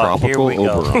 Oh, fuck. Here Tropical we go.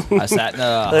 Oberon. I sat in a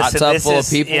hot Listen, tub this full of is,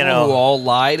 people you know- who all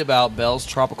lied about Bell's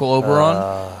Tropical Oberon,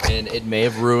 and it may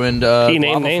have ruined He named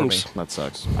guava for names. me. That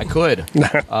sucks. I could.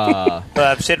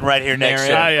 I'm sitting right here next to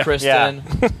Maren, him.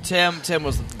 Kristen, Tim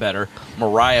was better.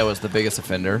 Mariah was the biggest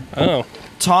offender. Oh.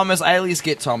 Thomas, I at least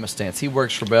get Thomas' stance. He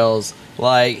works for Bell's.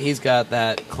 Like, he's got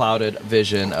that clouded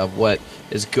vision of what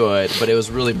is good, but it was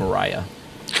really Mariah.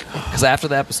 Because after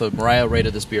the episode, Mariah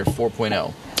rated this beer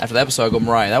 4.0. After the episode, I go,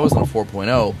 Mariah, that wasn't a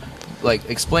 4.0. Like,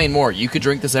 explain more. You could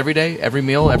drink this every day, every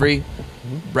meal, every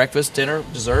breakfast, dinner,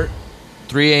 dessert,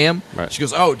 3 a.m.? Right. She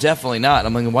goes, oh, definitely not. And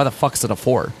I'm like, why the fuck is it a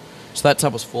 4? So that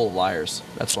tub was full of liars.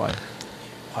 That's why.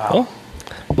 Well,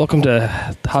 welcome to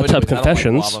Hot Tub anyways, I don't like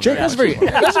Confessions. guava Jake, that's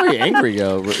very angry. I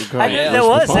Yeah, knew that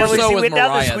was. More That was so he with went down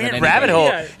Mariah this than weird anybody. rabbit hole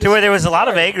Yeah. to where there was a lot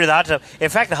of anger in the hot tub. In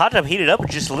fact, the hot tub heated up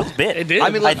just a little bit. It did. I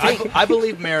mean, look, I think- I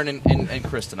believe Maren and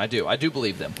Kristen. I do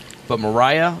believe them. But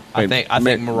Mariah, I Wait,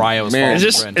 think Mariah was Maren-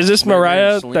 falling Is this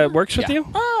Mariah Swinger? that works with Yeah. you?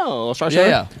 Oh, let's try Yeah,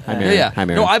 yeah. Hi, Maren. Yeah. Hi,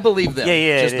 Maren. No, I believe them.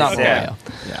 Yeah, just it not is, Mariah.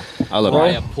 Yeah. I love Well-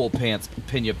 Mariah pull pants,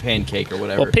 pina pancake or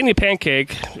whatever. Well, Penny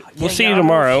Pancake. We'll see you I don't know.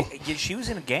 tomorrow. She was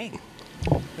in a gang.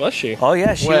 Was she? Oh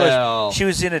yeah, she Well- was. She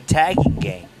was in a tagging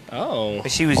gang. Oh.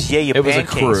 She was Yeah It was a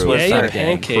Pancakes. crew. wasn't Yeah, it? yeah, Sorry,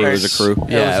 Pancakes. It was a crew.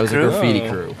 yeah, it was a crew? graffiti Oh.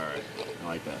 crew. I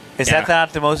like that. Is Yeah. that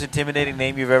not the most intimidating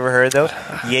name you've ever heard, though?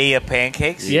 Yeah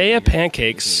Pancakes. Yeah,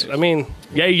 Pancakes. I mean,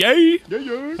 yay.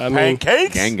 I mean,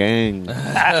 Pancakes. Gang, gang.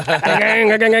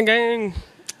 gang.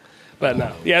 But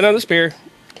no. Yeah, no, this beer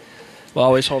will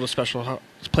always hold a special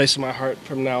place in my heart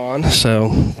from now on.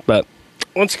 So, but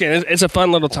once again, it's a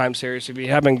fun little time series. If you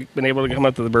haven't been able to come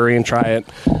up to the brewery and try it,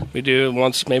 we do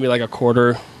once, maybe like a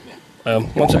quarter,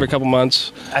 once every couple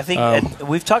months. I think and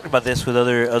we've talked about this with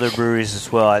other breweries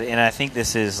as well, and I think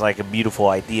this is like a beautiful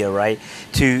idea, right?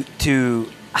 To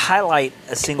highlight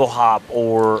a single hop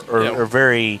or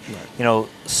very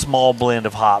small blend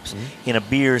of hops in a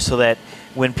beer, so that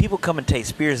when people come and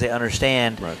taste beers, they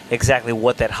understand exactly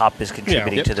what that hop is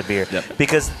contributing to the beer,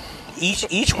 because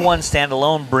each one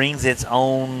standalone brings its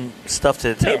own stuff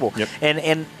to the table,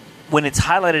 and when it's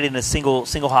highlighted in a single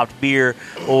hopped beer,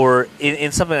 or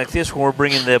in something like this, when we're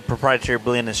bringing the proprietary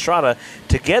blend and strata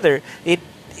together,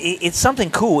 it's something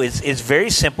cool. It's very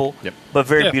simple, but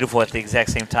very beautiful at the exact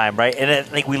same time, right? And I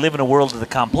think we live in a world of the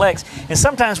complex, and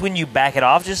sometimes when you back it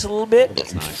off just a little bit,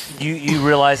 That's nice. you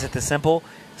realize that the simple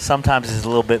sometimes is a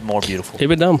little bit more beautiful.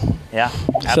 Keep it dumb. Yeah,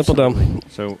 Simple dumb.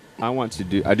 So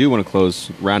I do want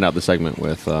to round out the segment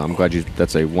with. I'm glad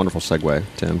that's a wonderful segue,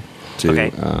 Tim.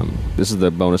 Okay. This is the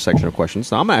bonus section of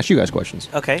questions. Now I'm gonna ask you guys questions.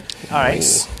 Okay, all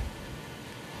right.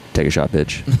 Take a shot,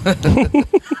 bitch.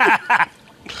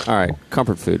 All right,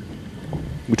 comfort food.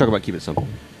 We talk about keep it simple.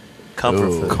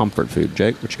 Comfort food.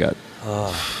 Jake, what you got?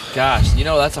 Gosh,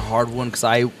 that's a hard one because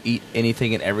I eat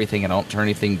anything and everything. I don't turn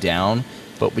anything down.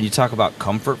 But when you talk about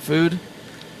comfort food,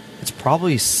 it's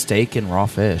probably steak and raw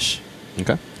fish.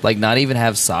 Okay. Like, not even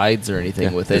have sides or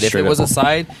anything with it. just If it straight was up. a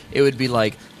side, it would be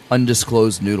like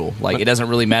undisclosed noodle. Like, it doesn't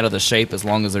really matter the shape as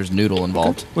long as there's noodle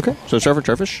involved. Okay. So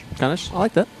starfish, kind of. I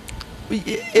like that.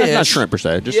 Ish. Not shrimp per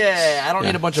se. Just, Yeah, I don't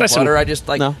need a bunch of That's butter. I just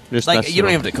like No, just like that's you don't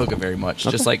the- even have to cook it very much.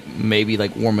 Okay. Just like maybe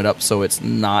like warm it up so it's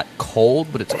not cold,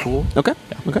 but it's cool. Okay.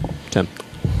 Okay. Tim,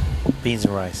 Beans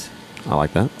and rice I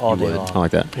like that. all day would. long. I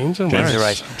like that. Beans and Beans rice. and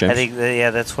rice. James? I think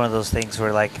that's one of those things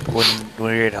where like when we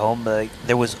were at home, like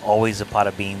there was always a pot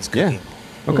of beans Yeah. cooking,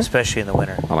 Okay. especially in the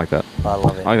winter. I like that. I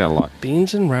love it. I like that a lot.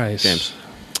 Beans and rice. James.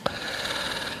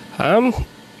 I'm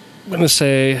gonna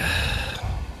say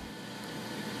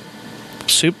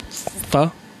soup,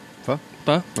 pho.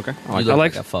 Pho. Okay. I You like look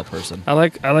like- like a pho person. I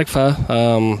like pho.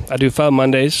 I do pho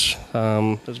Mondays.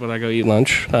 That's when I go eat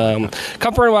lunch.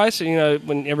 Comfort wise,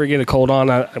 whenever you get a cold on,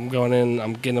 I'm going in.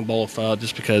 I'm getting a bowl of pho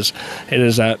just because it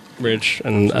is that rich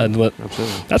and Absolutely.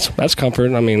 that's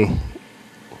comfort. I mean,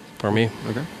 for me.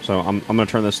 Okay. So I'm going to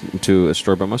turn this into a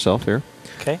story by myself here.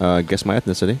 Okay. Guess my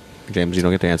ethnicity. James, you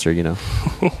don't get to answer,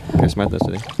 Guess my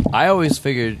ethnicity. I always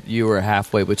figured you were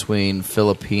halfway between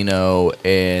Filipino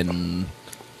and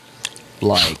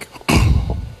like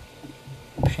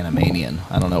Panamanian.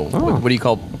 I don't know. Oh. What do you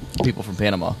call people from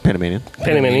Panama? Panamanian.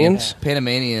 Panamanians.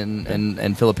 Panamanian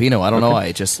and Filipino. I don't know.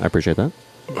 I appreciate that.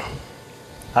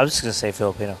 I was just gonna say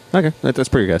Filipino. Okay. That's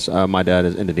pretty good guess. My dad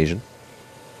is Indonesian.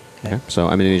 Okay. So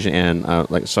I'm Indonesian,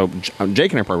 and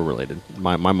Jake and I are probably related.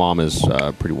 My mom is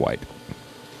pretty white.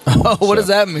 Oh, what does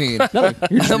that mean?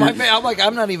 You're I'm like,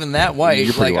 I'm not even that white.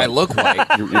 You're pretty Like, I white. look white,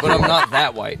 You're but pretty I'm white. not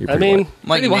that white. You're I pretty mean, white. I'm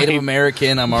like pretty Native white.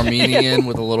 American. I'm Armenian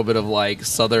with a little bit of like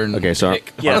Southern. Okay, so-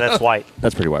 kick. Yeah, that's white.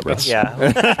 That's pretty white, bro. Yeah.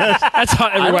 That's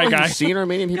hot. Every white guy. Seen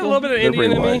Armenian people? Got a little bit of They're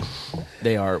Indian pretty in me. white.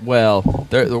 They are. Well,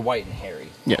 they're white and hairy.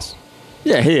 Yes.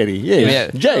 Yeah, hey Eddie. Yeah, Yeah.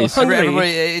 Jace. Hungry.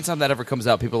 Everybody, anytime that ever comes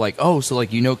out, people are like, oh, so like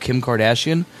Kim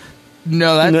Kardashian?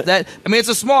 No, that. I mean, it's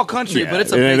a small country, but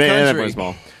it's a big They're country. pretty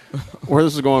small. Where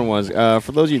this is going was,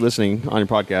 for those of you listening on your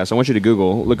podcast, I want you to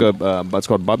look up, it's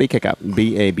called Bobby Kecap,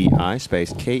 BABI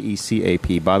space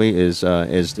KECAP. Bobby is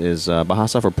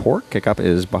Bahasa for pork. Kecap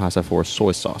is Bahasa for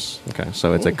soy sauce. Okay,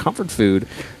 so it's a comfort food,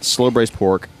 slow braised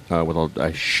pork with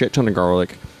a shit ton of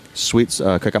garlic, sweet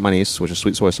Kecap manis, which is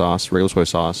sweet soy sauce, regular soy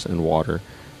sauce, and water,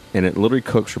 and it literally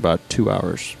cooks for about 2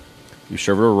 hours. You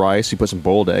serve it with rice. You put some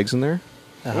boiled eggs in there.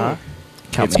 Uh-huh.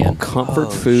 Count It's me in. comfort Oh,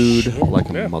 food shit. like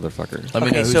a Yeah. motherfucker. Let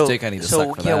me know whose dick I need to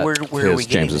suck for that. where are we His,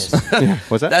 getting James's. this? Yeah.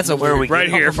 What's that? That's a Where are we Right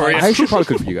getting here all for the you. I actually probably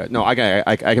cook for you guys. No, I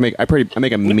can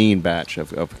make a mean batch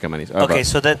of Okay,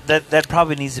 so that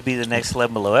probably needs to be the next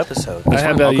Lemon Below episode. I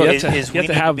have I'll you cook- have Is- to, is you we have to need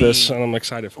to have be- this, and I'm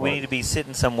excited for We it. need to be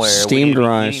sitting somewhere. We need steamed to be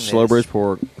rice, eating slow this. braised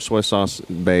pork, soy sauce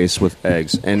base with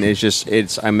eggs, and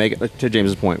I make it to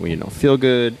James's point when you don't feel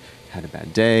good, had a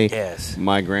bad day. Yes.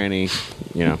 My granny,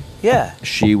 Yeah.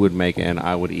 she would make it, and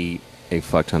I would eat a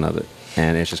fuck ton of it.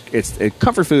 And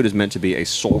comfort food is meant to be a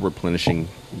soul replenishing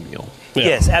meal. Yeah.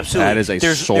 Yes, absolutely. That is a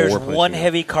there's soul there's replacement. one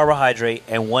heavy carbohydrate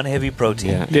and one heavy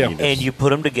protein. Yeah. And you put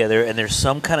them together, and there's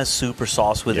some kind of soup or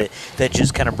sauce with it that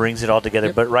just kind of brings it all together.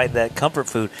 Yep. But right, that comfort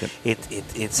food,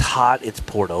 it's hot, it's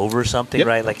poured over something, Yep.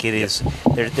 right? Like it is.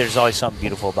 There's always something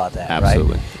beautiful about that,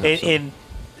 Absolutely. right? Absolutely. And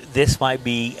this might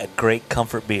be a great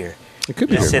comfort beer. It could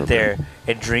be to a sit comfort beer. there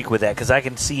and drink with that, because I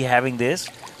can see having this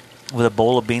with a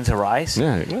bowl of beans and rice.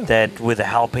 Yeah. That with a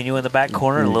jalapeno in the back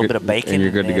corner, and a you're little good- bit of bacon, and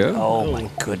you're good to go? Oh my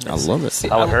goodness! I love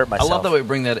it. I would hurt myself. I love that we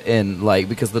bring that in, like,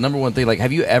 because the number one thing, like,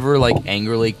 have you ever like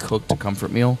angrily cooked a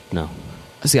comfort meal? No.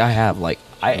 See, I have. Like,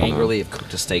 I no. angrily have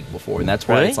cooked a steak before, and that's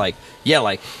why Really? it's like, yeah,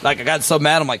 like I got so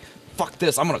mad, I'm like, fuck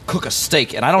this, I'm gonna cook a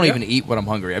steak, and I don't even eat when I'm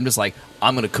hungry. I'm just like,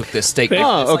 I'm gonna cook this steak. Oh,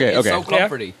 It's like- okay, it's okay. so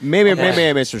comforting. Maybe Okay.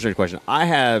 I missed a certain question. I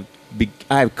have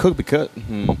cooked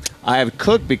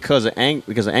because of angry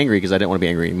because I didn't want to be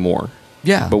angry anymore.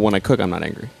 Yeah, But when I cook, I'm not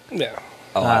angry. Yeah.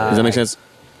 oh, Does that make sense?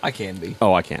 I can be.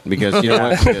 Oh, I can't because you know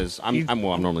what? Because I'm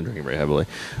normally drinking very heavily.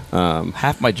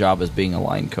 Half my job is being a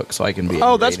line cook, so I can be.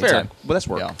 Oh, angry that's fair. anytime. But that's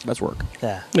work. Yeah. That's work.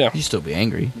 Yeah. Yeah. You still be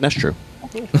angry. That's true.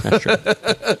 That's true.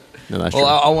 No, that's Well, true.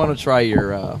 I want to try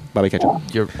your Bobby ketchup. I'm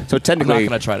So not technically, going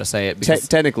to try to say it because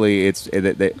technically,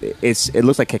 it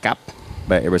looks like ketchup,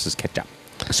 but everybody says ketchup.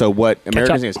 So what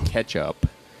Americans think is ketchup,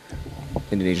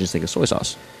 Indonesians think is soy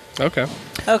sauce. Okay.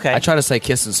 Okay. I try to say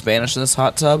kiss in Spanish in this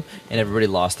hot tub, and everybody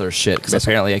lost their shit because Beso.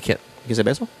 apparently I can't. You say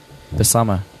beso?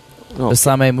 Besame. No,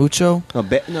 Besame mucho? no,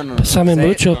 no. Besame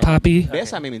mucho, papi.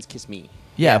 Besame means kiss me.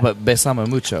 Yeah, but besame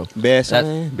mucho.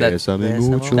 Besame, besame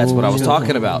mucho. That's what I was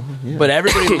talking about. Yeah. But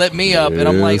everybody lit me up, and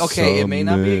I'm like, okay, it may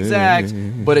not be exact,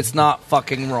 but it's not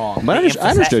fucking wrong. But I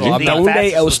understood you. The Donde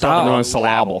emphasis el was style. on No, the it's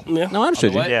syllable. Yeah. No, I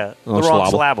understood you. what? Yeah, Oh, the wrong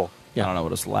syllable. syllable. I don't know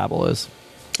what a syllable is.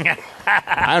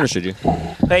 I understood you.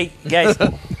 Hey guys,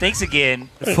 thanks again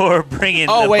for bringing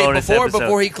Oh the wait, bonus before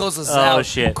episode. he closes Oh, out,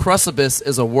 shit. Crucibus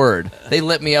is a word. They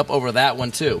lit me up over that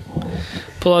one too.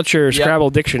 Pull out your Scrabble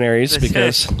dictionaries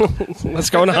because what's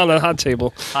going on the hot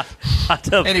table? Hot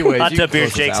tub, Anyways, hot you tub can beer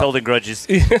close us Jake's out. holding grudges.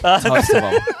 Tons of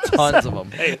them. Tons of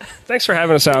them. Thanks for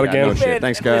having us out Yeah, again. no shit. Man,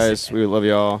 Thanks, guys. We love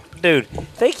y'all. Dude,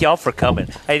 thank y'all for coming.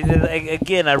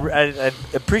 I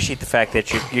appreciate the fact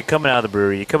that you're coming out of the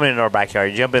brewery, you're coming into our backyard,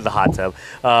 you jump in the hot tub,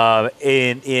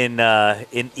 in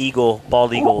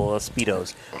bald eagle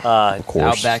speedos. Of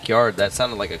course. Our backyard. That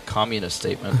sounded like a communist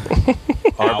statement.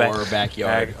 Our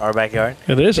Backyard. Our backyard.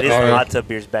 It is It is our- the hot tub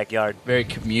beer's backyard. Very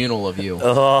communal of you.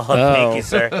 Oh, thank you,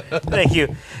 sir. Thank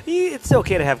you. It's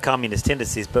okay to have communist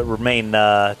tendencies, but remain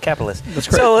capitalist. That's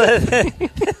great. So,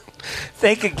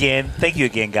 thank you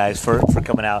again, guys, for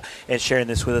coming out and sharing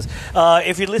this with us.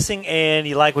 If you're listening and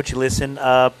you like what you listen,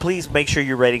 please make sure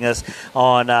you're rating us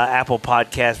on Apple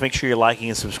Podcasts. Make sure you're liking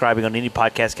and subscribing on any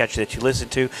podcast catcher that you listen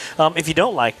to. If you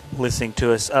don't like listening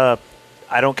to us,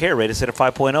 I don't care. Rate us at a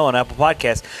 5.0 on Apple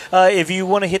Podcasts. If you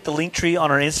want to hit the link tree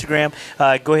on our Instagram,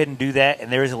 go ahead and do that.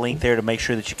 And there is a link there to make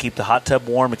sure that you keep the hot tub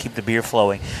warm and keep the beer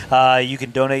flowing. You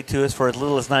can donate to us for as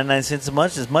little as 99 cents a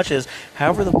month, as much as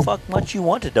however the fuck much you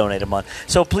want to donate a month.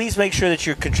 So please make sure that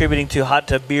you're contributing to Hot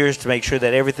Tub Beers to make sure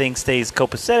that everything stays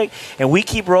copacetic and we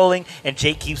keep rolling and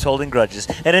Jake keeps holding grudges.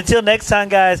 And until next time,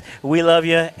 guys, we love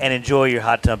you and enjoy your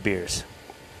Hot Tub Beers.